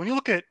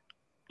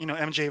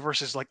MJ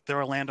versus like the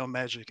Orlando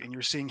Magic, and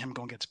you're seeing him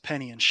go against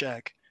Penny and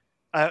Shaq,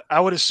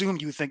 I would assume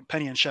you think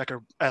Penny and Shaq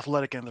are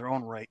athletic in their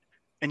own right,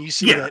 and you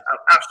see that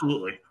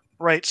absolutely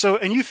right. So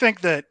and you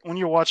think that when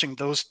you're watching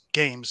those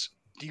games,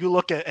 do you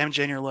look at MJ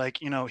and you're like,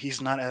 he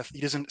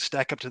doesn't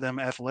stack up to them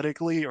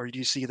athletically, or do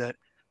you see that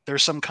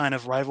there's some kind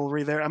of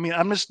rivalry there? I mean,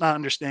 I'm just not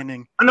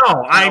understanding.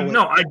 I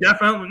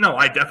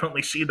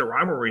definitely see the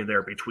rivalry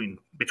there between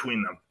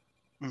them.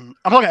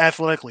 I'm talking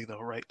athletically, though,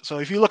 right? So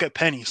if you look at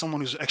Penny,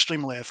 someone who's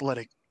extremely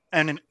athletic,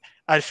 and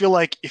I feel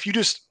like if you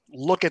just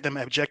look at them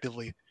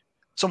objectively,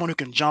 someone who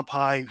can jump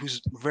high,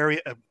 who's really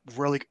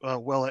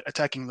well at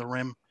attacking the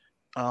rim,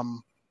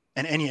 in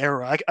any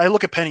era, I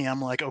look at Penny,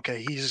 I'm like,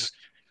 okay,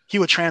 he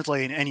would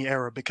translate in any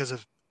era because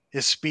of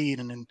his speed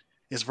and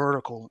his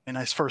vertical and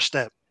his first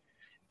step.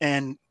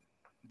 And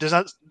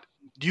do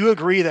you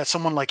agree that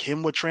someone like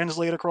him would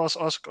translate across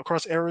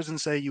eras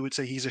and you would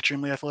say he's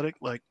extremely athletic?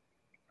 Like,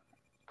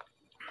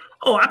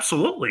 oh,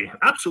 absolutely.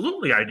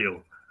 Absolutely, I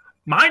do.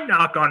 My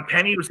knock on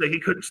Penny was that he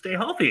couldn't stay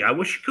healthy. I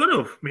wish he could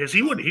have, because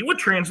he would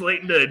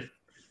translate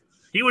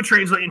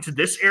into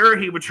this era.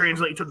 He would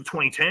translate into the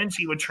 2010s.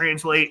 He would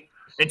translate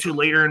into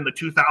later in the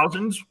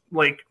 2000s.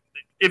 Like,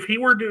 if he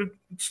were to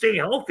stay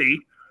healthy,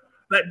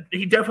 that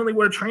he definitely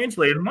would have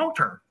translated long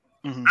term.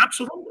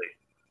 Absolutely.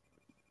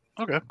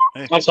 Okay.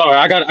 Hey. I'm sorry.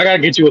 I gotta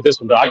get you with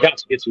this one, though. I got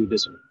to get you with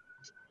this one.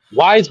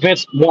 Why is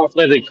Vince more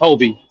athletic than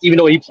Kobe, even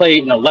though he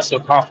played in a lesser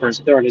conference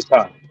during his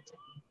time?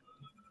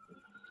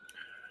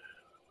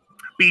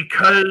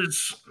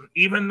 Because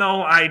even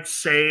though I'd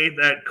say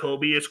that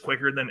Kobe is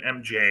quicker than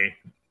MJ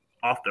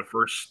off the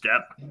first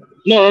step.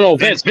 No,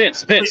 Vince. No,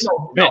 Vince. He's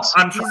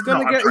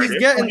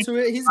getting to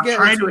it. He's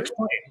getting to it.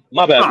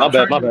 My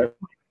bad.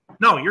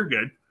 No, you're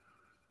good.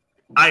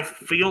 I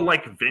feel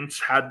like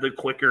Vince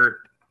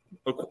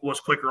was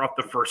quicker off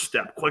the first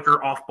step,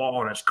 quicker off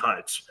ball on his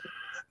cuts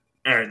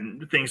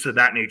and things of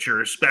that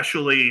nature,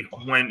 especially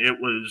when it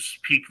was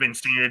peak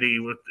Vinsanity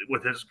with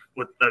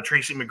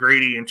Tracy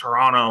McGrady in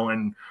Toronto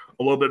and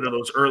a little bit of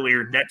those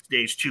earlier Nets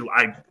days too.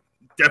 I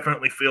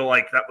definitely feel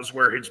like that was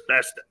where his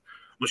best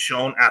was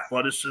shown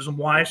athleticism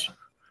wise.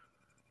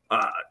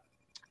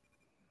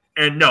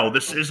 And no,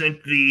 this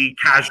isn't the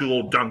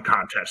casual dunk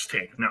contest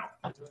take. No.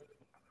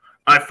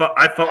 I felt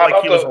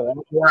like he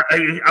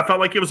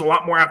was a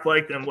lot more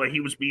athletic than what he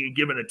was being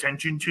given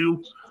attention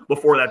to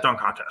before that dunk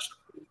contest.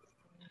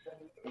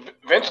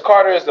 Vince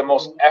Carter is the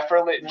most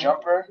effortless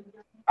jumper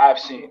I've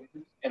seen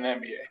in the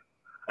NBA.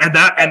 And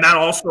that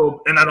also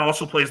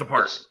plays a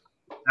part.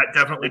 That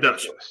definitely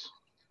does.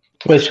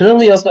 Wait, shouldn't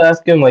we also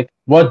ask him like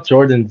what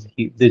Jordan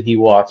did he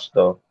watch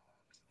though?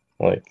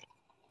 Like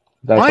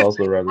that's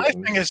also My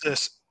relevant. thing is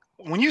this: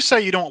 when you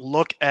say you don't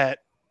look at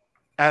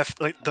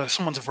like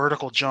someone's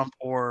vertical jump,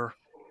 or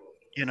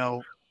you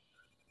know,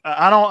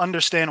 I don't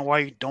understand why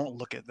you don't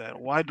look at that.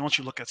 Why don't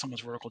you look at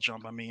someone's vertical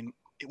jump? I mean,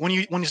 when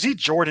you see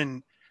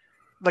Jordan,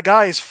 the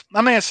guy is.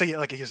 I'm not gonna say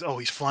like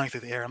he's flying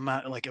through the air. I'm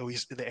not like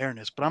he's the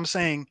airness, but I'm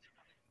saying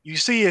you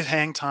see his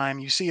hang time,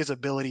 you see his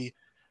ability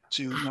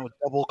to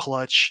double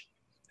clutch,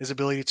 his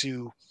ability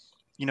to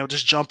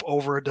just jump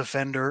over a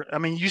defender. I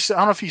mean, I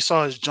don't know if you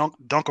saw his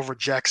dunk over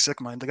Jack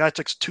Sigma. The guy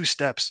takes 2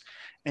 steps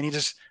and he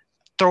just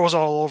throws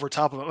all over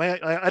top of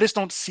it. I just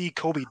don't see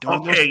Kobe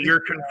doing those Okay, things.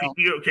 you're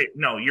confused. Okay,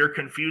 no, you're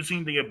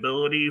confusing the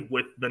ability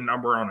with the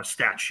number on a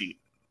stat sheet.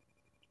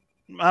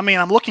 I mean,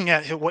 I'm looking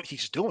at what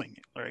he's doing.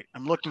 Right?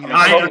 I'm looking at.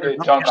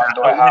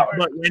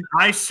 But when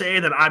I say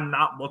that I'm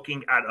not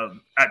looking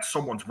at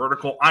someone's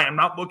vertical, I am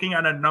not looking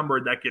at a number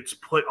that gets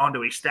put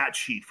onto a stat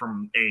sheet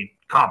from a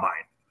combine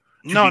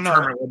to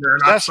determine whether or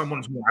not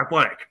someone's more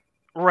athletic.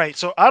 Right.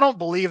 So I don't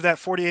believe that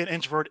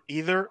 48-inch vert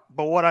either.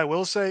 But what I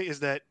will say is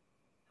that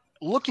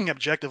looking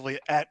objectively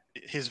at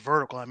his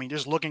vertical, I mean,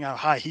 just looking how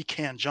high he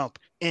can jump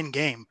in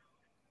game,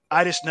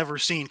 I just never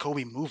seen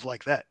Kobe move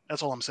like that.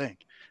 That's all I'm saying.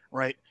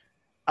 Right.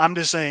 I'm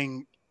just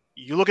saying,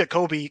 you look at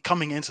Kobe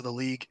coming into the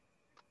league,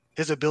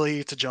 his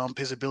ability to jump,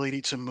 his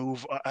ability to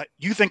move.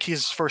 You think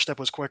his first step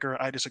was quicker?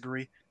 I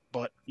disagree,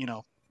 but we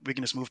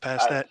can just move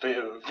past that. I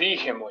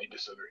vehemently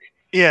disagree.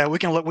 Yeah, we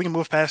can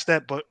move past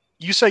that. But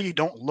you say you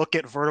don't look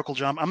at vertical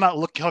jump. I'm not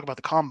talking about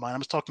the combine. I'm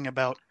just talking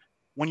about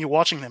when you're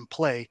watching them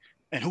play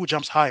and who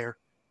jumps higher.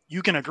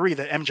 You can agree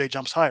that MJ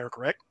jumps higher,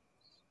 correct?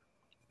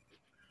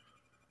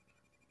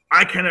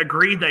 I can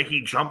agree that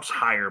he jumps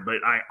higher,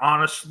 but I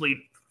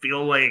honestly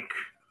feel like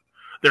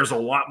there's a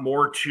lot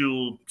more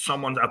to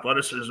someone's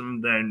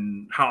athleticism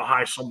than how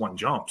high someone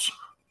jumps.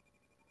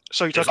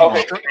 So you're talking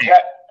about strength.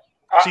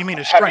 So you mean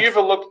his strength? Have you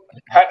ever looked?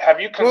 Have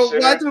you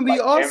considered? Well, why don't we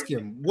ask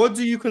him? What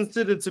do you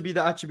consider to be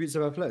the attributes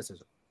of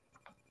athleticism?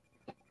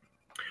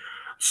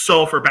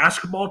 So for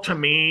basketball, to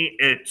me,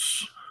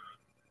 it's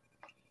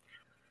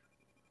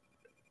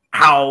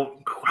how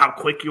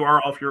quick you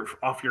are off your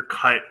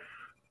cut,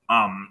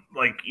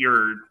 like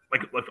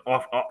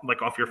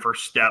off your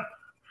first step.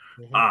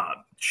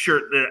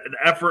 Sure, the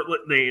effort,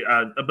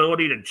 the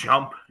ability to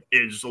jump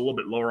is a little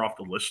bit lower off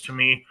the list to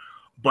me.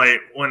 But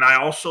when I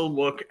also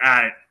look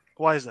at,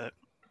 why is that?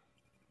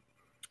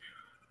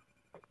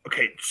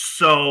 Okay,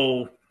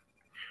 so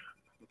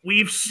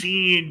we've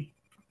seen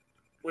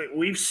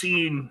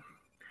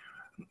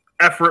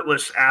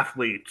effortless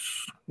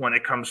athletes when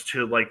it comes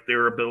to like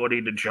their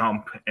ability to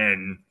jump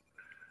and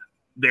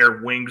their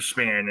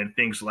wingspan and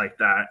things like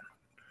that.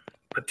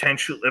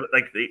 Potentially,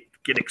 like they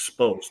get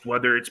exposed,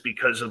 whether it's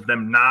because of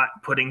them not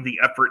putting the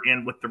effort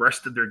in with the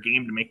rest of their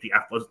game to make the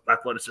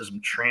athleticism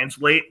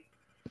translate,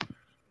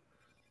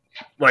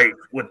 like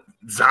with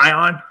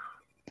Zion,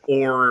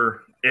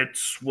 or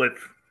it's with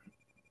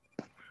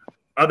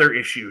other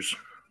issues.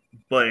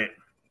 But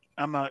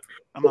I'm not.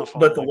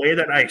 But the way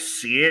that I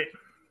see it,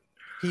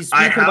 he's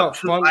speaking about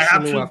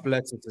functional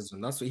athleticism.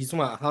 That's what he's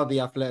talking about. How the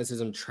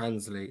athleticism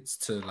translates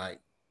to like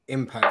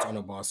impact on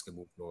a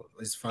basketball floor.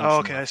 It's functional. Oh,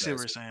 okay, I see what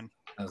you're saying.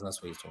 That's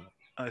what he's talking about.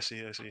 I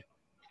see.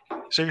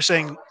 So you're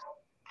saying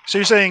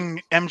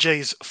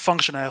MJ's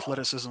functional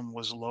athleticism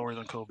was lower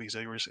than Kobe's.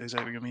 Is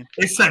that what you mean?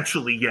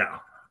 Essentially, yeah.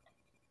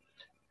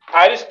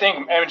 I just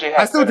think MJ has.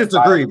 I still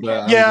disagree,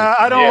 but yeah,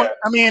 I don't. Yeah.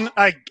 I mean,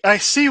 I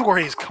see where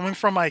he's coming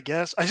from. I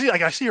guess I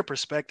see your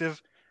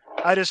perspective.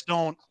 I just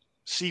don't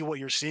see what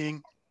you're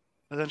seeing.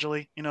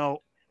 Essentially, when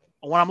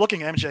I'm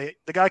looking at MJ,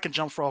 the guy can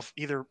jump off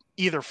either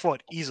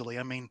foot easily.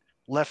 I mean,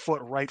 left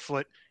foot, right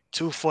foot,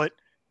 2 foot.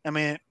 I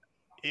mean,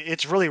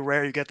 it's really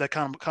rare you get that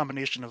kind of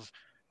combination of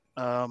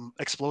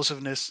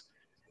explosiveness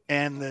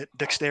and the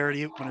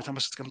dexterity when it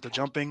comes to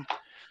jumping.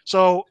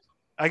 So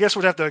I guess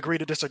we'd have to agree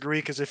to disagree,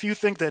 because if you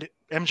think that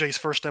MJ's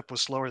first step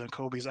was slower than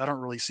Kobe's, I don't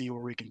really see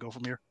where we can go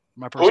from here.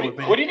 My personal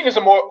opinion. Who do you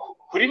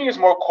think is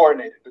more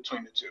coordinated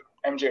between the two,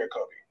 MJ or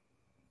Kobe?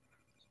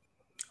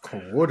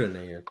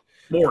 Coordinated.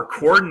 More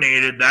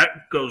coordinated.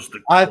 That goes to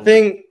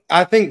Kobe.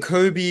 I think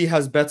Kobe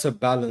has better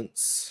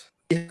balance.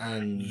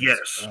 And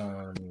yes,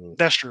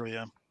 that's true.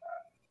 Yeah.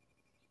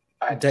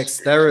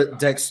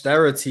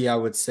 Dexterity, I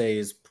would say,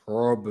 is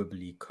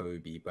probably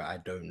Kobe, but I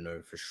don't know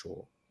for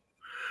sure.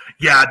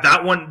 Yeah,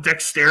 that one,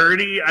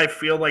 dexterity, I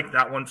feel like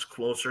that one's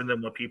closer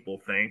than what people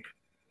think.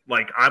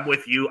 Like, I'm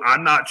with you.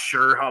 I'm not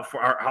sure how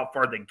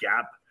far the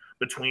gap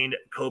between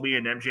Kobe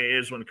and MJ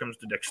is when it comes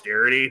to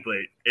dexterity, but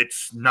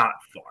it's not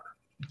far.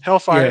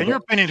 Hellfire, in your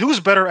opinion, who's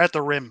better at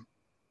the rim?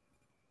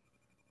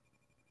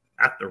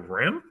 At the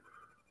rim?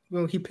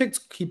 Well, he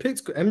picked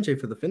MJ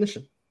for the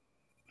finishing.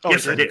 Oh,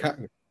 yes, I did.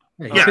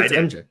 Yeah, I did.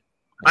 MJ.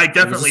 I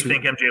definitely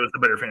think MJ was the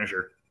better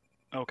finisher.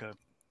 Okay.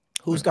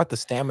 Who's got the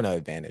stamina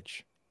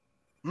advantage?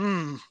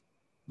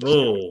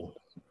 Oh.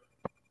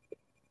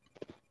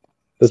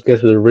 Let's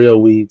get to the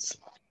real weeds.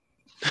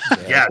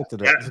 Yeah.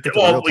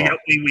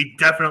 We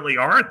definitely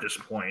are at this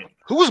point.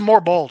 Who's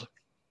more bald?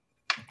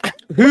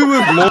 Who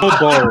was more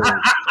bold?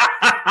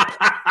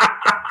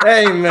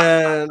 Hey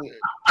man,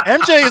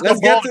 MJ is let's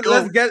the get bald to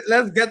goat.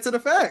 let's get to the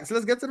facts.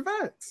 Let's get to the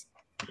facts.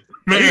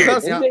 Man,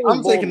 Personally,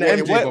 I'm taking the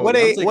MJ bald.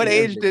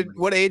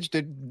 What age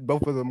did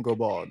both of them go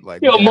bald?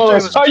 Like, Yo, MJ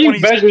Morris, was how you 20.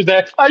 measure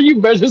that? How you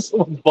measure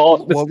someone's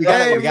baldness? well, we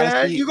Hey gotta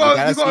man, see. you We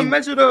gotta gotta see.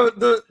 measure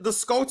the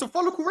skull to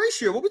follicle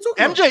ratio. What we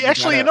talking about? MJ,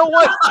 actually, you know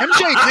what?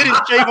 MJ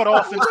didn't shave it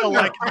off until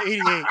like the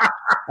 88.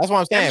 That's what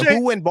I'm saying. MJ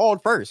Who went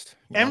bald first?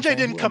 You know what I'm MJ saying?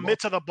 didn't Who went commit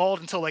to the bald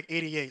until like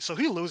 88, so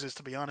he loses.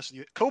 To be honest with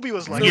you, Kobe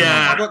was like, So,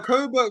 Yeah. but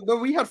Kobe, but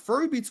we had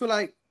Froby to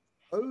like.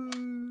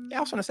 Yeah, I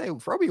was gonna say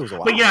Froby was a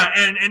while. But yeah,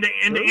 and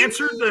to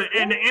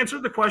answer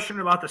the question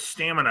about the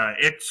stamina,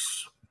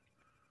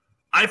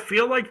 I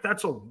feel like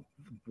that's a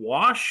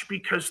wash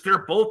because they're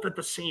both at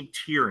the same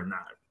tier in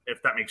that,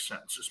 if that makes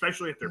sense,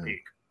 especially at their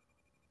peak.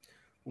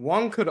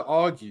 One could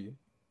argue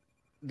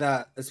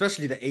that,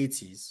 especially the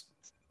 80s,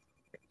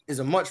 is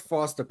a much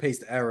faster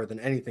paced era than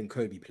anything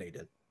Kobe played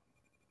in.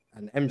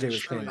 And MJ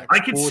was playing like I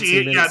could see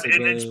it, yeah,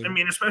 and it's, game. I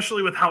mean,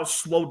 especially with how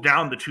slowed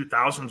down the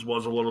 2000s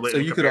was a little bit. So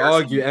in you could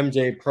comparison. argue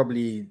MJ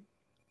probably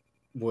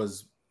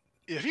was.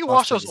 if you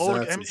watch those faster old,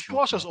 desserts if and you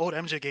watch those stuff. old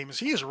MJ games,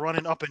 he is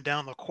running up and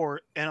down the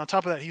court, and on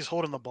top of that, he's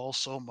holding the ball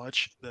so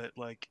much that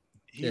like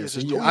he Yeah, is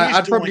so just.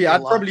 I'd probably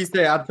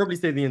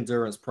say the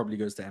endurance probably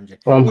goes to MJ.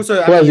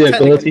 Also, who has the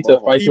ability to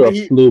fight through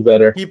a flu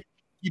better.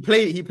 He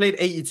played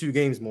 82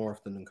 games more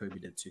often than Kobe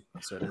did too.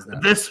 So there's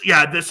that.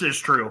 This is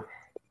true.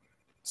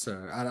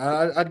 So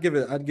I'd give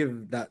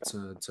that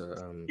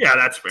to Yeah,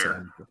 that's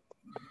fair.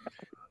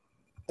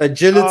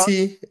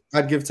 Agility,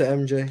 I'd give to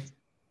MJ.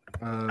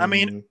 I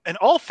mean, in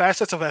all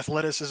facets of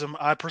athleticism,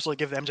 I personally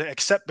give to MJ,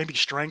 except maybe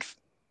strength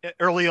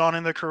early on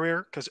in the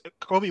career, because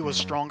Kobe was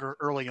stronger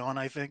early on.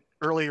 I think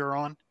earlier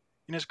on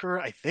in his career,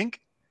 I think.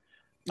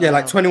 Yeah,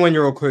 like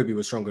 21-year-old Kobe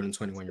was stronger than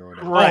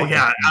 21-year-old. Right. Oh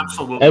yeah,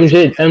 absolutely.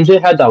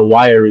 MJ had that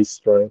wiry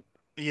strength.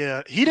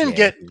 Yeah, he didn't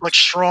get like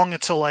strong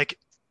until like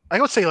I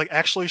would say like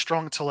actually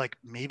strong until like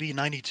maybe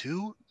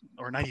 92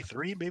 or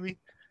 93 maybe.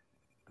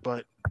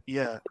 But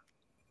yeah.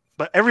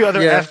 But every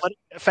other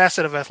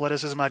facet of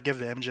athleticism I'd give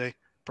to MJ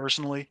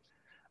personally.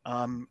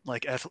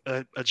 Like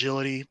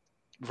agility,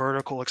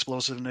 vertical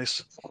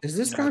explosiveness. Is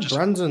this guy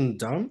Brandon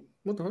dumb?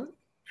 What the heck?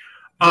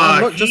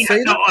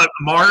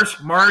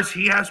 Mars,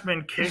 he has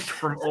been kicked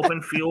from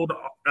open field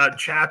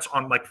chats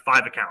on like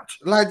 5 accounts.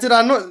 Like, did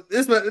I not?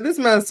 This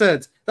man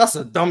said that's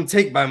a dumb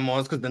take by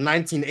Mars because the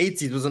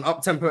 1980s was an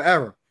up-tempo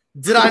era.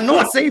 Did I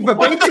not say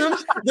verbatim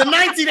the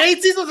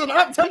 1980s was an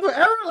up-tempo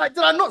era? Like,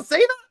 did I not say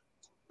that?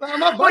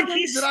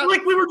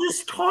 Like we were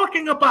just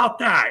talking about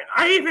that.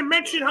 I even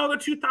mentioned how the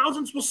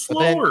 2000s was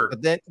slower.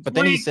 But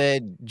then he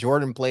said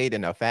Jordan played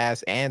in a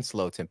fast and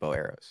slow tempo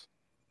eras.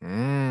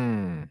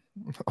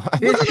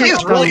 This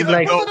is really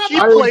like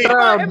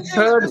ultra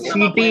absurd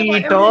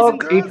city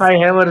talk. If I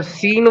ever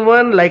seen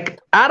one, like,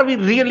 are we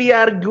really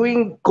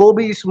arguing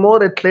Kobe is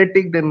more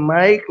athletic than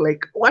Mike?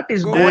 Like, what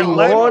is going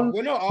on?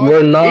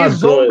 We're not. Is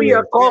zombie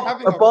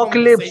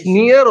apocalypse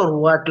near or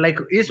what? Like,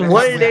 is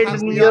world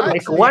end near?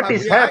 Like, what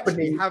is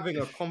happening? We're having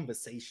a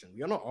conversation.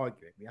 We're not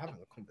arguing. We're having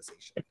a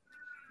conversation.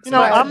 You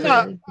know, I'm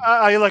not.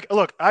 I like.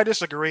 Look, I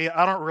disagree.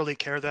 I don't really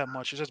care that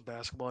much. It's just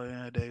basketball at the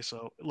end of the day.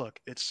 So look,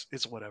 it's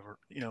whatever.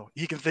 You know,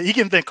 he can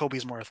think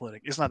Kobe's more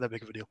athletic. It's not that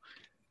big of a deal.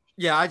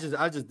 Yeah, I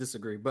just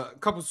disagree. But a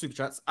couple super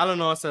chats.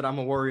 Eleanor said, "I'm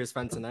a Warriors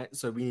fan tonight,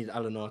 so we need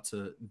Eleanor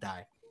to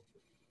die."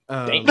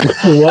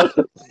 What?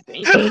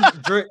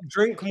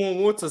 Drink more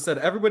water said,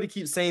 "Everybody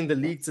keeps saying the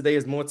league today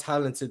is more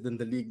talented than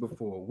the league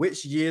before.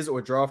 Which years or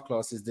draft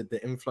classes did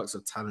the influx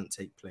of talent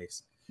take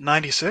place?"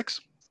 96.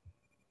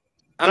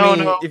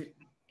 No.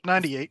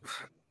 98.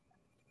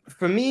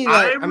 For me,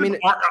 like,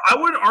 I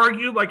would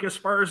argue, like, as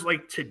far as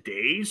like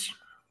today's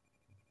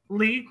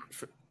league,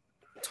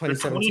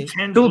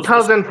 2017,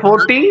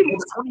 2014,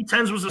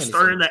 2010s was the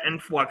start of that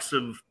influx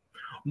of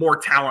more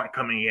talent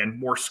coming in,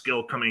 more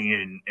skill coming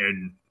in,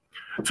 and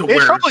to It's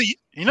where probably,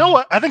 you know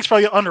what I think is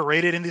probably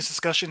underrated in these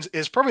discussions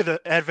is probably the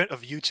advent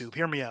of YouTube.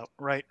 Hear me out,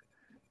 right?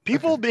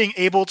 People being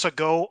able to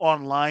go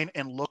online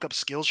and look up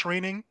skill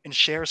training and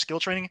share skill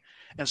training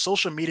and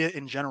social media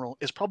in general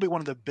is probably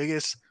one of the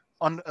biggest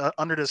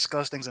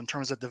under-discussed things in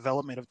terms of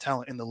development of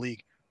talent in the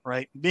league,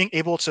 right? Being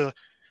able to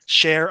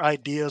share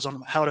ideas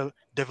on how to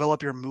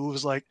develop your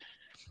moves. Like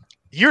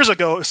years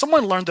ago, if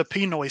someone learned the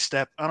Pinoy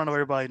step, I don't know if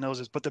everybody knows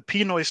this, but the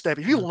Pinoy step,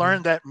 if you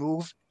learn that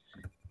move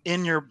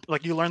in your,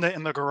 like you learn that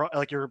in the garage,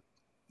 like you're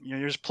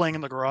just playing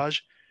in the garage,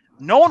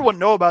 no one would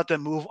know about that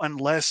move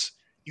unless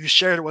you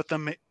shared it with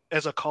them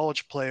as a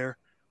college player,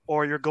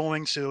 or you're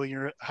going to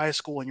your high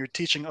school and you're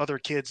teaching other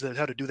kids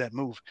how to do that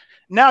move.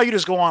 Now you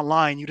just go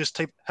online, you just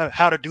type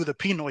how to do the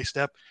Pinoy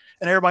step,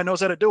 and everybody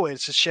knows how to do it.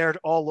 It's just shared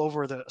all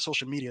over the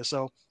social media.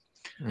 So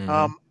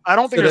I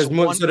don't think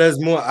there's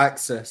more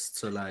access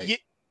to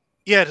like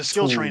the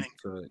skill training.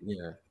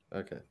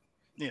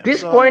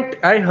 This point,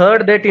 I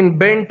heard that in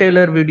Ben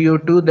Taylor video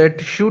too, that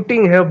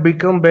shooting have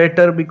become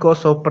better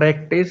because of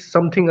practice,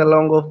 something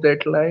along of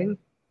that line.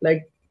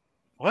 Like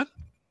what?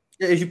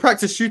 Yeah, if you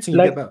practice shooting,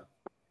 you get better.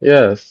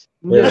 Yes.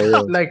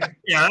 Like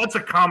yeah, that's a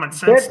common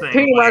sense that thing.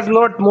 thing was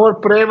not more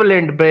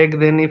prevalent back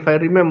then, if I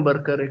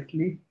remember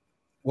correctly.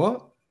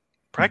 What?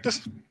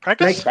 Practice? Like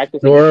They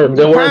weren't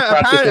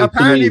practicing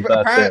apparently,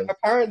 back then.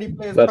 apparently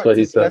players That's what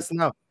he practice said. less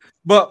now.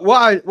 But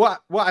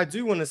what I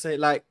do want to say,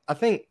 like, I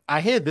think I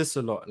hear this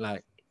a lot,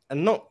 like,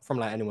 and not from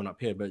like anyone up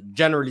here, but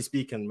generally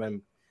speaking,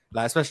 when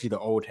like especially the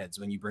old heads,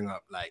 when you bring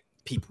up like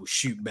people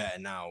shoot better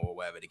now or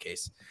whatever the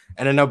case,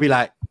 and then they'll be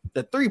like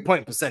the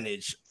 3-point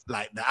percentage,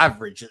 like the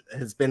average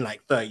has been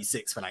like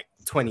 36 for like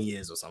 20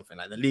 years or something.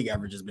 Like the league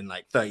average has been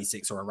like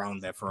 36 or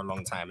around there for a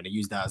long time, and they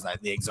use that as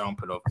like the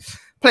example of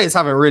players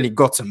haven't really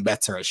gotten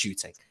better at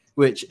shooting,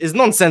 which is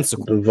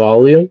nonsensical. The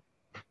volume,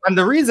 and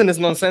the reason it's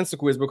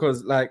nonsensical is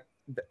because like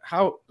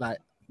how like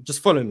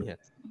just follow me here.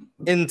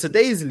 In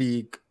today's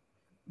league,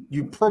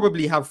 you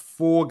probably have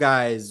 4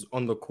 guys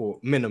on the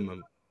court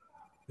minimum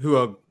who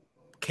are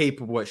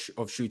capable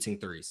of shooting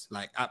threes.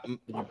 Like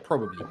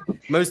probably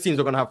most teams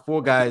are going to have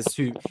 4 guys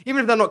who,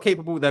 even if they're not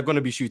capable, they're going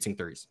to be shooting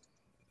threes.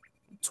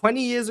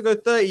 20 years ago,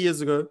 30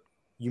 years ago,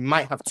 you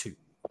might have 2.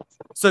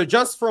 So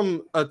just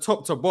from a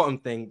top to bottom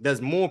thing,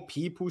 there's more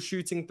people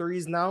shooting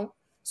threes now.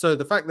 So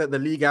the fact that the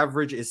league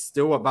average is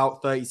still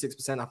about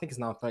 36%, I think it's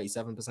now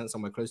 37%,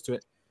 somewhere close to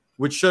it,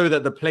 would show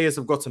that the players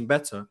have gotten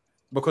better,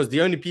 because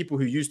the only people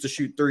who used to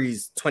shoot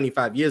threes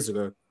 25 years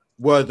ago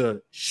were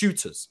the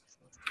shooters.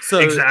 So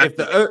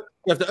exactly.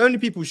 if the only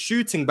people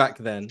shooting back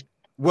then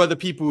were the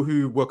people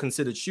who were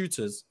considered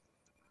shooters,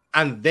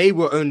 and they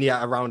were only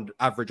at around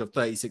average of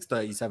 36,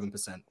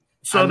 37%.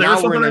 So and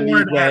now we're in a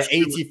league where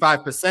you.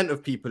 85%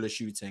 of people are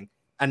shooting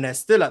and they're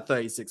still at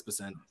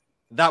 36%.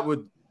 That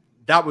would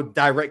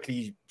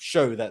directly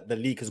show that the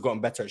league has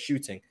gotten better at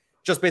shooting,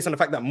 just based on the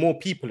fact that more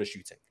people are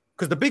shooting.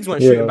 Because the bigs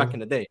weren't shooting back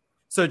in the day.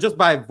 So just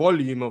by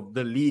volume of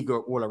the league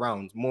all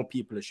around, more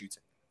people are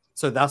shooting.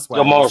 So that's why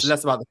it's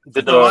less about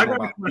the.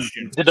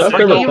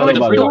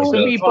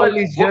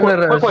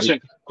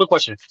 Quick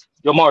question.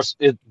 Yo, Mars,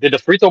 did the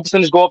free throw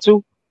percentage go up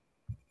too?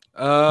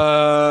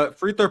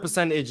 Free throw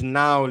percentage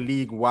now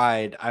league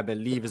wide, I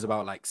believe, is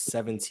about like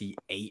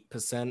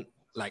 78%.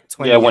 Like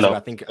 20 years ago, I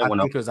think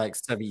it was like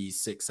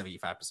 76,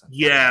 75%.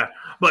 Yeah,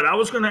 but I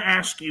was going to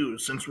ask you,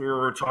 since we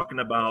were talking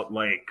about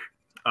like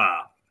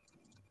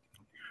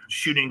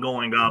shooting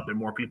going up and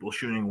more people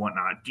shooting and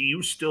whatnot, do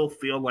you still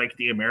feel like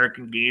the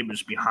American game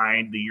is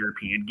behind the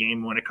European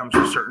game when it comes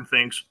to certain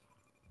things,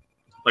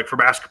 like for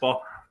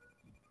basketball?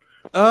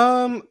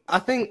 I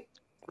think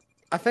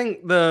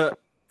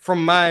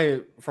from my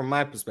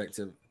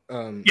perspective,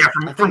 from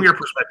your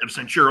perspective,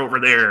 since you're over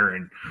there,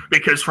 and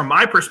because from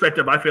my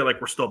perspective, I feel like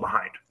we're still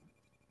behind.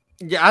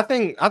 Yeah, I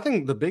think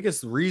the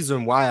biggest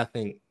reason why I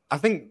think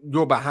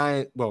you're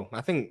behind. Well, I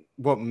think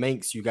what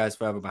makes you guys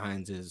further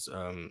behind is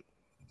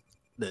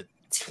the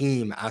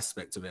team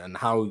aspect of it, and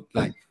how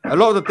like a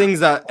lot of the things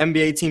that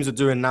NBA teams are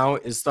doing now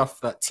is stuff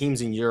that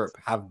teams in Europe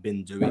have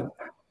been doing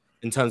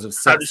in terms of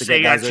sets.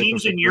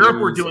 Teams in Europe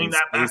were doing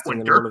that back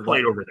when Dirk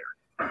played over there.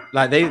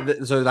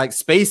 Like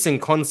spacing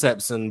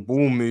concepts and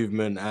ball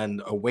movement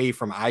and away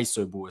from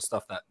ISO ball is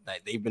stuff that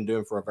they've been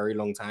doing for a very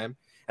long time.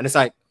 And it's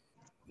like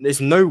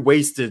there's no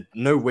wasted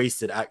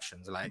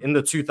actions. Like in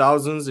the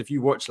 2000s, if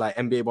you watch like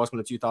NBA basketball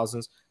in the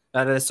 2000s,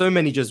 there's so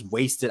many just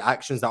wasted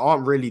actions that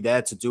aren't really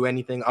there to do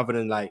anything other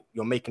than like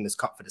you're making this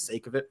cut for the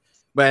sake of it.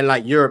 But in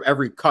like Europe,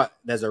 every cut,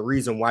 there's a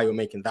reason why you're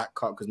making that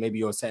cut, because maybe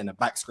you're setting a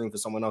back screen for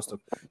someone else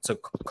to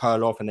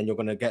curl off, and then you're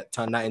going to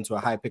turn that into a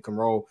high pick and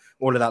roll.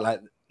 All of that, like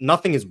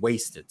nothing is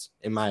wasted,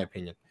 in my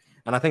opinion.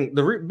 And I think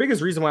the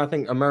biggest reason why I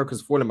think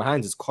America's falling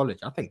behind is college.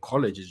 I think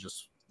college is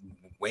just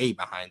way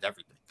behind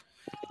everything.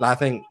 Like I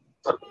think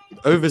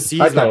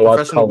overseas, like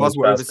professional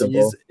basketball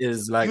overseas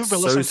is like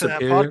so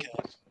superior.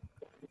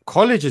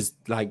 College is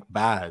like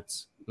bad.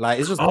 Like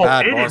it's just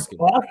bad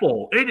basketball. It is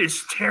awful. It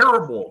is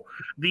terrible.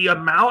 The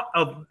amount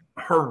of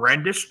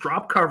horrendous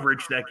drop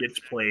coverage that gets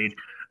played,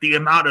 the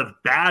amount of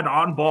bad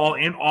on-ball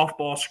and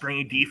off-ball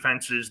screen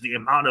defenses, the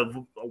amount of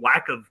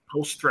lack of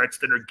post threats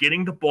that are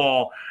getting the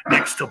ball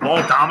next to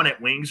ball-dominant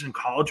wings in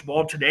college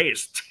ball today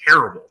is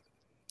terrible.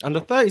 And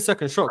the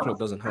 30-second shot clock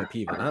doesn't help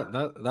either.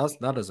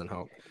 That doesn't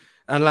help.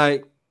 And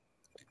like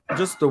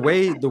just the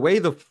way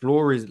the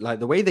floor is, like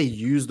the way they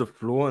use the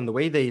floor and the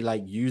way they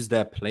like use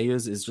their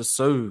players is just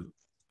so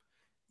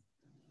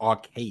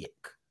archaic.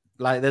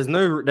 Like there's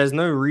no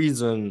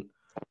reason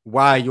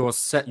why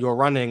you're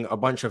running a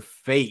bunch of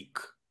fake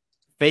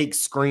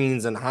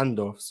screens and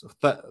handoffs.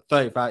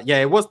 35. Yeah,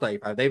 it was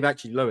 35. They've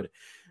actually lowered it.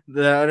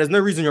 There's no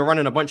reason you're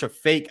running a bunch of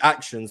fake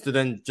actions to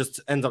then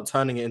just end up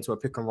turning it into a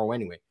pick and roll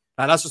anyway.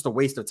 Like that's just a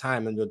waste of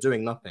time and you're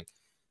doing nothing.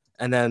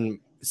 And then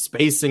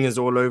spacing is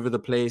all over the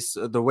place.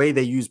 The way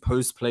they use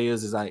post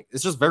players is like,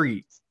 it's just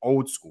very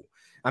old school.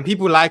 And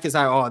people like it's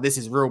like, oh, this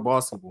is real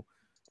basketball.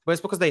 But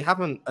it's because they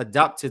haven't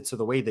adapted to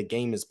the way the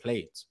game is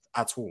played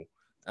at all.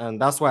 And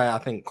that's why I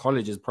think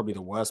college is probably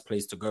the worst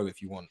place to go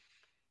if you want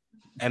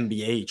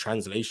NBA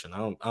translation.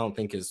 I don't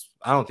think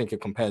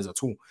it compares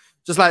at all.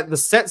 Just like the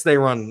sets they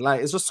run,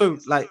 like it's just so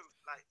like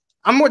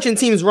I'm watching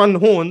teams run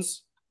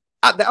horns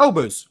at the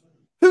elbows.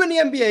 Who in the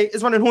NBA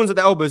is running horns at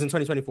the elbows in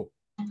 2024?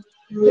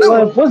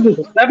 No, was this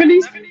the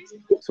 70s?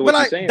 So but what you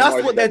like saying, that's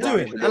Marty, what they're that Bronny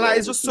doing, should and go like to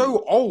it's just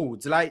overseas? so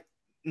old. Like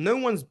no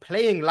one's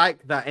playing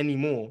like that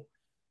anymore.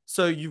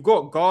 So you've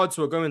got guards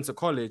who are going to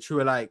college who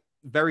are like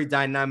very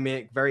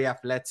dynamic, very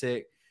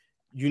athletic.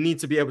 You need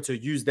to be able to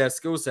use their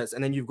skill sets,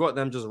 and then you've got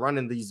them just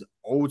running these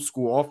old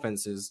school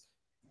offenses,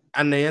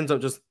 and they end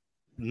up just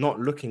not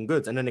looking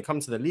good. And then they come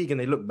to the league and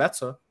they look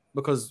better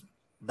because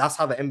that's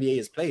how the NBA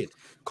is played.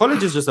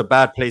 College is just a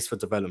bad place for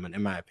development,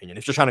 in my opinion.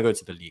 If you're trying to go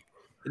to the league,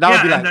 that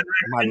would be like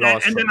my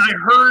last. And then I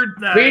heard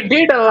that We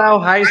did allow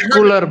high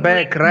schooler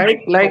back, right?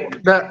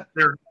 Like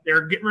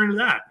they're getting rid of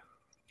that.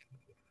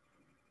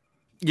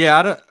 Yeah,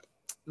 I don't.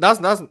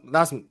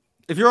 That's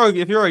if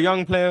you're a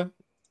young player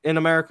in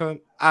America,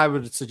 I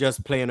would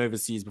suggest playing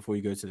overseas before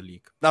you go to the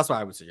league. That's what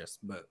I would suggest.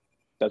 But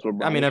that's what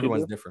I mean, Bronny should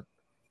everyone's do. different.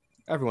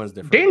 Everyone's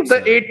different. Didn't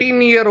the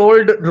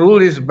 18-year-old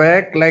rule is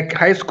back? Like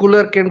high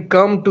schooler can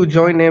come to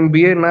join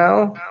NBA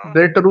now.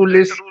 That rule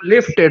is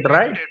lifted,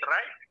 right?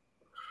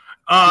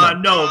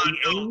 No,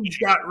 the age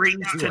got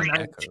raised to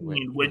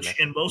 19, which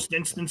in most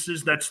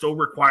instances that still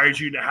requires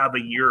you to have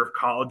a year of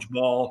college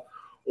ball,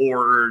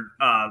 or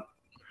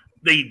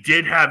they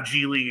did have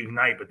G League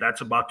Ignite, but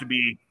that's about to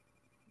be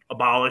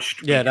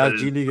abolished. Yeah, that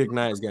G League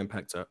Ignite is getting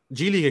packed up.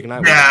 G League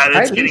Ignite. Yeah,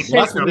 I it's getting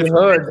packed up. recently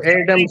heard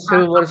Adam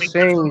Silver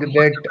saying that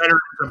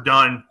veterans have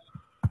done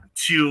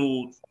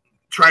to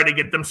try to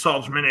get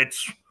themselves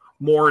minutes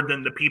more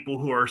than the people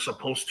who are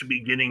supposed to be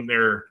getting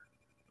their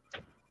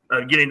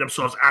getting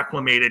themselves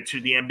acclimated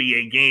to the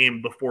NBA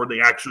game before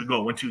they actually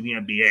go into the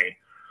NBA.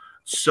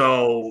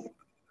 So,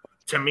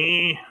 to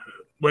me,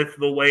 with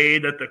the way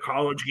that the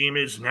college game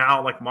is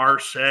now, like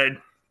Mars said,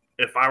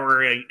 if I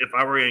were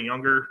a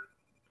younger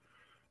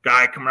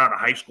guy coming out of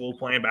high school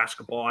playing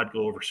basketball, I'd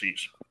go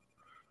overseas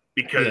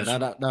because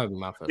that would be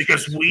my first.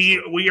 Because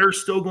we are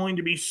still going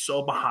to be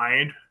so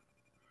behind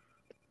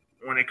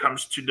when it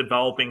comes to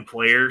developing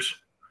players.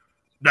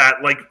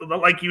 That,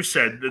 like you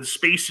said, the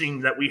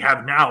spacing that we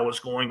have now is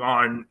going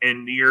on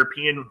in the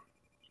European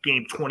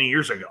game 20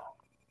 years ago.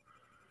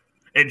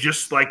 And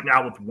just like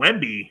now with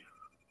Wemby,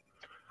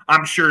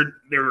 I'm sure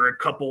there were a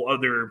couple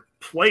other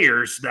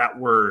players that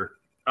were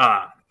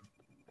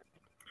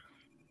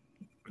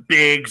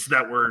bigs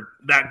that were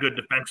that good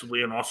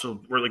defensively and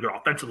also really good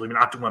offensively,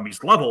 not to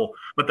Wemby's level,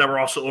 but that were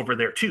also over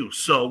there too.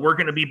 So we're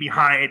going to be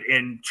behind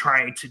in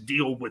trying to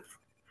deal with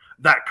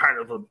that kind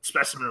of a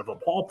specimen of a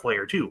ball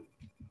player too.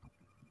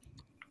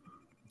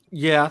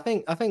 Yeah, I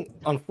think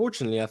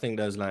unfortunately, I think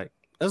there's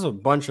a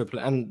bunch of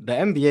and the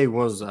NBA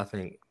was, I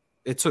think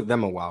it took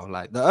them a while.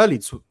 Like the early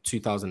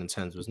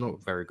 2010s was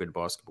not very good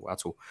basketball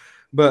at all.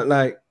 But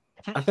like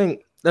I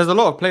think there's a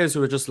lot of players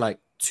who are just like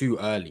too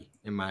early,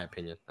 in my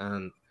opinion.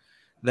 And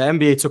the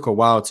NBA took a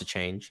while to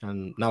change,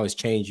 and now it's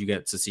changed. You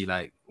get to see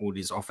like all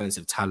these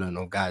offensive talent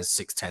of guys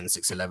 6'10",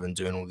 6'11",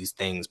 doing all these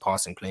things,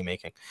 passing,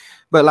 playmaking.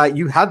 But like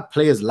you had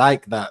players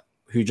like that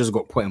who just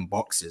got put in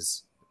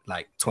boxes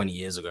like 20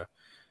 years ago.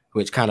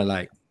 Which kind of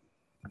like,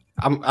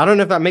 I don't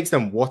know if that makes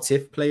them what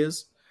if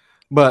players,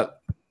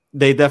 but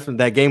they definitely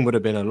their game would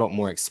have been a lot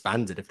more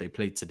expanded if they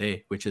played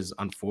today, which is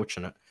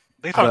unfortunate.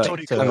 They thought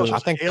Tony Kukoc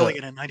was an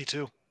alien in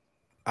 '92.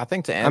 I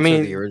think to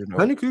answer the original,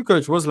 Tony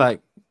Kukoc was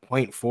like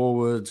point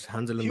forwards,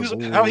 handling the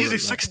ball. How he's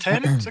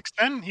 6'10",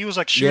 6'10". He was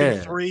like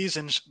shooting threes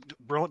and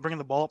bringing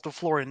the ball up the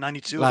floor in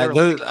 '92. Like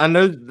I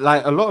know,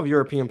 like a lot of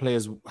European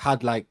players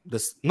had like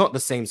this, not the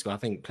same skill. I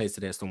think players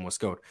today are still more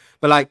skilled,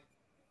 but like.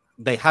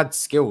 They had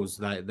skills,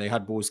 like they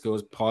had ball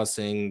skills,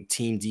 passing,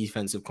 team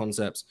defensive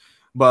concepts,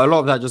 but a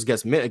lot of that just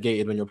gets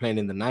mitigated when you're playing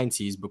in the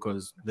 90s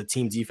because the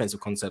team defensive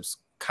concepts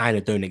kind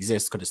of don't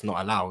exist because it's not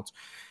allowed.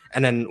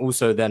 And then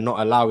also they're not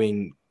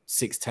allowing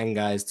 6'10"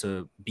 guys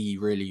to be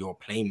really your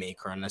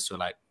playmaker unless you're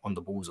like on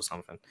the balls or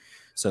something.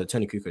 So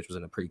Tony Kukoc was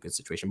in a pretty good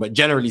situation. But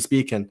generally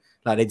speaking,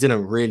 like they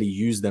didn't really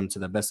use them to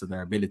the best of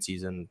their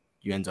abilities, and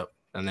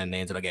then they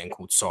ended up getting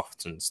called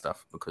soft and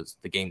stuff because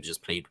the game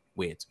just played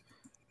weird.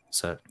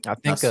 So I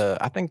think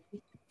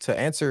to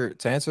answer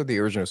the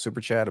original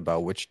super chat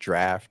about which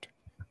draft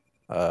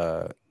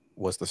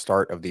was the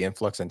start of the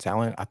influx in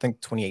talent, I think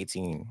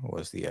 2018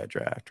 was the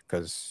draft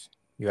because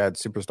you had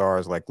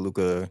superstars like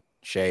Luka,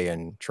 Shea,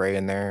 and Trey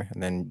in there,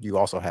 and then you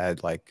also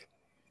had like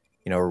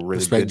really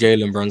respect good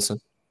Jalen Brunson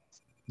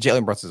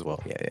as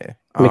well. Yeah.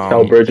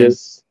 Mikal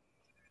Bridges.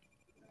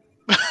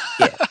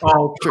 Yeah.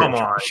 Oh, come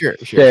on. Sure.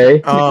 Shea.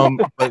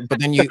 But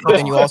then you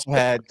also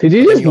had. Did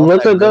you just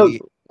look at that?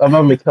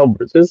 About Mikal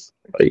Bridges?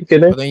 Are you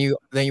kidding? But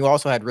then you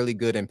also had really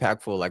good,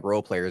 impactful like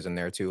role players in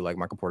there too, like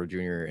Michael Porter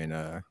Jr. and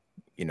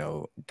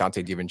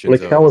Dante DiVincenzo.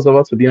 Mikal was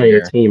about to be on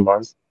your team,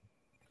 Mars.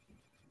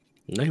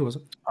 No, he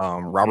wasn't.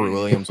 Robert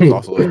Williams was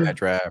also in that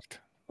draft.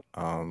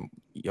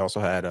 You also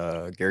had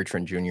Gary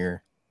Trent Jr.,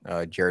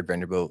 Jared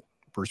Vanderbilt,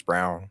 Bruce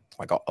Brown,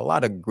 like a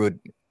lot of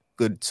good,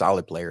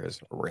 solid players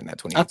were in that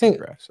 2018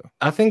 draft. So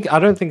I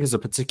don't think it's a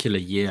particular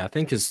year. I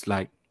think it's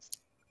like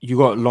you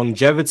got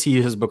longevity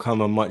has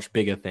become a much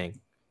bigger thing.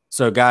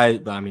 So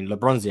guys, I mean,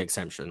 LeBron's the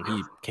exception.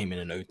 He came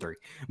in 03.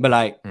 But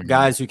like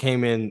guys who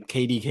came in,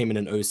 KD came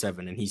in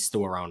 07 and he's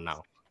still around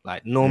now.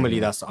 Like normally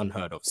that's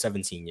unheard of,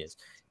 17 years.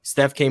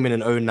 Steph came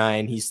in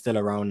 09. He's still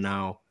around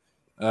now.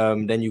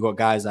 Then you got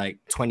guys like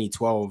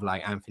 2012,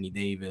 like Anthony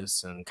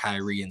Davis and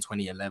Kyrie in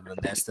 2011.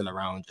 They're still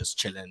around, just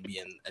chilling,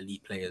 being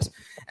elite players.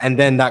 And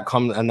then that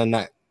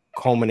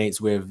culminates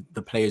with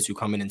the players who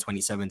come in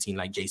 2017,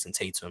 like Jason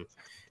Tatum,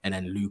 and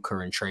then Luka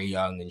and Trae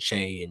Young and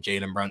Shea and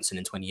Jalen Brunson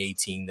in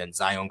 2018. Then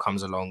Zion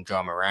comes along,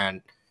 Ja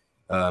Morant,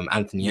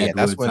 Anthony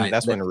Edwards.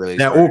 That's when it really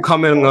they're started. all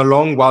coming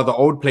along, while the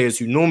old players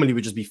who normally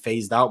would just be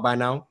phased out by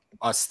now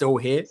are still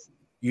here.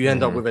 You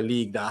end up with a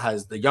league that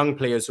has the young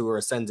players who are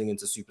ascending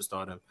into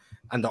superstardom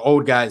and the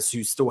old guys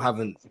who still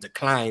haven't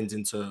declined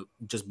into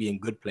just being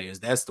good players.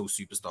 They're still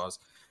superstars.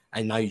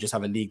 And now you just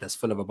have a league that's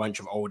full of a bunch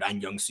of old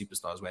and young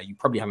superstars where you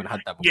probably haven't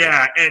had that before.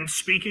 Yeah, and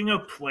speaking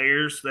of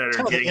players that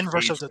are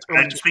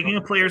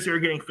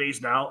getting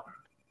phased out,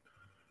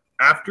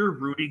 after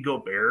Rudy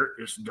Gobert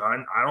is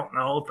done, I don't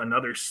know if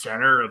another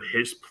center of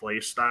his play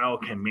style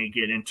can make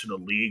it into the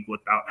league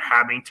without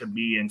having to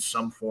be in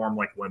some form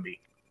like Wemby.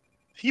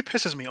 He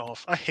pisses me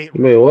off. I hate.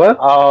 Wait, what?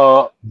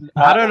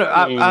 I don't know.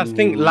 I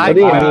think like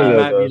Wemby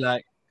might be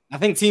like. I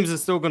think teams are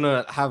still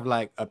gonna have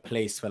like a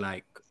place for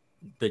like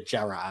the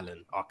Jarrett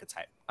Allen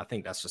archetype. I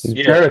think that's just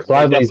Jared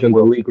Lively's in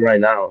the league right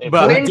now.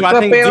 But do I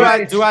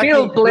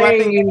think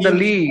playing in the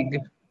league?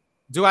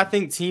 Do I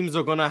think teams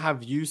are gonna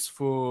have use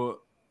for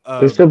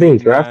they're still being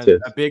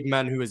drafted? A big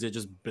man who is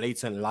just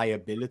blatant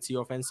liability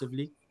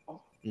offensively?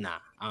 Nah,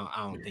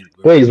 I don't think.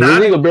 Wait, is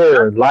Rudy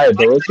Gobert a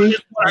liability?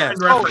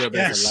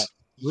 Yes.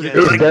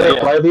 Is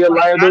Derek Lively a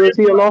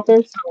liability on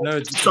offense? No,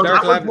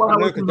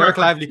 Derek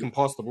Lively can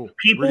pass the ball.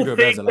 People think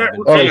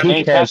that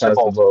he can pass the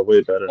ball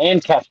way better.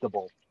 And catch the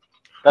ball.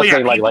 That's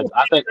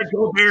I think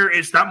Gobert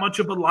is that much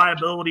of a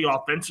liability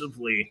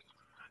offensively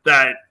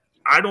that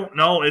I don't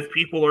know if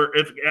people are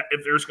if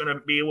there's going to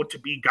be able to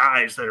be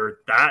guys that are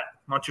that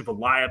much of a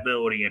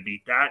liability and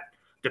be that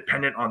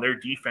dependent on their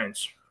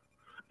defense,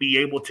 be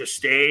able to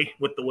stay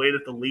with the way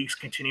that the league's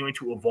continuing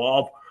to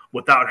evolve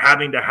without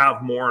having to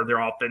have more of their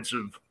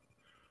offensive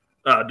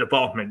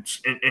developments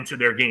into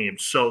their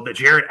games. So the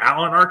Jarrett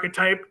Allen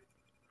archetype,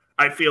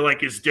 I feel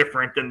like, is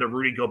different than the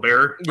Rudy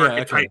Gobert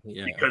archetype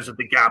because of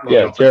the gap.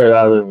 Yeah, Jarrett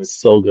Allen is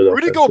so good.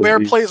 Rudy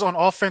Gobert plays on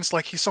offense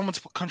like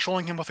someone's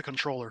controlling him with a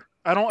controller.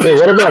 I don't. Wait,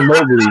 what about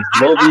Mobley?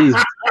 Mobley's.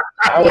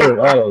 I don't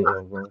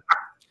know, bro.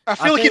 I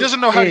feel like he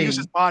doesn't know how to use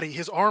his body.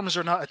 His arms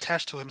are not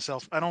attached to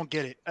himself. I don't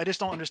get it. I just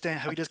don't understand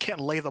how he just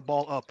can't lay the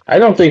ball up. I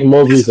don't think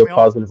Mobley's a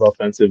positive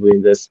offensively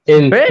in this.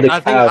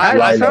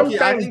 I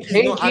sometimes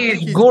think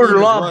he's good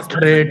luck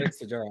trade.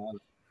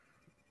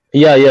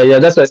 Yeah.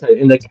 That's what I said.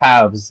 In the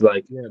Cavs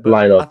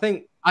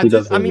lineup.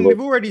 I mean, we've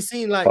already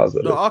seen like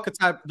the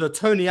archetype, the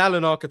Tony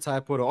Allen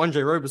archetype or the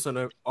Andre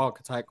Roberson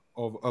archetype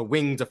of a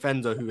wing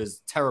defender who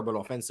is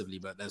terrible offensively,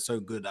 but they're so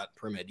good at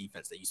perimeter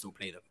defense that you still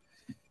play them.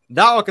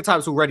 That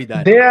archetype's already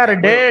died. They are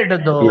dead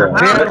though. Yeah.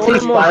 They are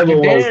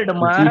almost dead,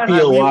 man.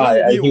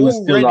 DPOY, and he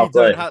was still not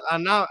playing.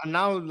 And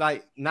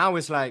now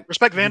it's like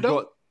respect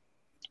Vando.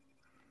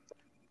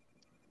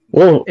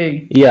 Well,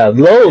 yeah,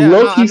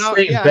 low key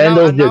saying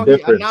Vando's the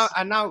difference.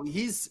 And now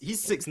he's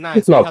 6'9".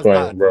 He's not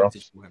playing, bro.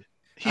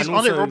 He's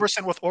Andre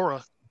Roberson with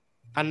aura.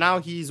 And now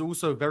he's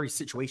also very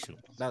situational.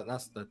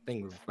 That's the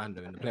thing with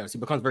Vando in the playoffs. He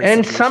becomes very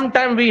and situational.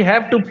 sometimes we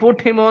have to put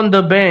him on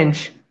the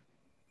bench.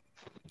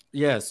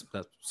 Yes,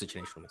 that's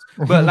situational.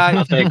 But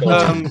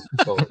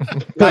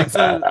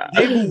so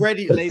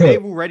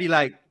they've already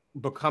like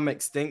become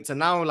extinct, and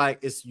now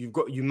like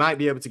you might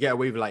be able to get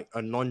away with like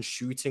a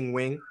non-shooting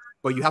wing,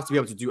 but you have to be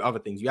able to do other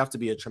things. You have to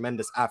be a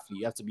tremendous athlete.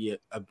 You have to be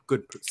a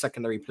good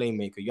secondary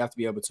playmaker. You have to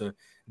be able to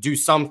do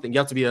something. You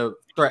have to be a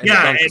threat.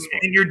 Yeah,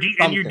 and your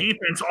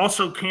defense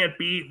also can't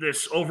be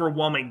this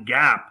overwhelming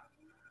gap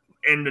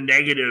in the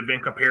negative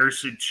in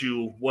comparison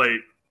to what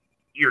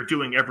you're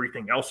doing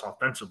everything else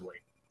offensively.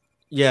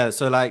 Yeah,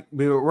 so like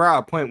we're at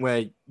a point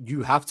where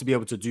you have to be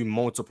able to do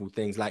multiple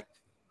things. Like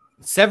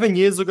 7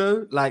 years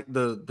ago, like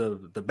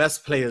the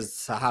best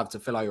players to have to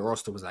fill out your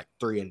roster was like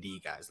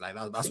 3-and-D guys. Like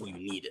that's what you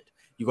needed.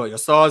 You got your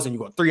stars and you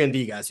got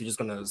 3-and-D guys who are just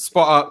gonna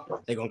spot up,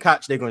 they're gonna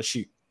catch, they're gonna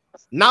shoot.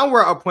 Now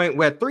we're at a point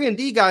where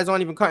 3-and-D guys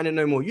aren't even cutting it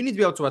no more. You need to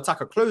be able to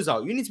attack a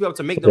closeout. You need to be able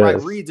to make the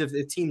right reads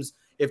if teams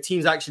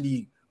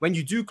actually, when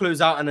you do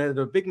close out and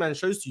the big man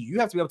shows to you, you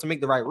have to be able to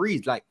make the right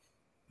reads. Like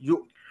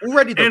you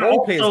already, the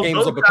role players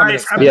games are becoming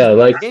like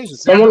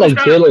someone like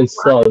Jalen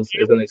Suggs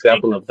is an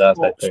example of that.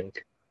 I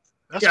think.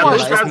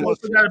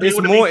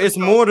 It's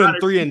more than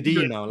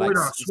 3-and-D now. Like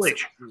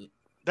switch.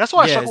 That's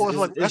why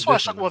I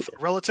struggle with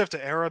relative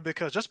to era,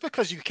 because just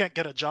because you can't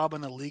get a job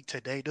in the league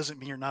today doesn't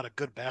mean you're not a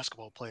good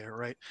basketball player,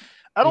 right?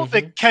 I don't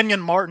think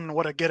Kenyon Martin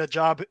would get a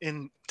job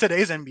in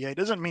today's NBA.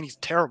 Doesn't mean he's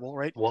terrible,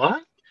 right?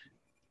 What?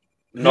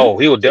 No,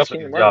 he would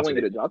definitely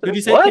get a job today. Did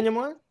you say Kenyon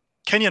Martin?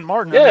 Kenyon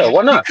Martin. Yeah,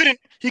 why not?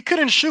 He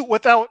couldn't shoot in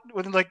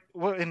the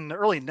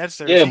early Nets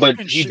there. Yeah, but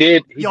he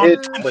did.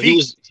 But he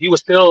was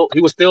still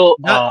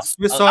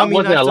Swiss Army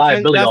wasn't a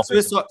liability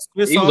offense.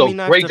 Swiss Army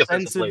knife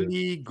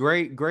defensively,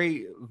 great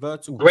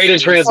vertical, great in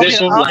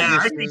transition.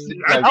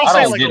 I'll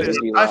say like this.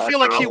 I feel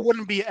like he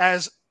wouldn't be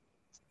as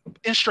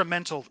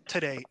instrumental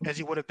today as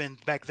he would have been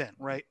back then,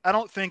 right? I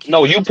don't think.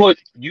 No, you put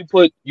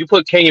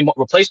Kenny,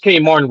 replace Kenny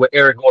Martin with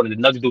Aaron Gordon. The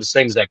Nuggets do the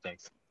same exact thing.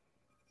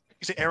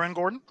 You say Aaron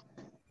Gordon?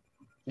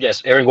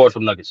 Yes, Aaron Gordon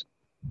from Nuggets.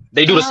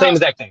 They do the same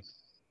exact thing.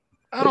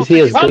 I don't Is he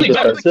think as he's, good Probably better.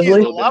 I don't think he's the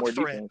defensively? lob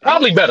threat.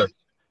 Probably better.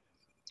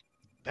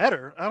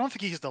 Better. I don't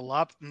think he's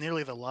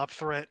nearly the lob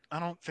threat. I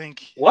don't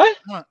think. What?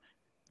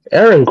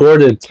 Aaron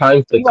Gordon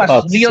times the He was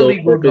cut so really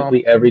good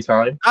perfectly every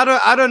time.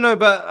 I don't know,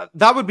 but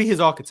that would be his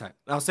archetype.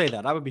 I'll say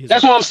that. That would be his.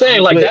 That's what I'm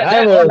saying. Like Wait,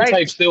 that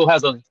archetype still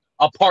has a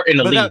part in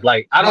the But league. that-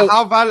 Like I But don't.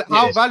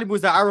 how valuable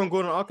is that Aaron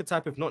Gordon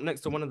archetype if not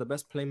next to one of the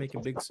best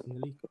playmaking bigs in the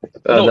league?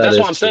 No, that that's is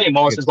what I'm true. saying,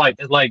 Morris.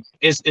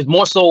 It's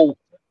more so.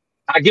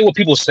 I get what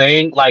people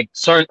saying. Like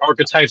certain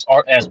archetypes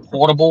aren't as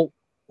portable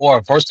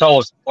or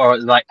versatile or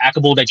like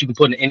applicable that you can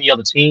put in any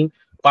other team.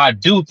 But I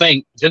do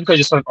think just because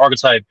you're certain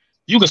archetype,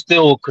 you can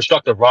still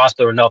construct a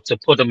roster enough to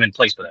put them in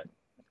place for that.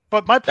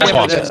 But my That's point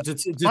what I'm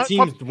is, saying.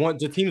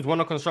 Do teams want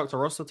to construct a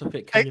roster to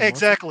pick Kenyon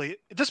exactly.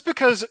 Just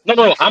because.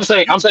 No. I'm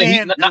saying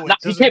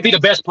he he can't be the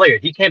best player.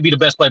 He can't be the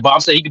best player, but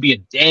I'm saying he could be a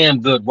damn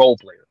good role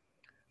player.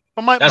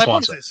 But my That's what I'm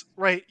point is saying. this,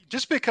 right?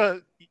 Just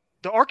because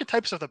the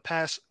archetypes of the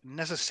past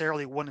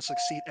necessarily wouldn't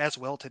succeed as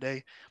well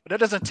today, but that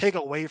doesn't take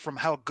away from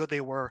how good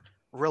they were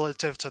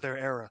relative to their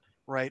era,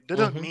 right? That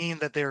doesn't mean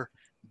that they're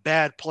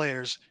bad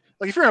players.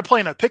 Like if you're gonna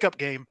play in a pickup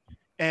game,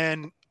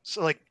 and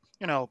so like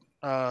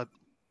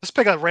let's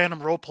pick a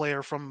random role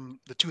player from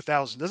the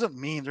 2000s. Doesn't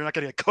mean they're not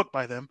gonna get cooked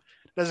by them.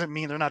 Doesn't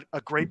mean they're not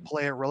a great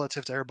player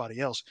relative to everybody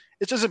else.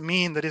 It doesn't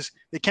mean that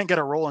they can't get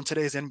a role in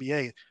today's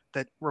NBA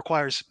that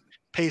requires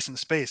pace and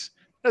space.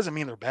 It doesn't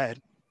mean they're bad.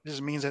 It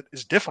just means that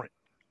it's different.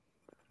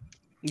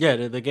 Yeah,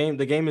 the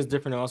game is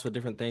different. It asks for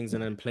different things,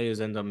 and then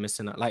players end up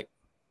missing it. Like,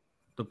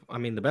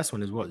 the best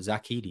one is what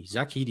Zach Edey.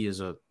 Zach Edey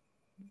is a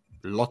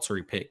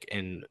lottery pick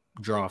in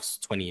drafts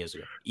 20 years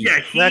ago. Yeah,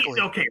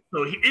 okay.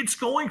 So it's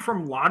going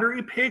from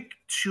lottery pick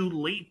to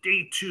late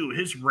day 2.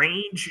 His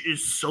range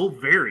is so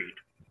varied.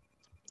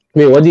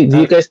 Wait, what do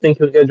you guys think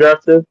he'll get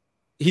drafted?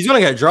 He's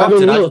gonna get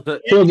drafted.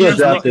 He'll get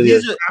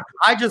drafted.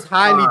 I just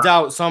highly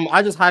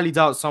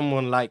doubt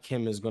someone like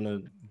him is gonna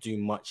do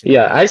much.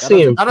 Yeah, I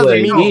see him That doesn't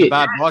play. mean he's a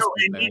bad basketball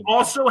And player. he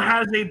also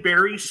has a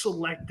very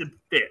selective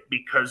fit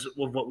because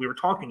of what we were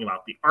talking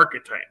about, the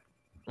archetype.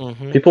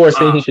 People are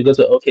saying he should go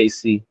to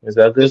OKC. Is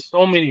that good?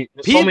 So many.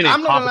 I'm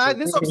not gonna lie.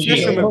 This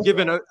obsession with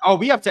giving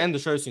we have to end the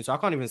show soon, so I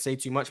can't even say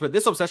too much. But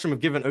this obsession with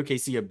giving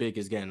OKC a big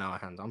is getting out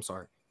of hand. I'm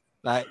sorry.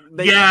 Like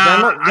they're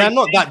not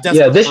that desperate.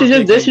 Yeah, they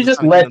should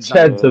just let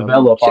Chet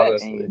develop.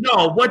 Honestly,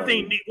 No, what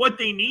they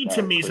need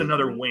to me is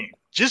another wing.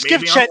 Just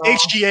Maybe give Chet I'm wrong.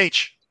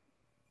 HGH.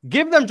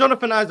 Give them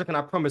Jonathan Isaac, and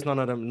I promise none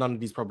of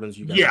these problems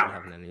you guys are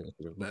having any.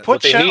 But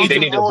What they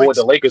need to avoid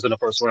the Lakers in the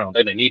first round.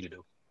 They need to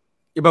do.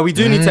 Yeah, but we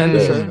do need to end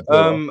the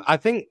show. I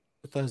think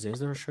Thursday, is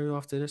there a show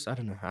after this? I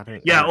don't know.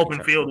 Yeah,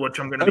 open field, which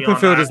I'm going to be on.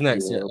 Open field that. is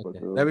next. Yeah, okay.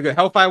 There we go.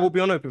 Hellfire will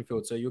be on open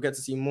field, so you'll get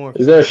to see more.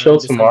 Is there a show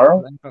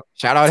tomorrow?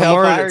 Shout out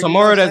tomorrow. Hellfire.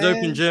 Tomorrow there's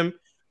open gym.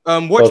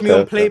 Watch me on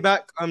Okay.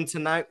 playback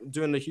tonight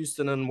during the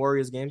Houston and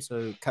Warriors game,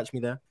 so catch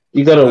me there.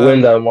 You gotta win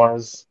that,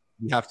 Mars.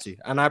 You have to.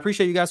 And I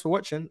appreciate you guys for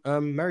watching.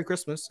 Merry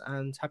Christmas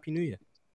and Happy New Year.